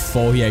door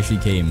before he actually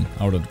came,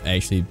 I would have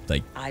actually,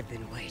 like,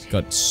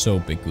 got so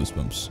big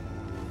goosebumps.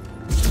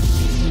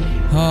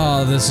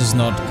 Ah, this is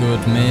not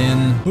good,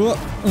 man.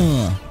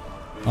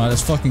 Alright,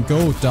 let's fucking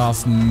go,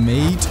 Darth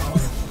Mate.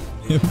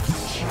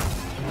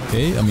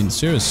 Okay, I mean,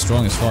 Seer is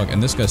strong as fuck,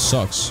 and this guy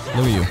sucks.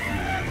 Look at you.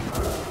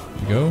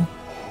 There you go.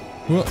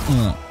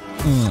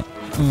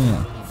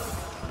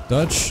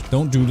 Dutch,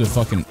 don't do the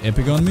fucking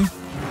epic on me.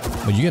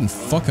 But you're getting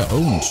fucker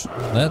owned.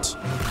 That.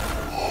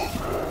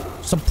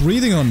 Stop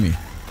breathing on me.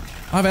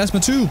 I have asthma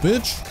too,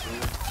 bitch.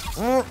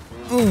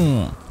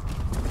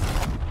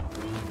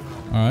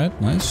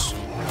 Alright, nice.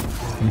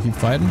 Can you keep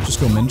fighting? Just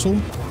go mental.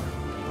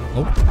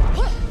 Oh.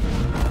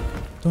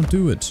 Don't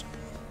do it.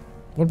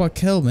 What about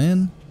Kel,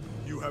 man?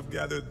 You have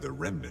gathered the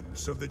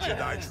remnants of the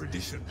Jedi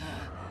tradition.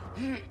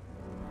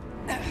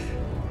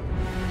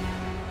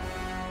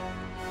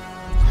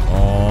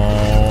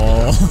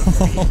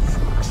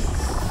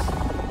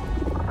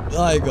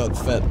 I got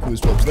fat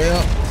goosebumps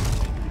there.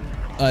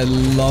 I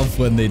love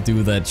when they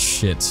do that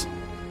shit.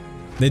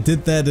 They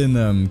did that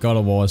in God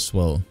of War as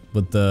well,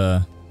 with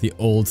the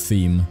old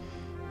theme.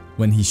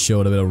 When he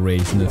showed a bit of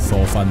rage in the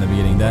Thor fight in the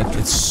beginning. That,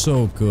 it's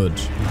so good.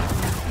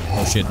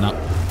 Oh shit, now.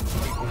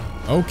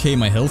 Okay,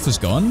 my health is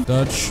gone.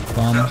 Dodge,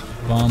 bomb,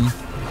 bomb,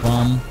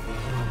 bomb,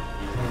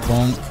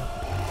 bonk.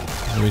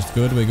 We're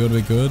good, we're good,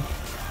 we're good.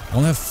 I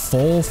only have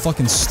 4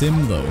 fucking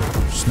stim though.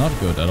 It's not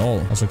good at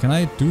all. Also, can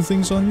I do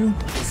things on you?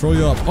 Throw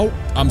you up. Oh,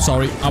 I'm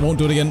sorry. I won't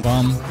do it again.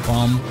 Bomb,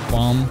 bomb,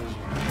 bomb.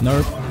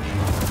 Nerf.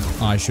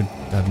 Oh, I should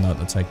have not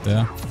attacked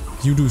there.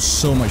 You do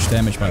so much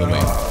damage, by the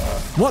way.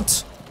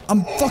 What?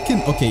 I'm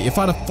fucking... Okay, if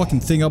I had a fucking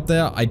thing up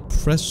there, I'd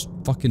press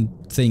fucking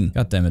thing.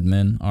 God damn it,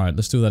 man. Alright,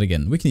 let's do that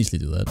again. We can easily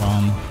do that.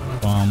 Bomb,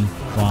 bomb,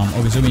 bomb.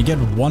 Okay, so when you get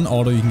 1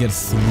 auto, you can get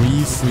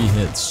 3 free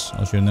hits.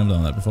 I should have never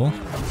done that before.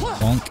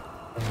 Bonk.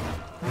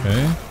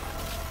 Okay.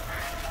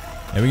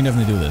 Yeah, we can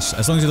definitely do this.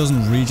 As long as it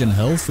doesn't regen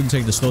health, we can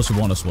take the slowest we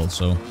want as well,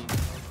 so...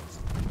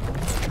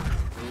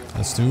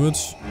 Let's do it.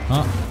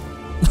 Huh.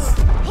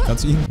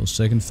 Cutscene. So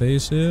second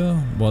phase here.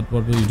 What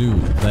will you do?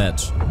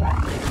 That.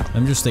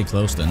 Let me just stay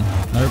close then.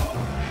 Nope.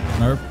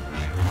 Nope.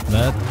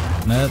 That.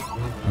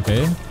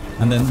 Okay.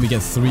 And then we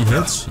get 3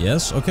 hits.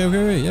 Yes. Okay,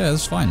 okay. Yeah,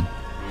 that's fine.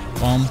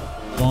 Bomb.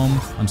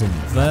 Bomb. Until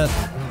that.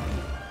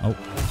 Oh.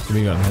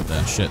 We got hit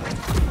there. Shit.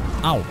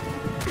 Ow.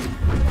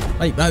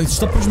 Hey,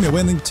 stop pushing me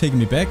away and then taking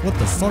me back. What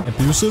the fuck?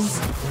 Abusive?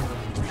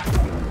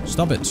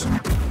 Stop it.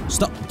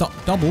 Stop.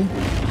 Double.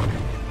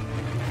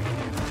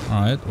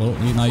 Alright, well,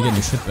 now you're getting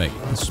your shit back.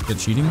 That's a bit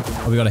cheating.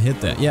 Oh, we got a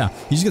hit there. Yeah,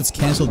 he just gets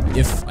cancelled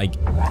if I...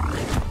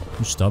 Can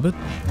you stop it?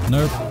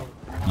 Nope.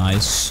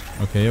 Nice.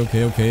 Okay,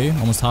 okay, okay.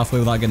 Almost halfway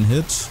without getting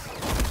hit.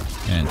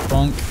 And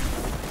bonk.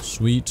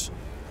 Sweet.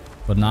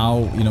 But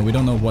now, you know, we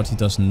don't know what he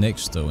does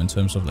next, though, in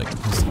terms of, like...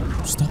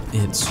 Stop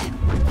it.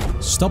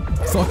 Stop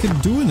fucking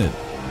doing it.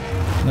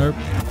 Nope.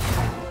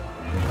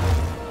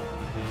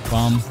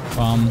 Bomb.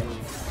 Bomb.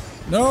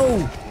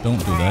 No! Don't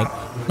do that.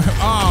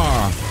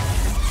 Ah!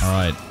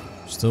 Alright.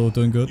 Still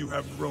doing good? You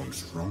have grown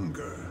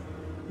stronger.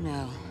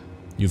 No.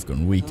 You've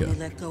grown weaker. Only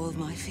let go of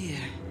my fear.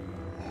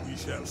 We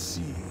shall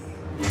see.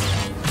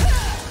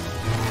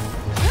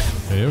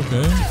 Okay,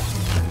 okay.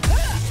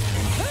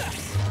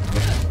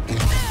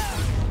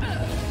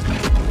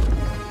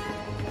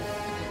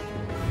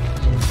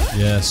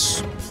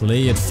 Yes,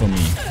 play it for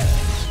me.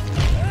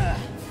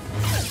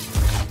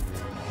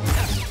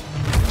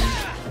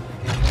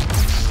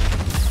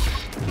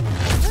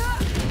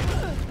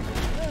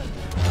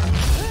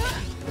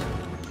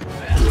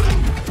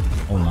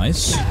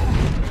 Nice.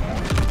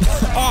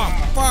 Oh,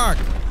 fuck!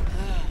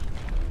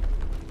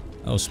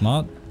 That was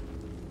smart.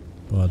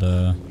 But,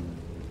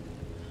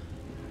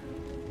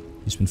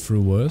 he's been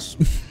through worse.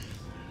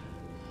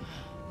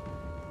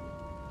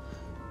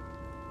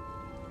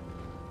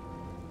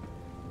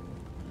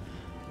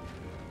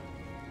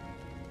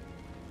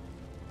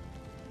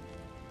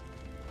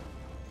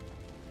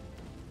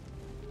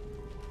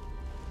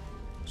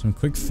 Some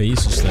quick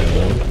faces there,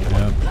 though.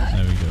 Yeah,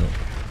 there we go.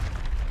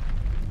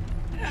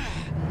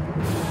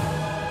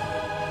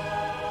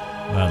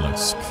 That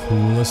looks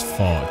cool as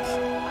fuck.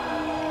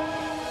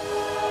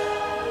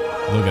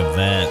 Look at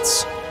that.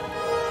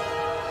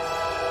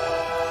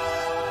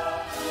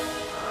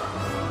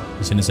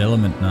 He's in his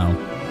element now.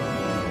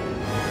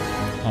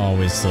 Oh,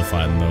 we're still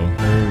fighting though.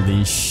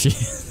 Holy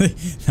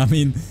shit. I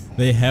mean,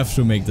 they have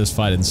to make this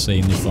fight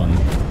insanely fun.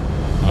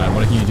 Alright,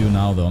 what can you do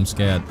now though? I'm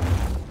scared.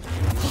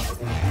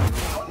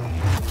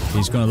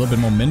 He's going a little bit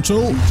more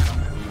mental.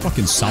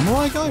 Fucking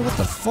samurai guy? What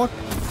the fuck?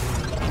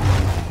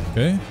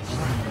 Okay.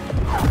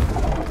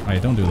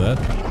 Alright, don't do that.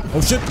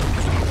 Oh shit!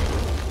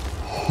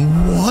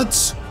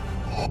 What?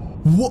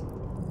 What?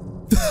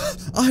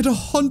 I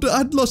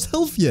hadn't lost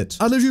health yet.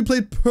 I literally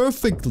played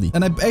perfectly.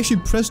 And I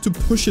actually pressed to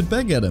push it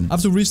back at him. I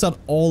have to restart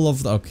all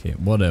of the... Okay,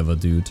 whatever,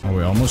 dude. Oh,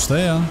 we're almost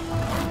there.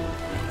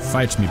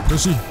 Fight me,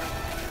 pussy.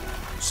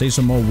 Say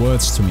some more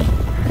words to me.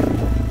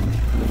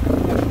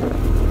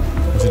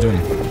 What's he doing?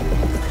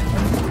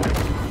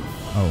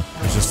 Oh,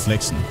 he's just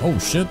flexing. Oh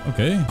shit,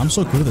 okay. I'm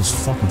so good at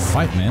this fucking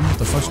fight, man. What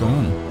the fuck's going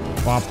on?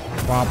 Bop,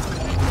 bop,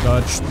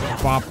 dodge,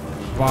 bop,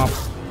 bop.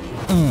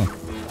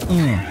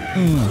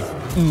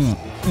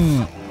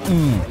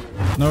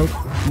 Nope,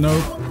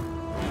 nope.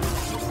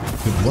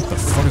 Dude, what the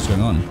fuck is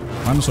going on?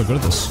 Why am I so good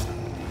at this?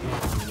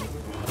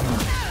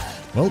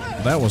 Well,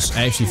 that was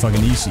actually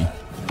fucking easy.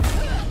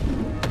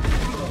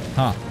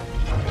 Ha.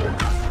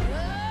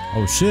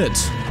 Oh shit.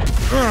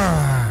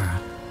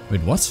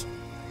 Wait, what?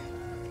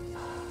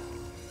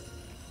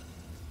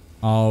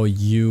 Oh,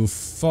 you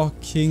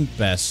fucking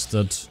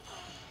bastard.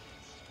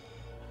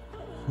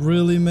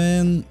 Really,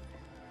 man?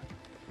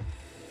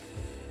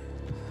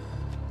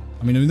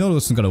 I mean, we know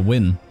this isn't gonna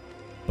win,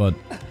 but...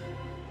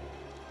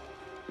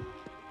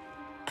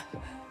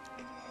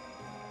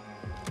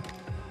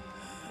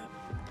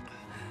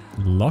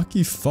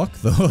 Lucky fuck,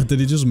 though. Did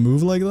he just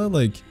move like that?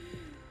 Like,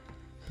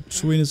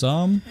 between his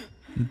arm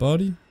and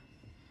body?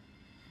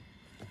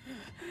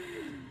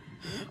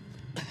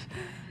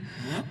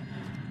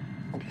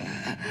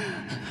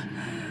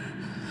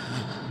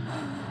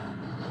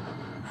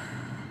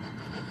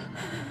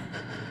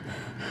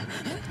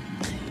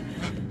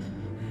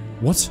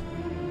 What?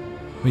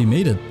 We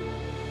made it.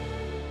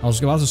 I was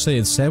about to say,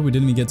 it's sad we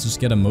didn't even get to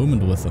get a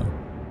moment with her.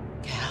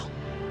 Cal.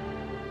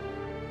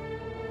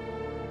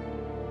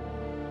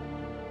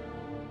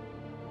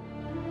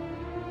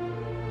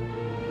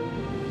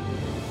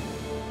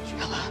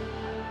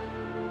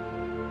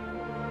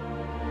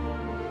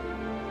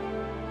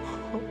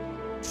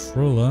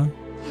 Trilla?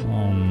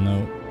 Oh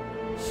no.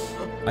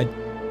 I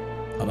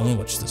don't want to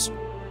watch this.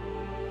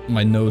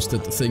 My nose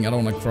did the thing, I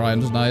don't want to cry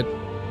tonight.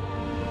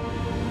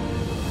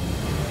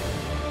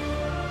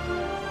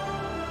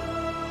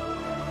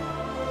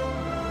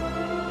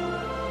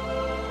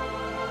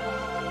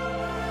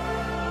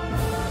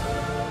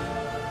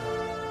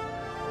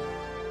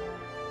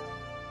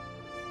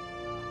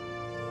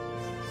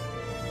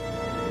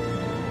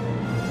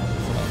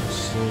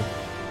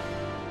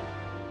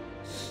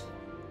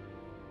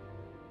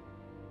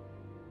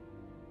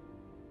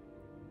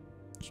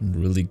 Some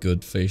really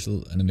good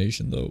facial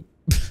animation though.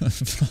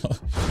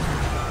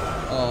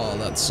 Oh,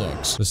 that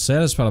sucks. The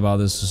saddest part about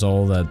this is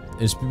all that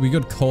we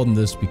got caught in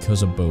this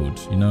because of Bode,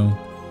 you know?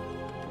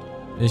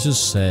 It's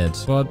just sad,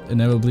 but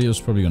inevitably it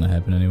was probably gonna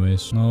happen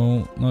anyways.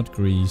 No, not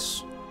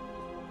Grease.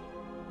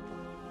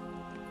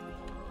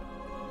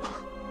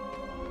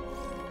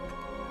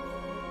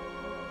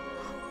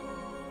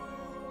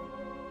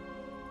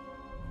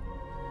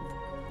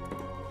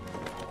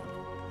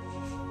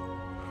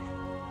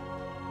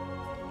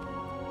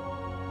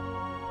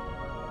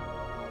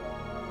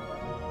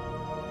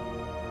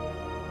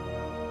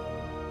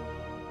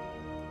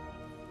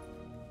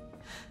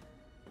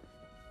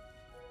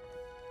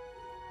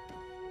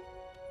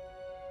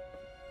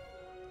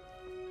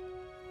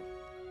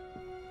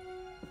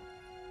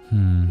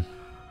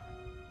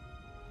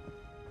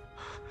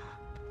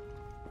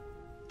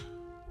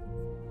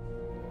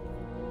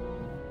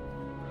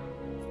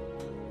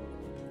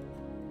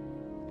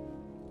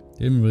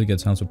 Didn't really get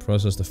time to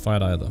process the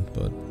fight either,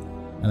 but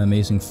an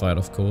amazing fight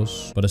of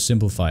course. But a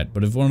simple fight,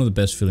 but one of the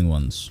best feeling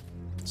ones.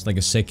 It's like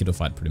a Sekiro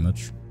fight pretty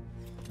much.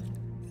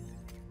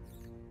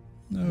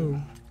 No.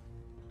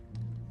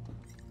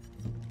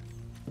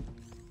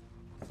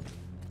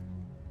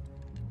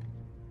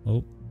 Oh.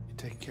 You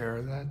take care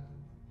of that?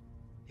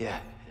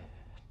 Yeah.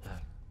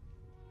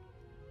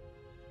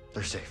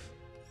 They're safe.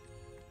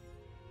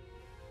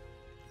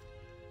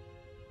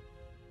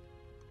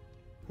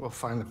 We'll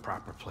find the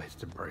proper place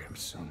to bury him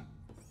soon.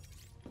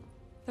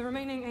 The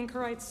remaining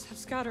anchorites have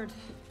scattered.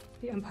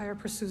 The Empire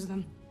pursues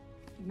them.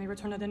 They may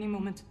return at any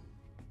moment.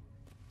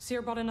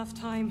 Seer bought enough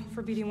time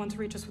for BD1 to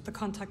reach us with the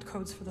contact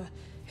codes for the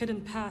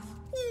hidden path.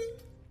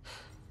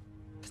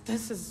 But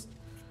this is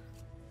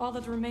all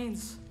that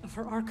remains of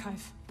her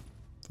archive.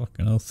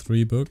 Fucking hell,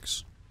 3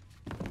 books.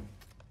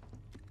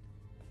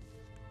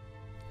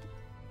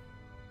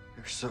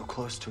 You're so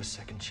close to a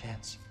second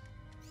chance.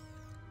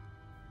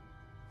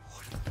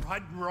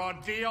 Blood and raw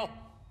deal.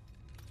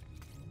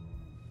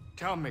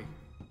 Tell me,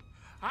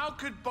 how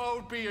could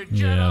Bode be a Jedi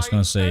Yeah, I was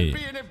gonna say. and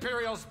be an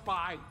Imperial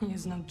spy? He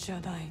is no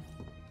Jedi.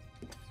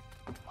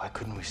 Why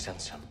couldn't we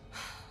sense him?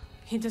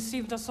 He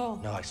deceived us all.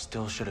 No, I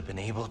still should have been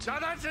able to. Now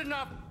that's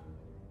enough.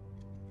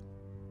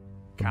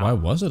 But why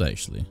was it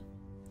actually?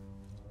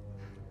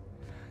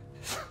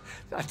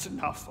 That's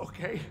enough,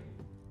 okay?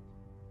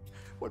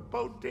 What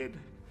Bode did,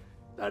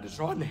 that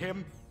is on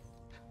him.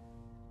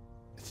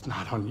 It's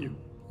not on you.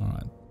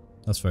 Alright.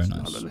 That's very It's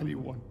nice. not on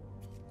anyone.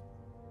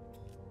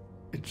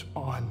 It's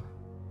on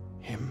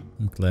him.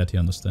 I'm glad he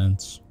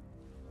understands.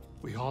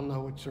 We all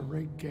know it's a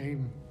rigged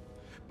game,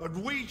 but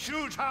we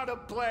choose how to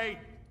play.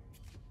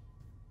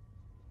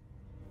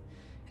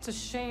 It's a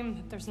shame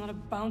that there's not a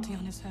bounty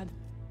on his head.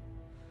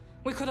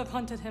 We could have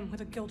hunted him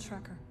with a guild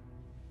tracker.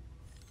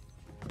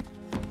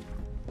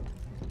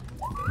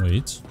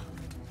 Wait.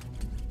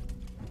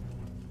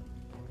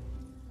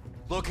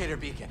 Locator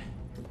beacon.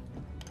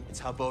 It's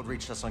how Bode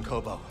reached us on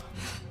Kobo.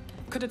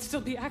 Could it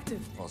still be active?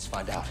 Well, let's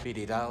find out.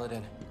 BD, dial it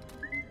in.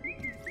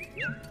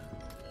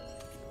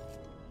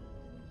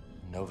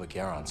 Nova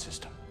Garon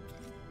system.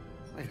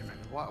 Wait a minute.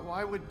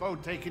 Why would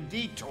Bode take a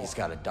detour? He's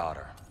got a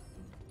daughter.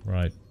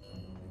 Right.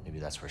 Maybe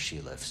that's where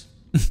she lives.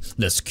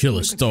 Let's kill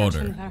his We could catch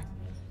him daughter. there.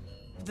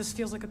 This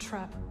feels like a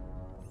trap.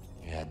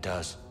 Yeah, it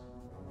does.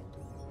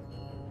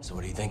 So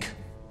what do you think?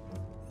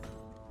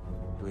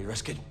 Do we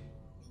risk it?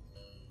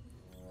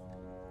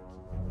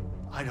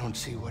 I don't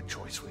see what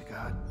choice we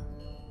got.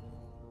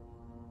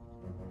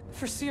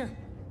 For Seer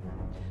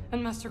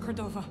and Master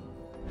Cordova,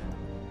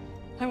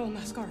 I will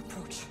mask our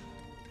approach.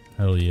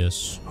 Hell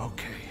yes.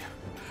 Okay.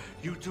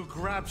 You two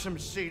grab some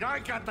seed. I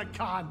got the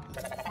con.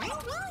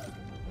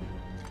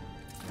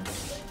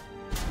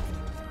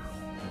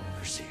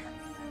 For Seer.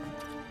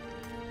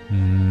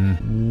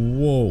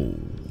 Whoa.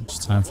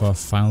 It's time for our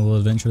final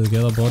adventure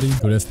together, buddy.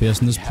 Good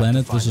FPS on this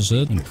planet, this is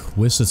it.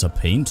 Inquisitor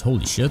paint,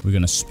 holy shit. We're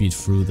gonna speed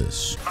through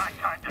this.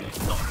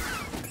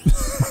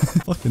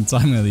 Fucking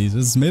timing of these,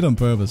 it's made on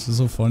purpose, it's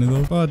so funny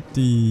though.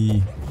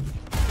 Buddy.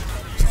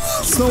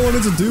 That's not what I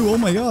meant to do, oh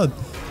my god.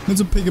 I meant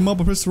to pick him up,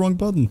 I pressed the wrong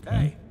button.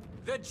 Hey,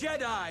 the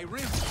Jedi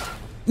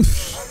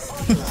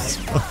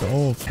Fuck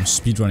off. I'm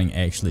speedrunning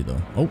actually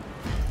though. Oh,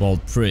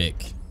 bald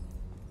prick.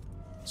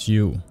 It's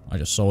you. I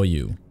just saw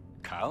you.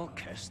 Cal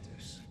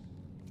Kestis.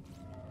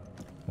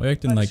 Why are you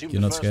acting like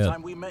you're not scared? The first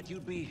time we met,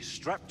 you'd be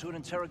strapped to an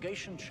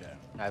interrogation chair.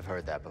 I've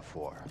heard that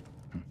before.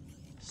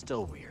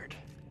 Still weird.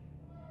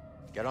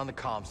 Get on the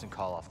comms and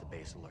call off the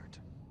base alert.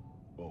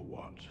 Or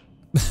what?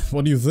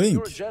 What do you think?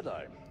 You're a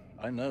Jedi.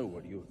 I know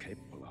what you are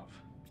capable of.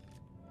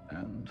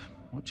 And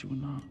what you are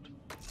not.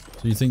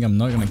 So you think I'm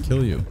not gonna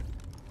kill you?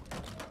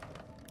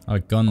 I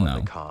have a gun now.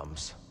 The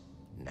comms.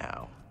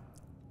 Now.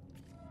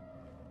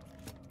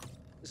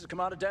 This is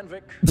Commander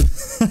Denvik.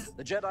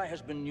 The Jedi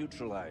has been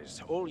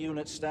neutralized. All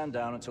units stand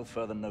down until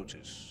further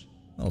notice.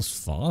 That was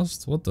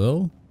fast. What the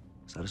hell?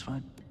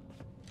 Satisfied?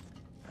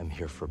 I'm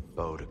here for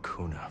Bode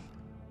Akuna.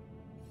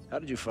 How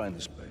did you find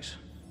this base?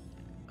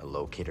 A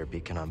locator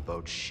beacon on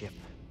Bode's ship.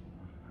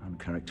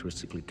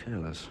 Uncharacteristically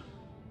careless.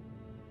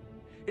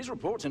 His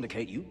reports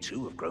indicate you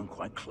two have grown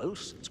quite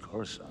close since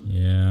Coruscant.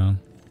 Yeah.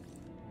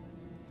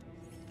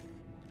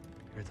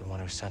 You're the one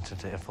who sent him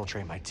to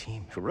infiltrate my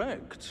team.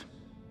 Correct.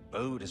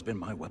 Bode has been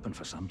my weapon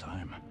for some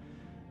time.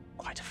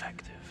 Quite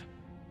effective.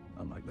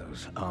 Unlike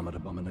those armored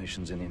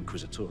abominations in the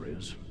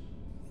Inquisitorius.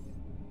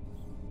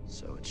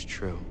 So it's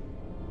true.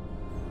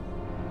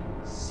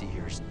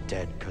 Seer's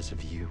dead because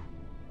of you.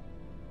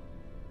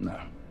 No.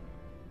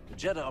 The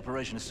Jedi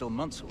operation is still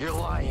months away. You're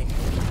lying.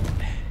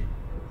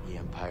 The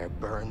Empire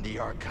burned the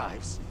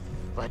archives,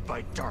 led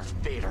by Darth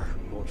Vader.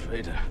 Lord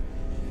Vader.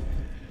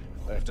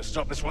 I have to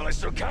stop this while I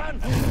still can.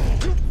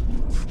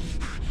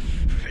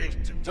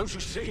 Don't you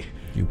see?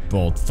 You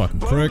bald fucking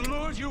prick. Bode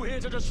lured you here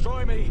to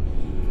destroy me.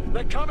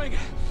 They're coming.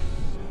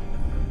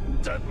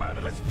 Dead man,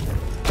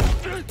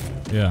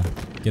 Yeah,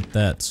 get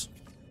that.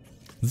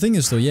 The thing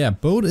is though, yeah,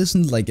 Bode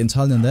isn't like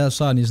entirely on their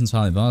side, he's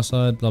entirely on our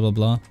side, blah blah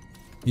blah.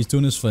 He's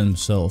doing this for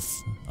himself.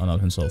 Oh, not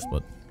himself,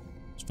 but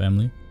his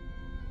family.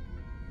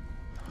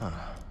 Huh.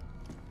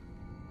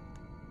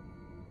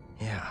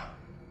 Yeah.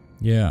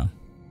 Yeah.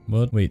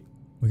 What? Wait.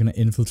 We're gonna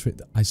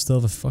infiltrate. I still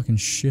have a fucking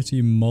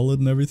shitty mullet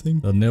and everything.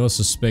 They'll never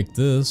suspect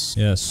this.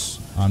 Yes,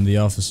 I'm the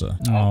officer.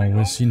 Oh,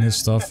 we've seen his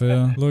stuff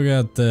here. Look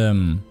at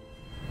them.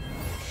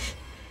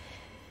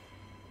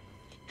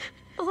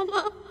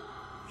 Mama.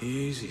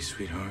 Easy,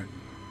 sweetheart.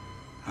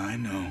 I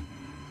know.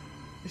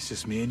 It's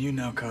just me and you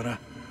now, Kata.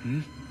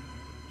 Hmm?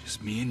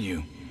 Just me and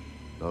you.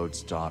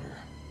 Bode's daughter.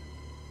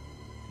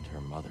 And her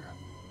mother.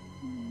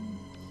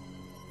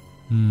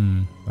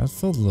 That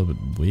felt a little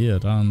bit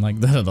weird. I don't like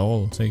that at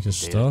all. Take your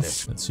stuff.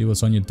 Disk. Let's see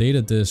what's on your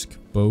data disk,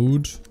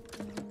 Bode.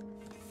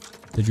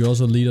 Did you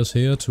also lead us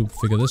here to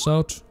figure this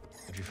out?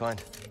 What'd you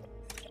find?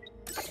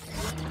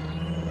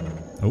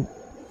 Oh.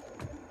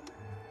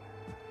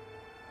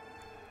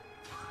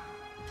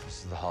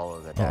 This is the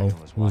hollow that Uh-oh. Dagon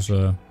was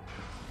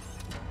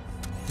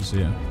Who's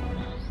here?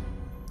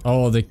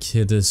 Oh, the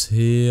kid is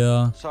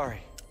here.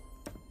 Sorry.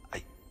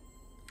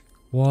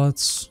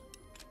 What?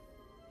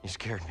 You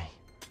scared me.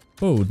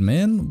 Bode,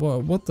 man.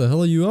 What the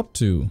hell are you up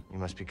to? You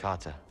must be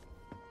Kata.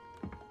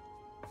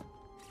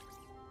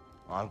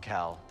 Well, I'm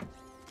Cal.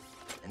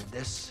 And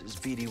this is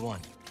BD-1.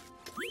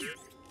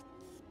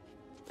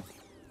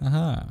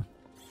 Aha.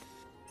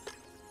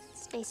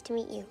 It's nice to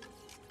meet you.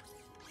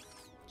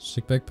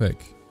 Sick backpack.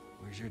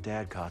 Where's your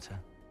dad, Kata?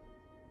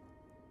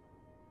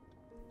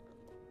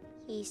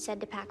 He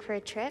said to pack for a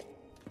trip.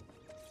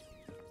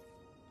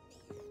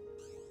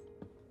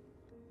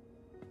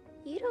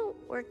 You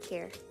don't work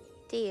here,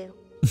 do you?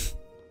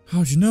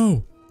 How'd you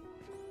know?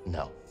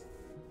 No.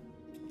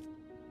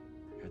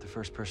 You're the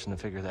first person to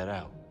figure that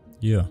out.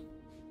 Yeah.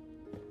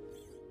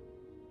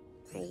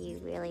 Are you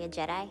really a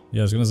Jedi?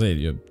 Yeah, I was gonna say,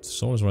 your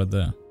sword is right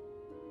there.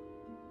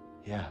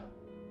 Yeah.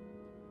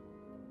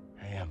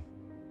 I am.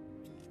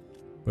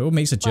 Wait, what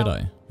makes a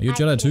Jedi? Are you a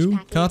Jedi too,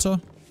 Carter?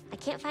 I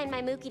can't find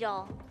my Mookie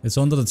doll. It's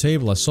under the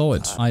table, I saw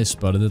it. I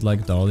spotted it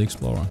like Dora the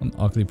Explorer. An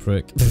ugly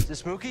prick. Is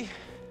this Mookie?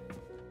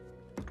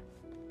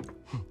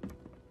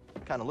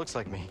 Kinda looks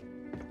like me.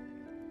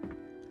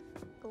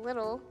 A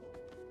little.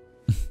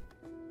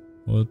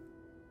 What?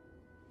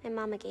 My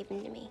mama gave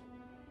him to me.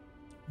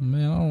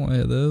 Man, I don't want to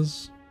hear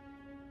this.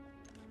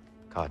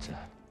 Kata.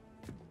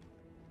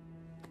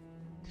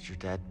 Did your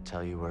dad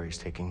tell you where he's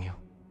taking you?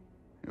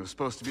 It was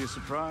supposed to be a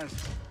surprise.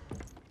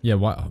 Yeah,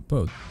 why?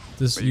 Bro,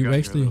 this But you got here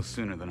actually. a little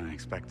sooner than I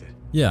expected.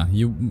 Yeah,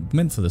 you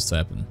meant for this to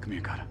happen. Come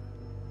here, Kata.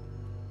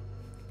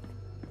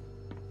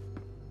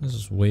 This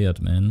is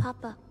weird, man.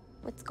 Papa,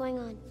 what's going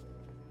on?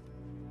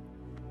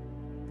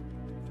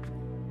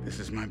 This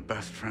is my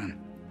best friend.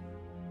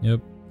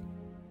 Yep.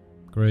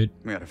 Great.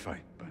 We had a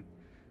fight, but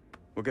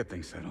we'll get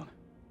things settled.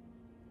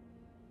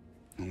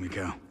 When we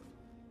go.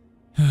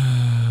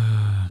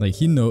 Like,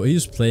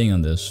 he's playing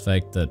on this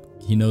fact that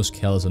he knows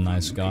Cal is a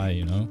nice guy,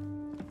 you know?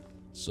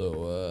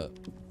 So,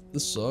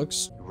 this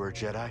sucks. You were a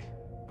Jedi?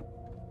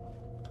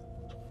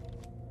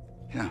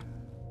 Yeah.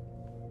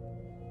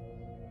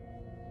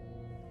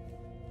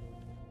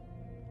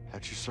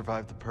 How'd you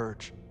survive the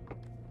Purge?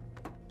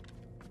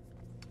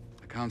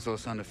 The Council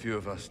assigned a few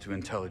of us to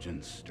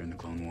intelligence during the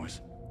Clone Wars.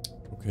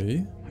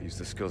 Okay. I used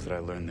the skills that I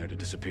learned there to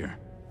disappear.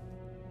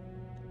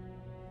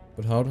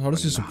 But how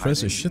does he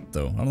suppress his shit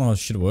though? I don't know how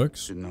shit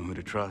works. Didn't know who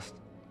to trust.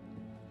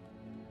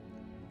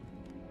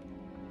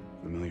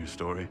 Familiar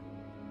story?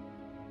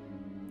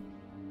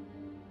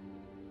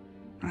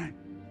 Right.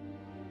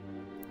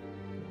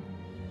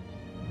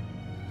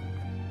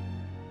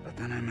 But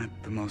then I met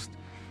the most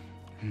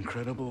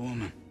incredible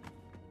woman.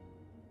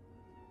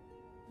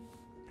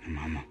 Your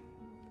mama.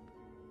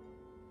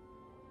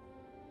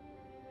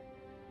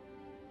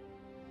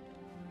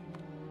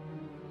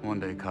 One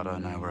day, Kata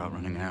and I were out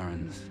running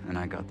errands, and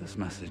I got this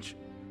message.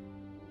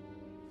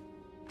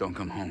 Don't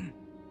come home.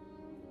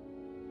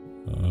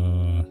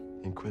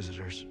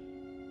 Inquisitors.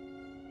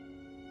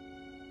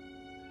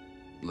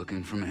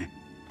 Looking for me.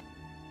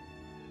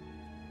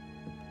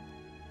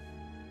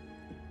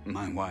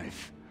 My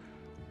wife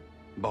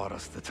bought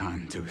us the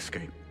time to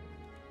escape.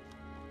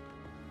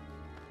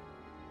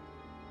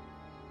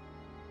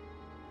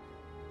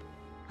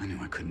 I knew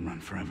I couldn't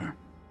run forever,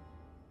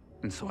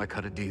 and so I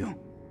cut a deal.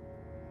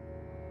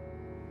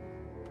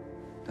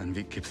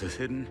 Danvik keeps us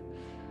hidden,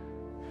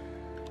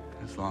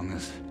 as long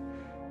as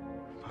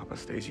Papa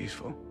stays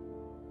useful.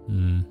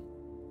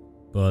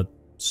 But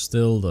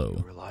still though.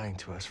 You were lying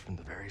to us from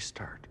the very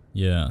start.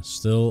 Yeah,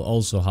 still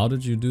also, how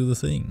did you do the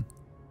thing?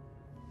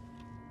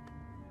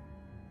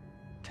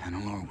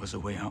 Tanalorr was a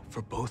way out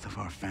for both of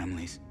our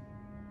families.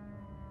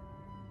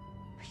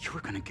 You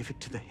were gonna give it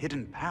to the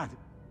hidden path.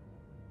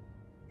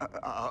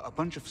 A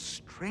bunch of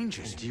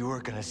strangers. And you were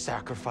gonna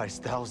sacrifice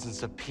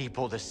thousands of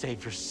people to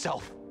save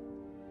yourself.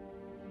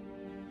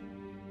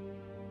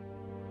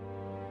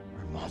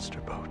 We're a monster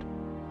boat.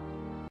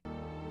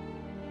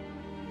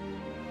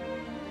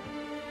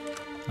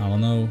 I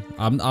don't know.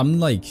 I'm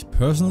like,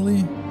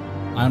 personally,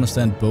 I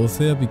understand both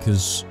here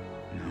because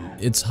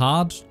it's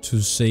hard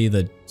to say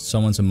that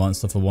someone's a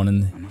monster for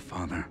wanting... I'm a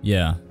father.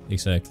 Yeah,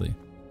 exactly.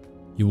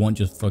 You want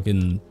your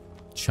fucking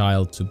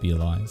child to be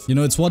alive. You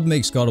know, it's what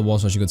makes God of War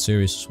such a good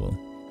series as well.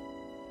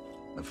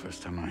 The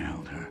first time I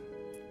held her,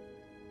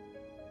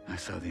 I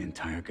saw the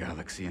entire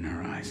galaxy in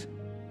her eyes.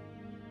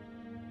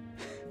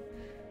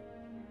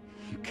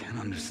 You can't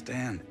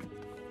understand.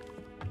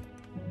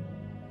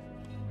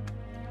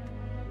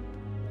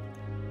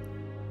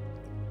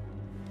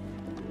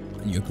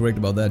 You're correct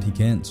about that, he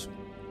can't.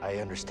 I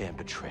understand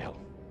betrayal.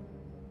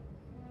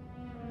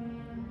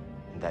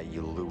 And that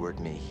you lured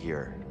me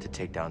here to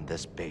take down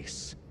this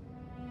base.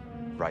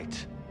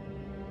 Right?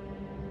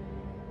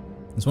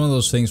 It's one of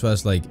those things where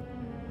it's like,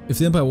 if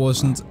the Empire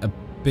wasn't a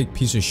big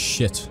piece of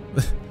shit,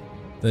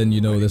 then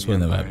you know this would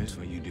never happen.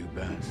 What you do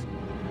best.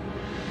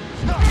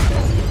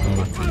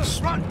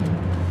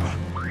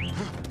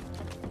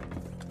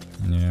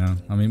 Yeah,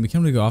 I mean, we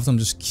can't really go after him,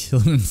 just kill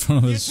him in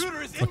front of his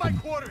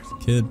fucking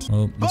kid.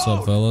 Well, what's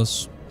up,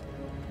 fellas?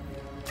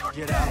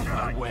 Get out of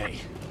my way.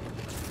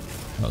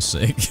 Oh,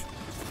 sick.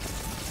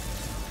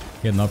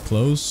 Getting up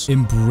close.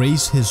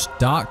 Embrace his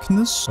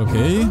darkness.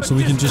 Okay, so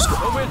we can just...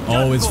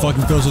 Oh, it's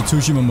fucking Ghost of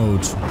Tsushima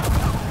mode.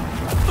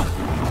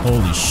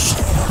 Holy shit.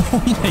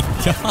 Oh my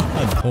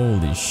god.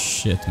 Holy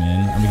shit,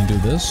 man. And we can do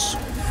this.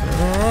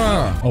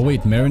 Oh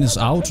wait, Marin is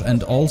out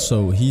and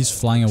also he's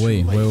flying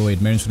away. Wait,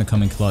 Marin's gonna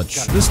come in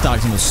clutch. This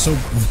darkness was so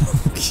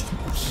broken.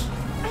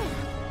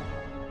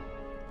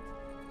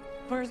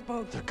 Where's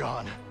Bo? They're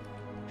gone.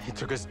 He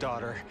took his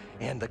daughter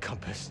and the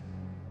compass.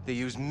 They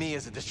used me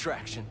as a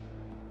distraction.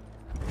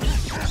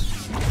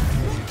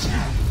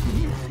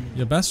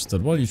 You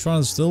bastard, what, are you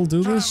trying to still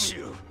do this?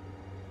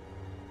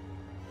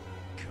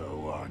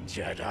 Go on,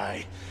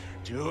 Jedi.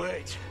 Do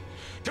it.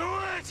 Do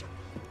it!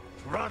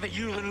 Rather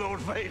you than Lord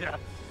Vader.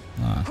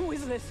 Ah. Who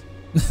is this?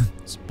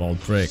 It's a bald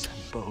prick.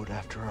 Boat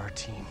after our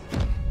team.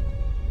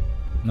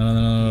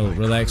 No,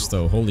 relax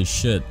though, holy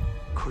shit.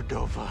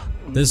 Cordova.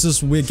 This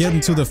is, we're getting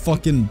to the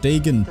fucking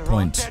Dagon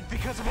point.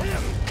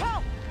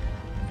 Cal!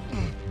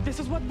 This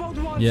is what Bode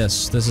wants.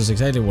 Yes, this is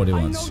exactly what he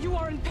wants. I know you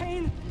are in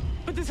pain,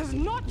 but this is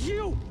not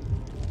you.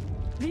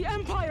 The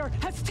Empire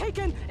has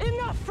taken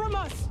enough from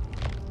us.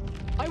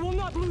 I will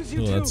not lose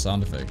you too. That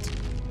sound effect.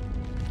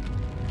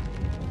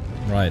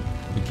 Right,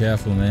 be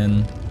careful,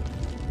 man.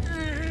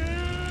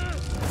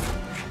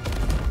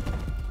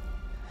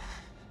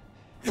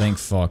 Thank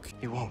fuck.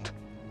 He won't.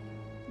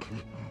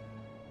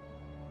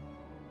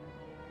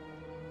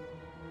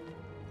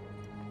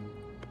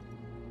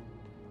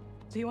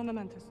 See you on the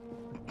Mantis.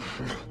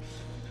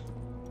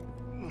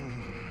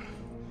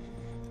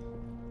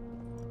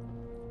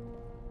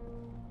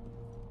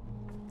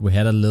 We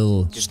had a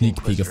little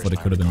sneak peek of what it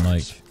could have been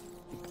like.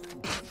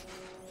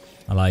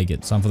 I like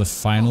it. Time for the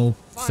final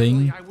Finally,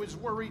 thing. I was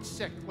worried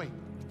sick. Wait,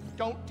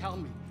 don't tell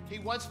me. He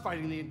was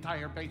fighting the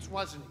entire base,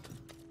 wasn't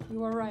he?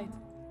 You are right.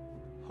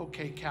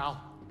 Okay,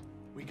 Cal.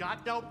 We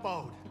got no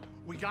boat.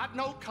 We got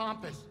no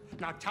compass.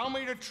 Now tell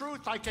me the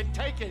truth. I can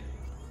take it.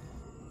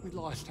 We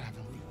lost,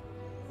 haven't we?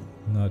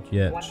 Not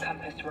yet. One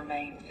compass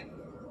remains.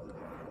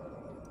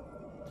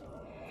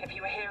 If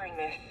you are hearing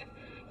this,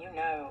 you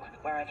know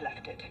where I've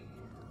left it.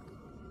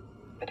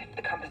 But if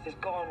the compass is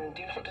gone,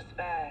 do not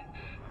despair.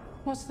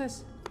 What's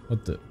this?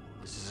 What the?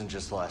 This isn't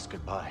just the last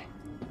goodbye.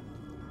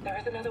 There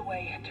is another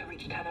way to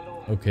reach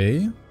Tanalorr.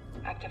 Okay.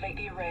 Activate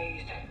the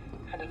arrays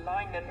and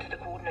align them to the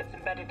coordinates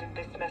embedded in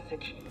this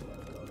message.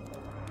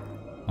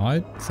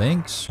 Alright,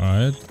 thanks.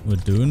 Alright, we're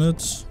doing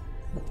it.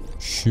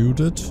 Shoot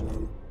it.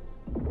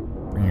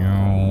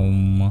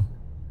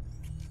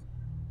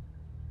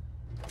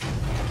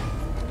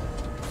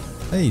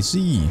 Hey,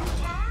 Z.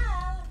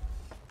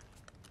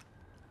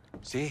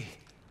 See,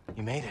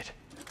 you made it.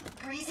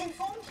 Grease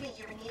informed me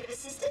you're in need of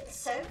assistance,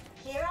 so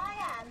here I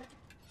am.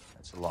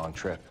 That's a long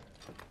trip.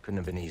 Couldn't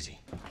have been easy.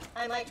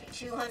 I might be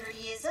 200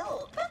 years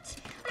old, but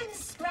I'm as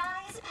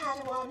spry as a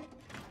Padawan.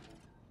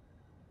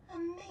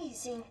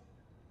 Amazing.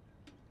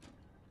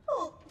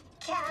 Oh,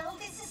 Cal,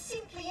 this is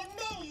simply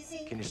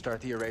amazing. Can you start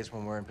the arrays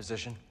when we're in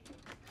position?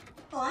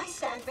 Oh, I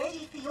stand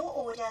ready for your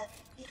order.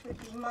 It would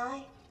be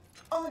my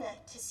honor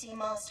to see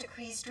Master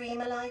Kree's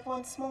dream alive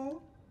once more.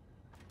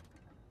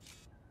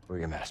 We're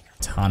your master.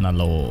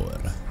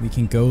 Tanalorr. We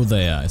can go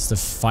there. It's the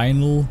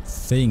final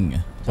thing.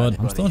 But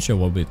I'm still not sure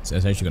what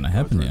is actually gonna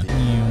happen here.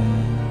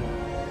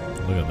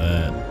 Look at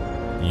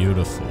that.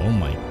 Beautiful. Oh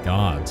my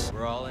god.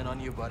 We're all in on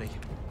you, buddy.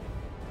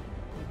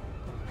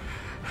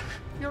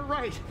 You're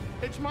right.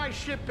 It's my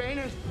ship, ain't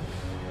it?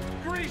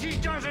 Greasy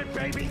does it,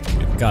 baby.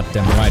 You're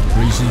goddamn right,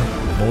 Greasy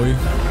boy.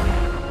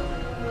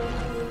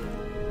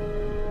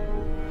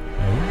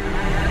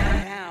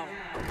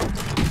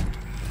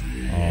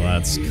 Oh,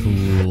 that's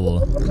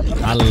cool.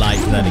 I like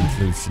that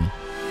inclusion.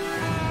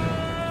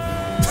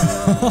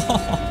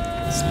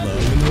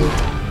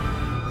 Slow.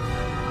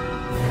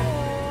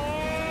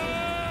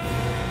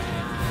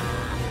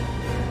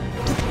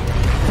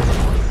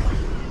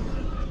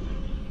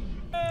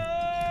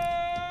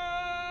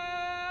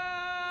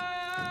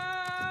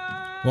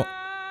 What?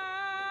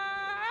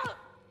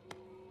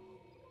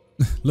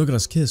 Look at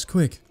us kiss,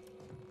 quick.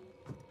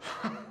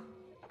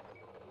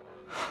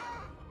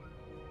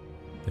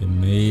 They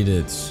made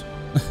it.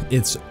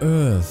 It's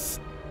Earth.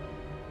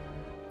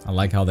 I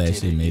like how they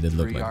actually made it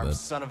look like that.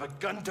 Son of a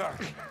gun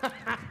dark.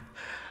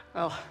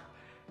 Well,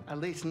 at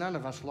least none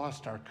of us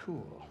lost our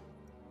cool.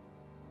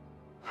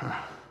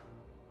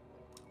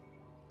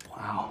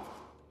 Wow.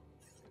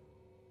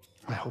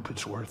 I hope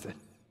it's worth it.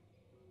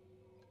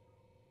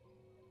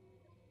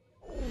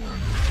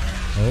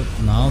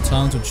 Oh, now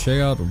time to check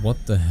out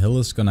what the hell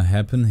is gonna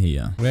happen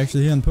here. We're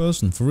actually here in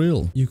person, for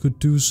real. You could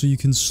do so you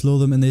can slow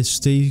them and they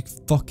stay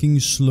fucking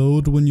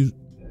slowed when you...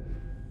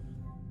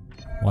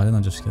 Why didn't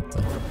I just get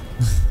that?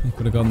 I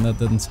could have gotten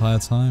that entire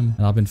time.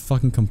 And I've been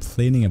fucking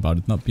complaining about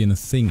it not being a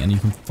thing and you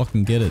can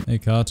fucking get it. Hey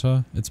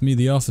Carter, it's me,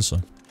 the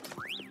officer.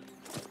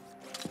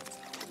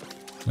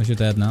 Where's your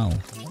dad now?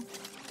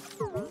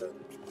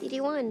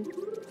 DD1.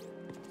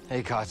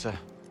 Hey Kata,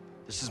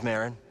 this is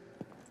Marin.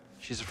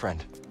 She's a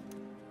friend.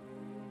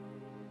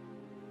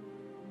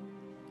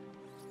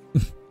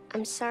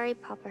 I'm sorry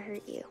Papa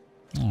hurt you.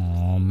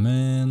 Aw,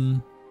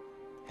 man.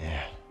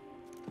 Yeah.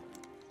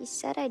 He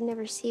said I'd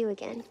never see you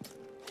again.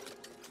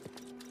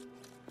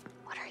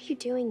 What are you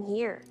doing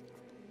here?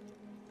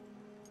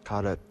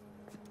 Kata,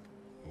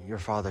 your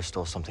father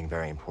stole something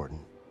very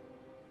important.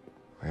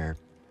 We're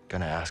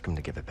gonna ask him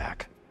to give it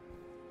back.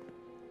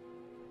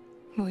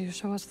 Will you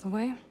show us the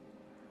way?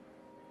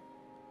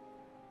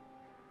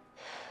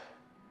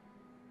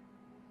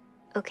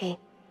 Okay.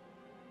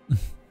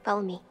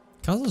 Follow me.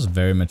 Carter's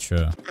very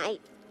mature. I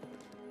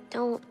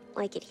don't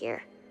like it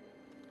here.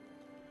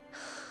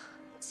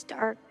 It's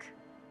dark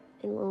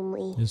and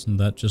lonely. Isn't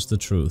that just the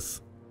truth?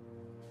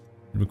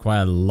 It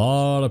requires a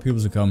lot of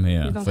people to come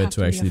here for it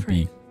to actually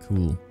be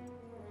cool.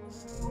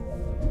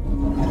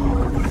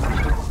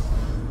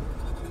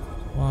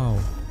 Wow.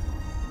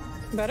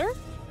 Better?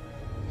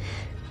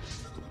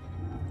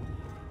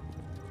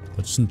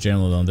 But just in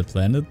general on the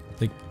planet,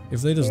 like,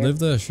 if they just live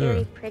there, sure.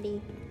 Very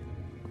pretty.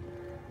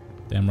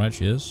 Damn right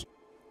she is.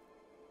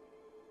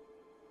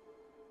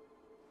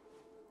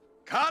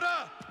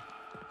 Kata!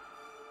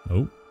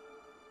 Oh.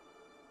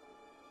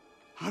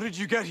 How did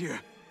you get here?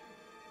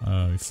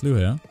 We flew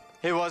here.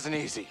 It wasn't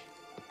easy.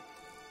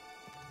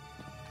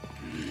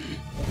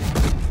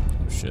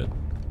 Oh shit.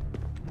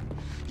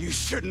 You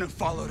shouldn't have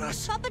followed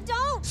us. Papa,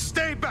 don't!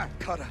 Stay back,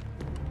 Kata.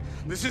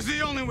 This is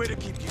the only way to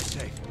keep you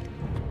safe.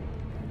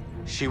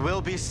 She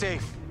will be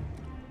safe.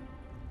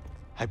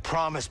 I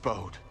promise,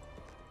 Bode.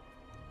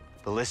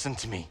 But listen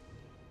to me.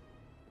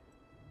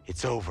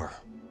 It's over.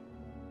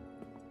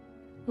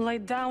 Lay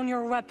down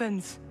your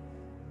weapons.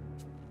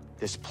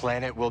 This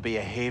planet will be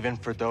a haven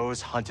for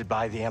those hunted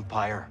by the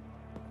Empire.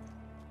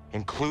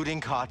 Including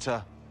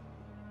Kata.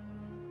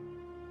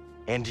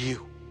 And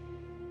you.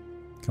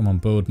 Come on,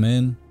 Bode,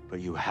 man. But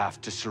you have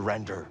to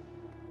surrender.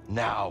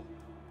 Now.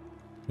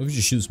 What if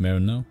she shoots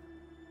Marin now?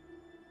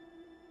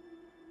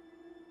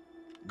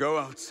 Go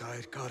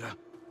outside, Kata.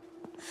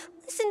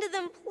 Listen to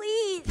them,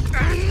 please.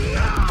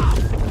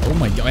 Oh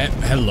my god.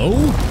 Hello?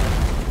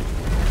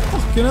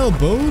 Fucking hell,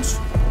 Bode.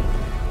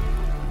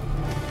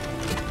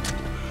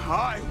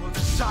 I will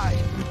decide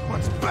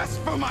what's best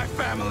for my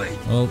family.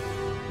 Well,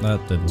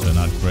 that didn't turn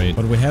out great.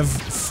 But we have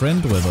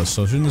friend with us,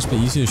 so shouldn't this be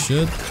easy as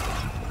shit?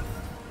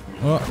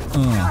 Nope,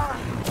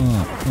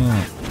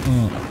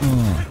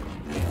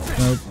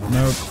 nope,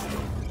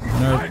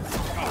 nope.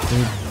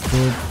 Boop,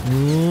 boop,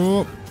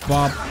 whoop,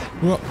 bop,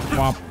 whoop,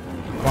 bop,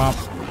 bop.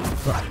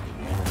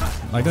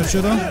 Like that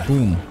shit, huh?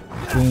 Boom,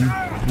 boom,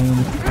 boom,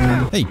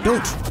 boom. Hey,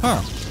 don't!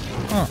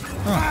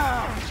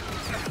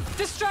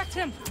 Distract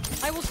him.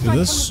 I will Do strike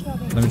this. from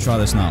the Let me try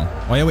this now.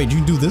 Oh yeah, wait. You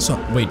can do this.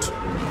 Wait.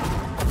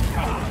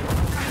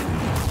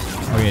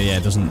 Okay, yeah,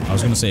 it doesn't. I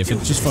was gonna say if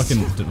it just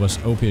fucking was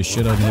OP as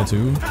shit out here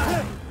too,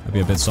 that'd be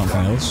a bit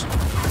something else.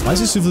 Why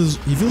does he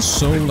feels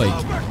so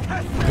like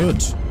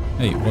good?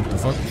 Hey, what the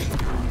fuck?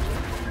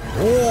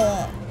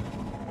 Oh!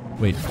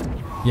 Wait.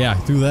 Yeah,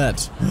 do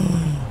that.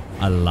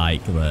 I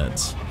like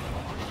that.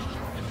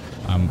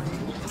 I'm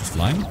just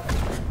flying.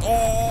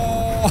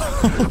 Oh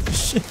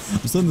shit!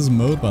 I'm still in this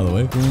mode, by the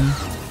way. Boom,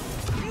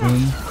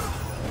 boom,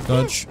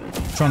 dodge.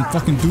 Try and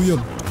fucking do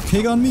your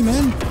kick on me,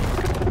 man.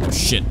 Oh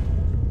shit.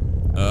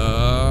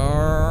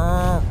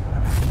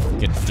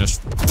 Get this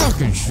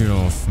fucking shit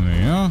off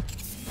me, huh?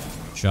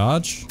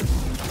 Charge.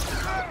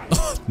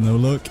 No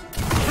look.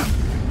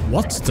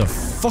 What the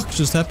fuck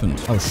just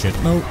happened? Oh shit,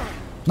 no.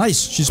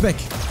 Nice, she's back.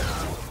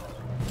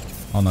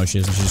 Oh no, she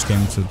isn't. She just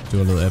came to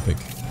do a little epic.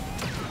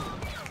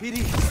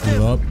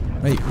 Heal up.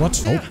 Wait,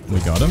 what? Oh, we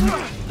got him.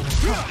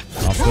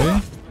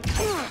 Halfway.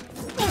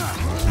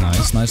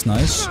 Nice, nice,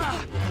 nice.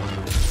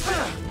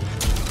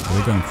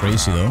 We're going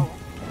crazy though.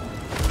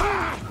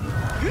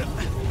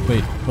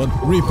 Wait, what?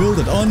 Rebuild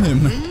it on him!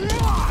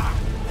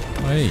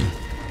 Hey.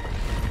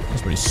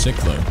 That's pretty sick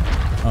though.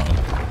 Uh-oh.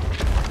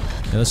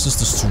 Yeah, let's just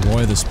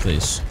destroy this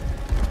place.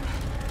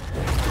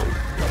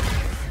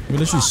 You're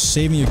literally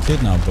saving your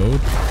kid now,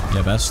 Bode.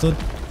 Yeah, bastard.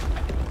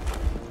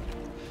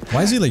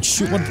 Why is he like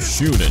shoot? What?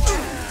 Shoot it.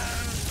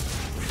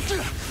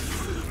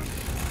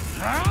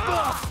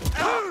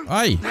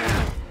 Aye!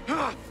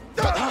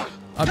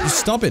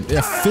 Stop it!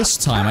 Yeah,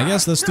 fist time. I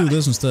guess let's do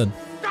this instead.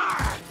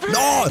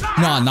 No!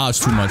 Nah, now it's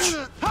too much.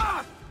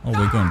 Oh,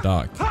 we're going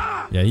dark.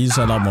 Yeah, he's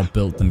a lot more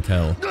built than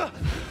Kel.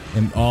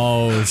 And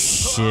oh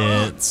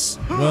shit.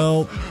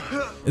 Well,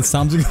 it's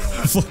time to go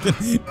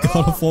fucking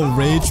God of War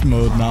rage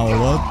mode now, or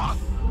what?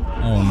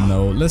 Oh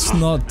no, let's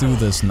not do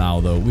this now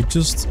though. We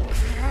just...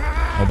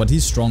 Oh, but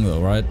he's strong though,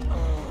 right?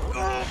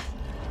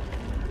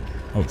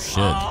 Oh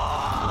shit.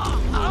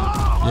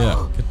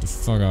 Yeah, get the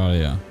fuck out of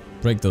here.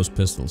 Break those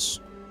pistols.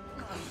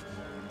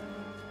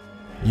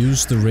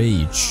 Use the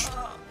rage.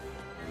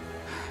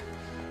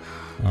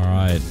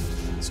 Alright,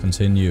 let's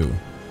continue.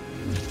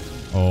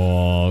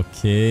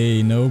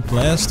 Okay, no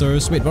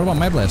blasters. Wait, what about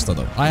my blaster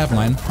though? I have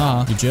mine.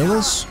 Haha, you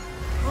jealous?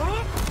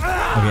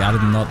 Okay, I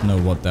did not know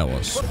what that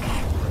was.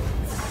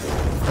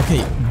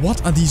 Okay,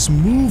 what are these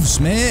moves,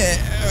 man?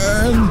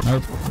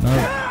 Nope,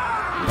 nope.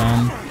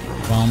 Bum,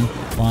 bum,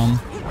 bum.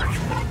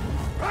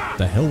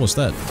 The hell was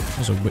that? That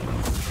was a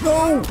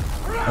no!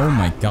 Oh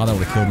my god, that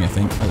would have killed me, I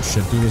think. Oh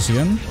shit, do this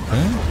again.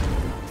 Okay.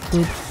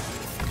 Boop.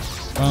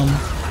 Bum.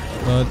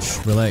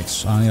 Dodge.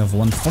 Relax. I only have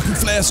one fucking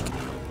flask.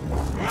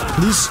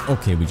 Please.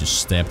 Okay, we just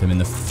stabbed him in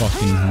the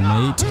fucking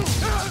mate.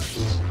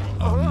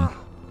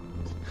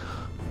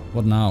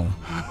 What now?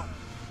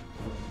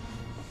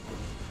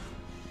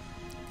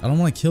 I don't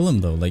want to kill him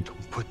though. Like.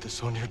 Don't put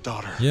this on your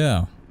daughter.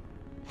 Yeah.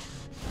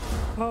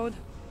 Bode,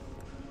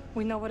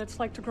 we know what it's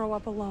like to grow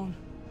up alone.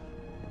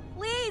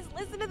 Please,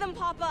 listen to them,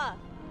 Papa!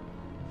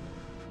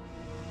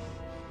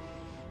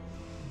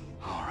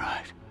 All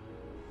right.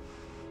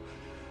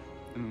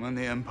 And when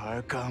the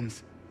Empire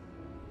comes,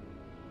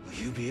 will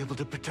you be able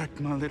to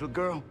protect my little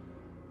girl?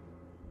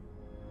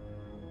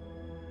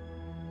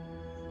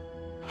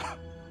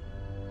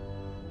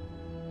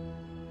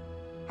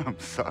 I'm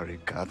sorry,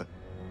 Kata.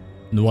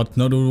 What?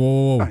 No, no,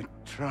 whoa, whoa. I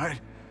tried.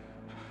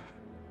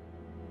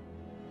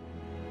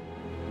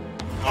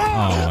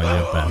 Oh,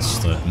 you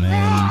bastard,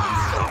 man.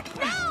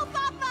 No,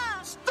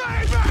 Papa!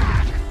 Stay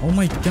back! Oh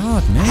my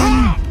god,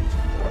 man.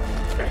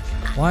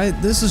 Why?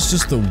 This is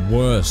just the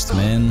worst,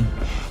 man.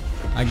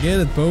 I get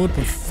it, Bode,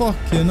 but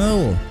fucking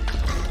hell.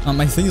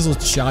 My thing is all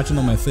charging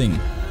on my thing.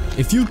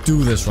 If you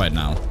do this right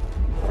now.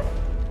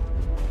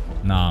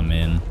 Nah,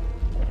 man.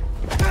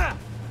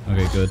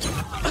 Okay, good.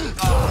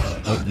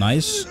 Oh,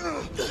 nice.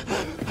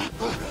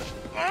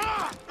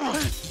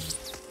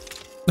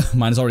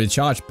 Mine's already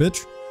charged,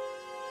 bitch.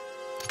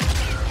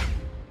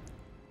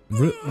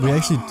 We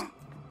actually...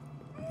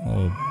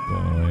 Oh,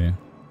 boy.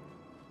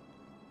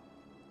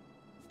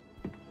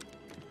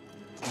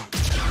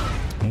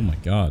 Oh my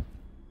god.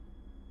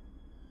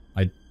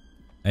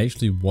 I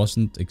actually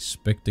wasn't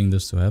expecting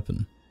this to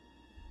happen.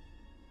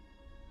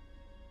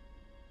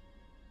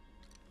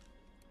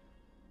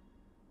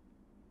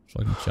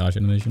 Fucking charge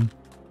animation.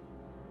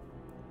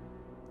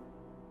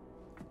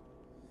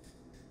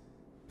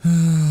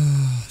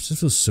 This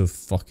feels so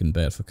fucking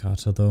bad for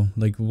Kata though.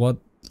 Like what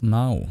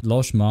now?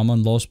 Lost Mama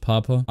and lost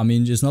Papa. I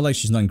mean, it's not like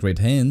she's not in great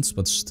hands,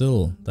 but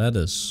still, that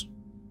is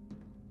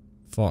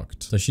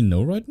fucked. Does she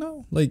know right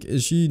now? Like,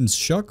 is she in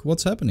shock?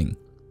 What's happening?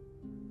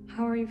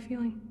 How are you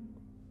feeling?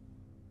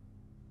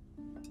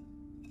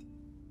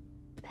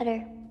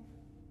 Better.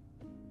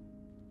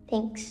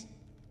 Thanks.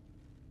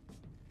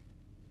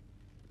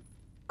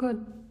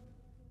 Good.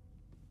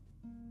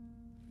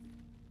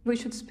 We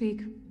should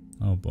speak.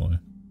 Oh boy.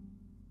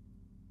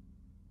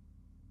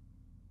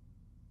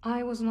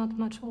 I was not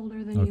much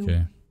older than Okay.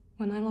 you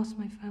when I lost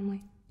my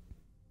family.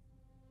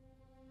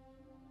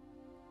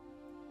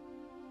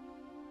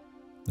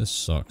 This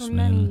sucks, For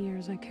man. many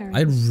years I carried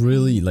I this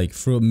really like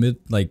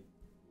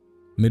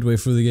midway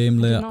through the game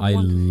there, I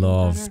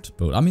loved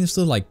Boat. I mean, I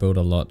still like Boat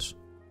a lot.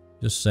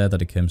 Just sad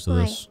that it came to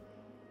this.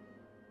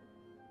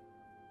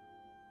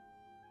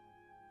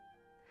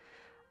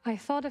 I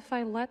thought if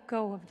I let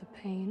go of the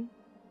pain,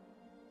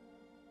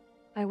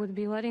 I would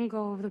be letting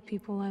go of the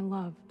people I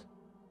loved.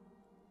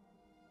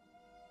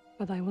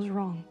 But I was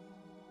wrong.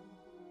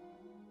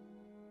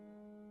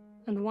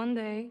 And one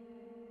day,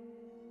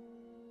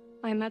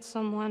 I met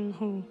someone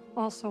who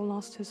also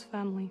lost his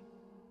family.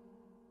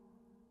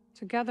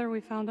 Together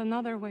we found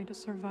another way to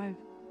survive.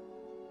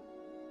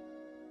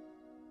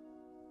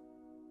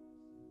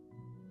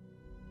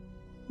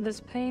 This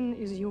pain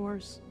is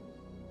yours.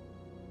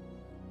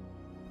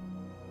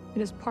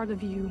 It is part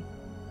of you.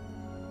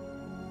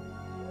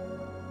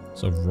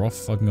 It's a rough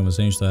fucking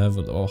conversation to have.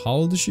 Oh, how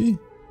old is she?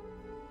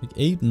 Like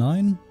 8,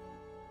 9?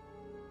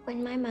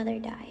 When my mother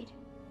died,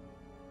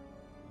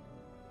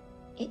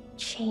 it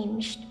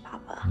changed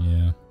Papa.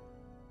 Yeah.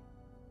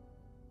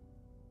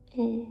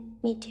 And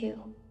me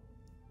too,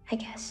 I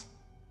guess.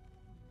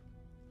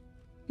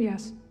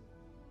 Yes.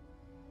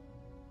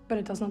 But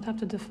it does not have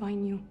to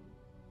define you.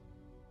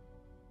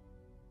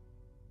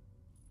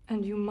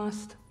 And you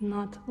must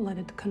not let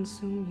it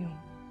consume you.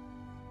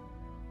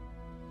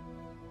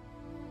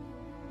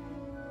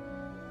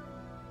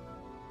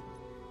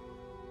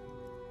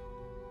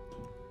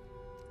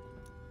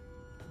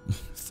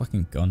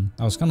 Fucking gun.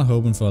 I was kind of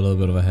hoping for a little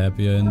bit of a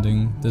happier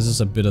ending. This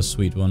is a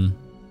bittersweet one.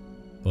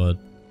 But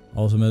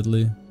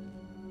ultimately,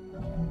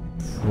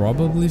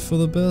 probably for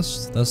the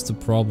best. That's the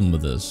problem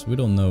with this. We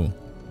don't know.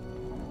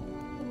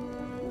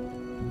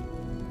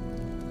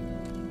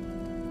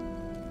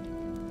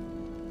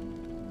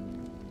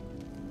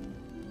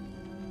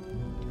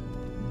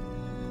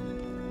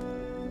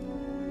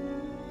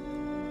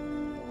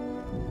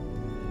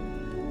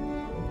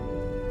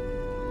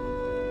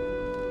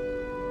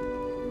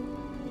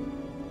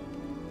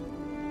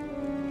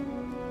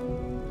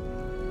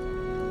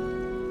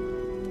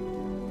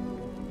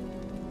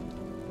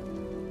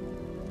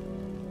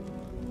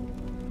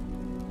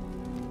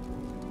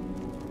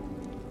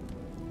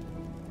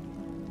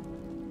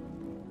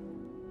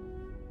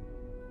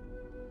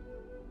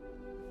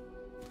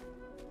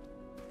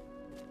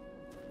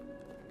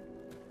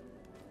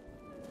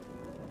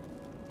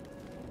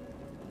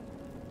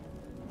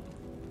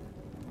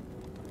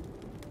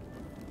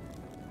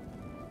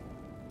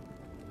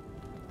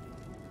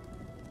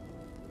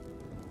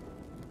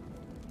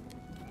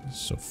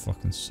 So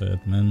fucking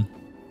sad, man.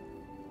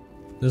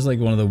 This is like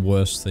one of the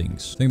worst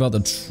things. Think about the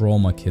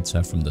trauma kids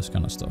have from this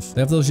kind of stuff.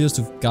 They have those years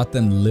to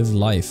goddamn live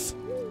life.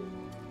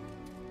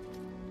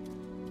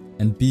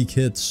 And be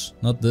kids,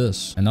 not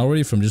this. And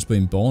already from just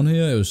being born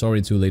here, it was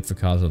already too late for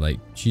Carter. Like,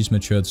 she's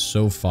matured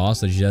so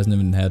fast that she hasn't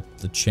even had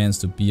the chance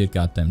to be a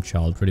goddamn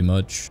child, pretty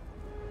much.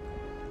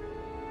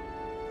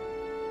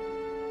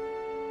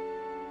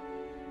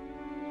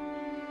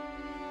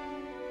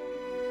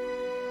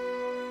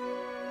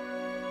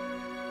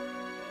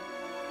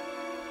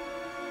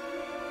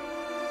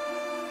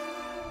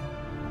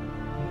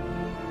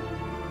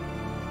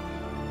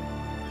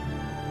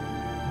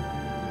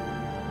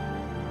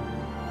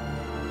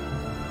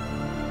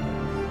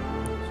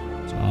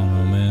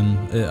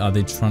 Are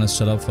they trying to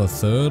set up for a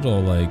third,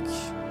 or like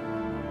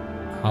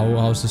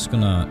how's this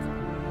gonna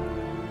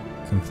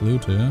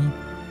conclude here?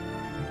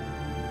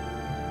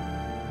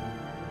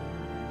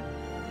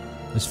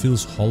 This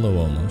feels hollow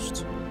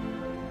almost.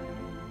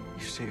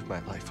 You saved my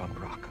life on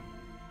Brock.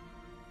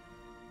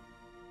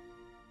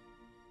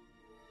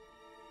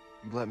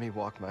 You let me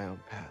walk my own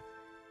path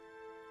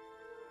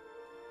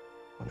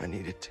when I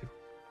needed to.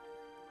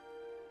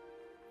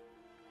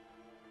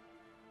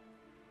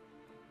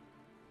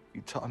 You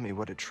taught me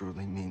what it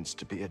truly means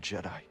to be a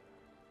Jedi.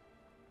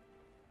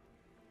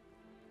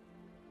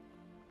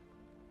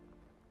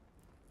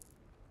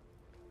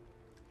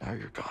 Now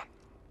you're gone.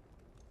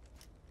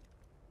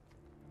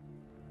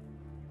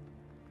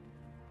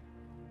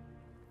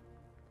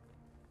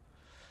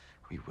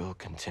 We will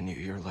continue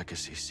your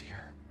legacy,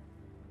 Seer.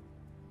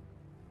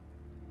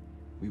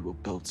 We will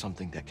build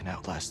something that can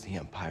outlast the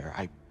Empire.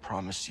 I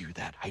promise you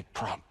that. I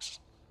promise.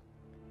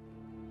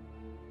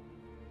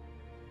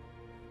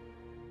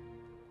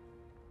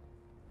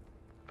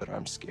 But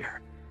I'm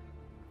scared.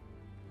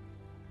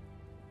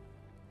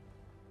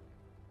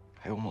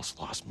 I almost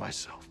lost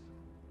myself.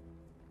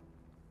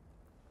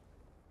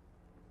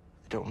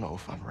 I don't know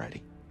if I'm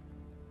ready.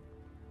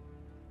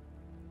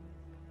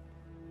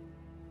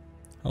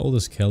 How old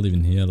is Kel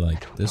even here?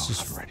 Like, this know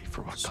is if I'm ready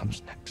for what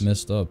comes next.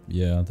 messed up.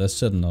 Yeah, that's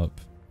setting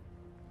up.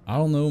 I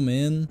don't know,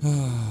 man.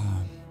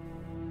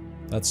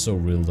 That's so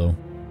real, though.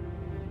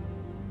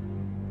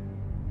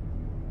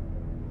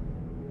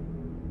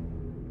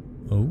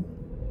 Oh?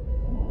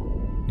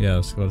 Yeah, I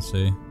was about to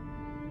say.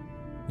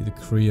 Either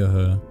Kree or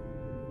her.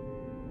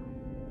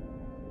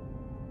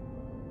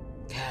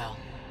 Cal,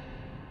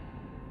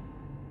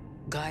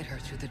 guide her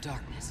through the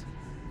darkness.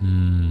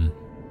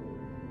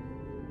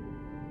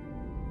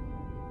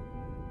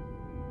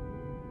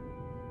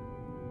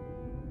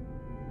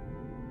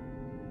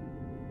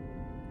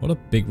 What a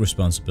big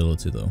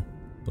responsibility though,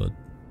 but...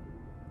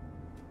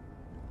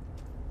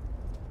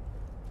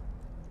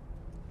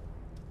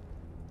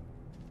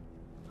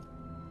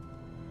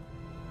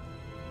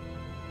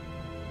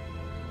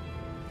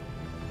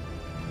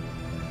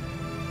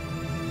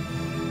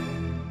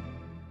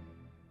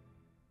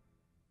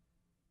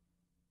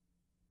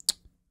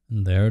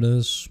 And there it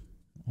is.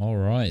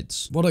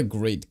 Alright. What a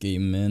great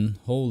game, man.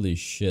 Holy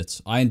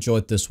shit. I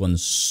enjoyed this one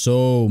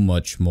so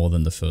much more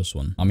than the first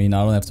one. I mean,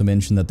 I don't have to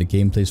mention that the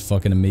gameplay is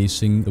fucking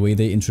amazing. The way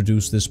they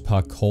introduced this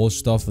parkour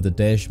stuff with the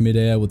dash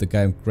midair, with the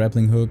guy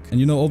grappling hook. And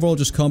you know, overall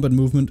just combat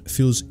movement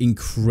feels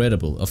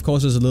incredible. Of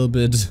course, it's a little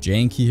bit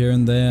janky here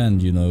and there,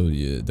 and you know,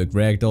 the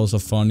ragdolls are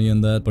funny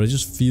and that, but it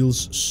just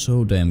feels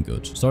so damn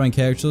good. Story and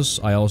characters,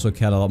 I also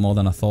cared a lot more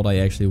than I thought I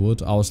actually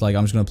would. I was like,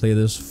 I'm just gonna play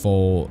this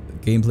for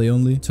gameplay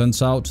only.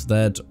 Turns out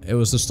that it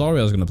was the story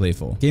I was gonna play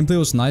for. Gameplay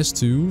was nice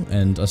too,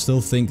 and I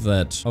still think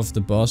that of the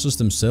bosses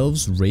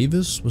themselves,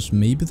 Ravis was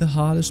maybe the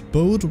hardest.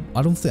 Bode,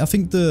 I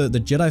think the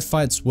Jedi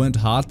fights weren't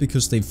hard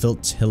because they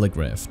felt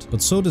telegraphed.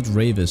 But so did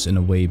Ravis in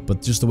a way,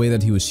 but just the way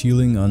that he was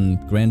healing on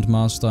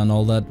Grandmaster and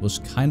all that was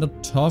kind of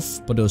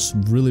tough, but it was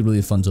really,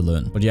 really fun to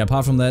learn. But yeah,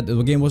 apart from that,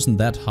 the game wasn't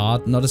that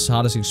hard, not as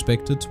hard as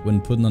expected when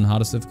putting on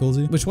hardest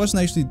difficulty, which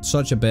wasn't actually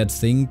such a bad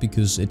thing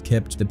because it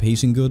kept the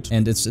pacing good,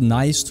 and it's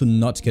nice to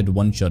not get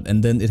one shot,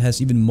 and then it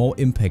has even more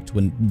impact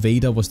when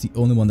Vader was the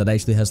only one that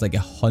actually has like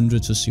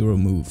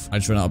 100-0 move. I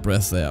just ran out of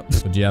breath there.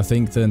 But yeah, I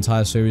think the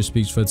entire series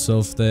speaks for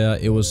itself there.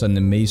 It was an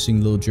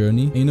amazing little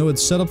journey. And you know,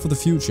 it's set up for the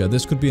future.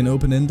 This could be an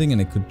open ending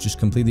and it could just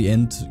completely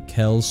end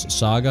Cal's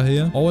saga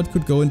here, or it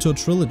could go into a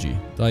trilogy.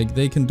 Like,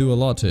 they can do a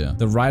lot here.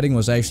 The writing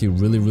was actually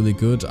really, really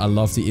good. I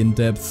love the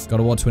in-depth God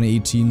of War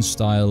 2018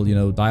 style, you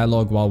know,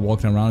 dialogue while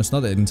walking around. It's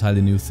not an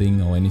entirely new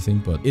thing or anything,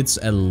 but it's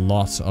a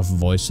lot of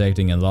voice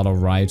acting, a lot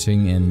of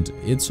writing, and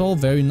it's all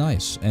very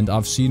nice. And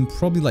I've seen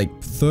probably like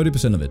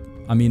 30% of it.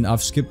 I mean,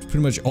 I've skipped pretty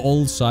much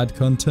all side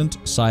content,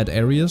 side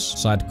areas,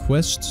 side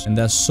quests, and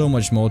there's so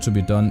much more to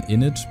be done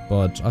in it,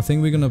 but I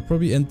think we're gonna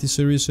probably end the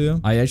series here.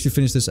 I actually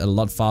finished this a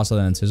lot faster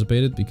than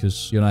anticipated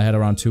because, you know, I had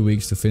around 2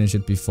 weeks to finish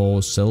it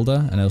before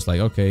Zelda, and I was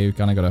like, okay, you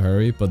kinda gotta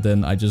hurry, but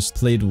then I just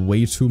played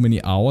way too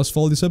many hours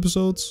for all these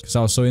episodes because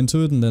I was so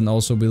into it, and then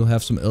also we'll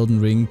have some Elden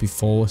Ring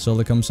before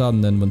Zelda comes out,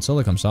 and then when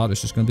Zelda comes out, it's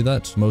just gonna be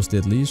that, mostly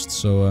at least.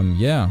 So,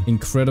 yeah,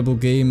 incredible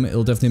game.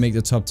 It'll definitely make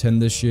the top 10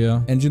 this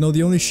year, and you know,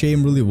 the only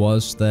shame really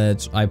was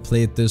that I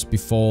played this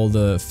before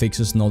the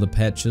fixes and all the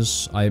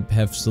patches. I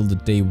have still the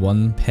day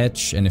 1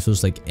 patch, and it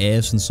feels like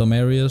ass in some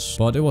areas,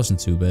 but it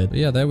wasn't too bad. But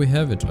yeah, there we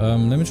have it. Let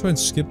me try and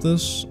skip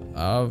this.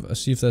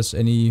 See if there's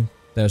any...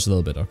 There's a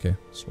little bit. Okay,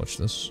 let's watch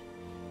this.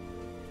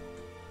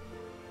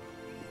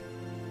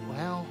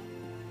 Well,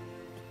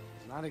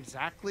 not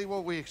exactly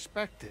what we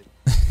expected.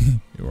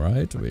 You're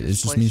right. It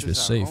just means we're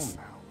safe.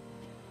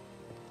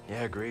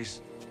 Yeah,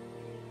 agrees.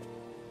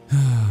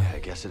 Yeah, I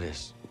guess it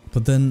is.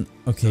 But then,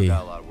 okay. Still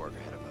got a lot of work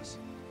ahead of us.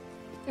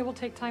 It will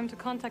take time to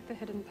contact the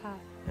hidden path.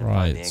 And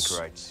right. Find the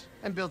anchorites.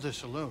 And build a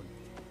saloon.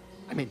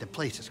 I mean, the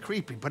place is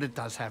creepy, but it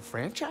does have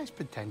franchise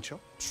potential.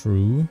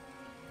 True.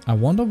 I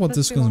wonder what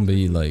this is gonna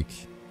be like.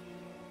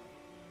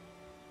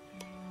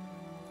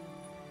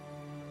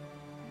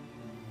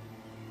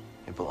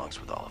 It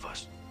belongs with all of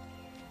us.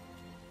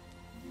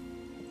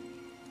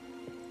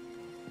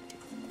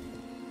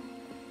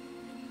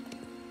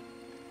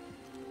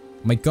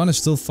 My gun is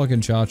still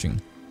fucking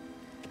charging.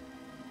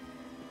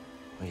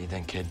 What do you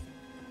think, kid?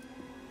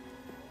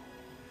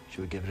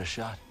 Should we give it a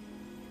shot?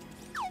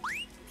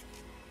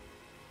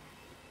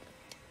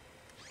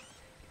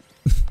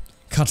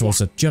 Kat was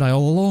a Jedi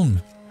all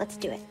along. Let's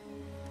do it.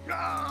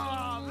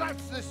 Ah,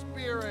 that's the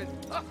spirit.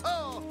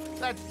 Oh,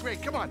 that's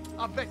great. Come on,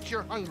 I'll bet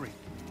you're hungry.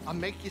 I'll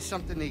make you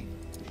something to eat.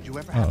 Did you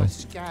ever have a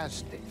scaz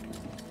steak?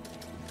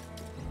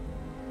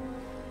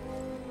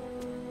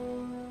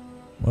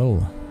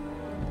 Well,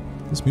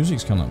 this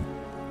music's kind of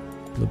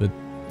a little bit...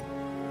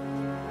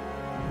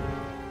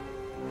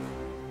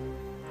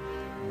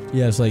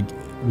 Yeah, it's like,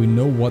 we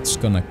know what's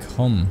gonna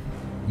come.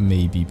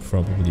 Maybe,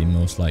 probably,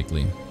 most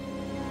likely.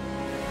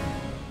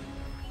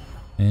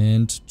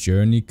 And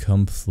journey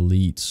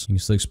complete. You can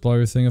still explore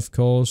everything, of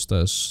course.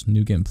 There's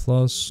New Game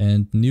Plus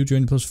and New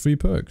Journey Plus free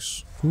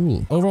perks.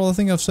 Cool. Overall, I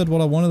think I've said what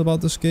I wanted about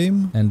this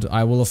game, and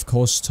I will of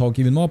course talk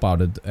even more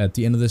about it at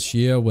the end of this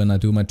year when I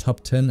do my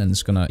top 10, and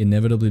it's gonna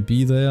inevitably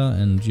be there,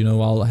 and you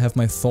know, I'll have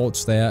my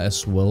thoughts there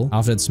as well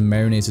after it's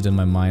marinated in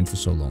my mind for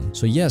so long.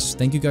 So yes,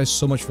 thank you guys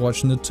so much for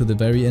watching it to the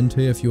very end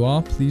here. If you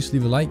are, please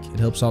leave a like, it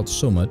helps out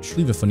so much.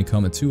 Leave a funny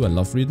comment too, I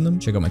love reading them.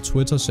 Check out my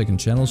Twitter, second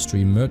channel,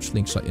 stream merch,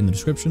 links are in the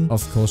description.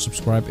 Of course,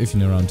 subscribe if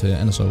you're new around here,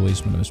 and as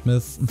always, my name is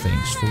Smith, and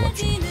thanks for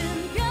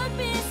watching.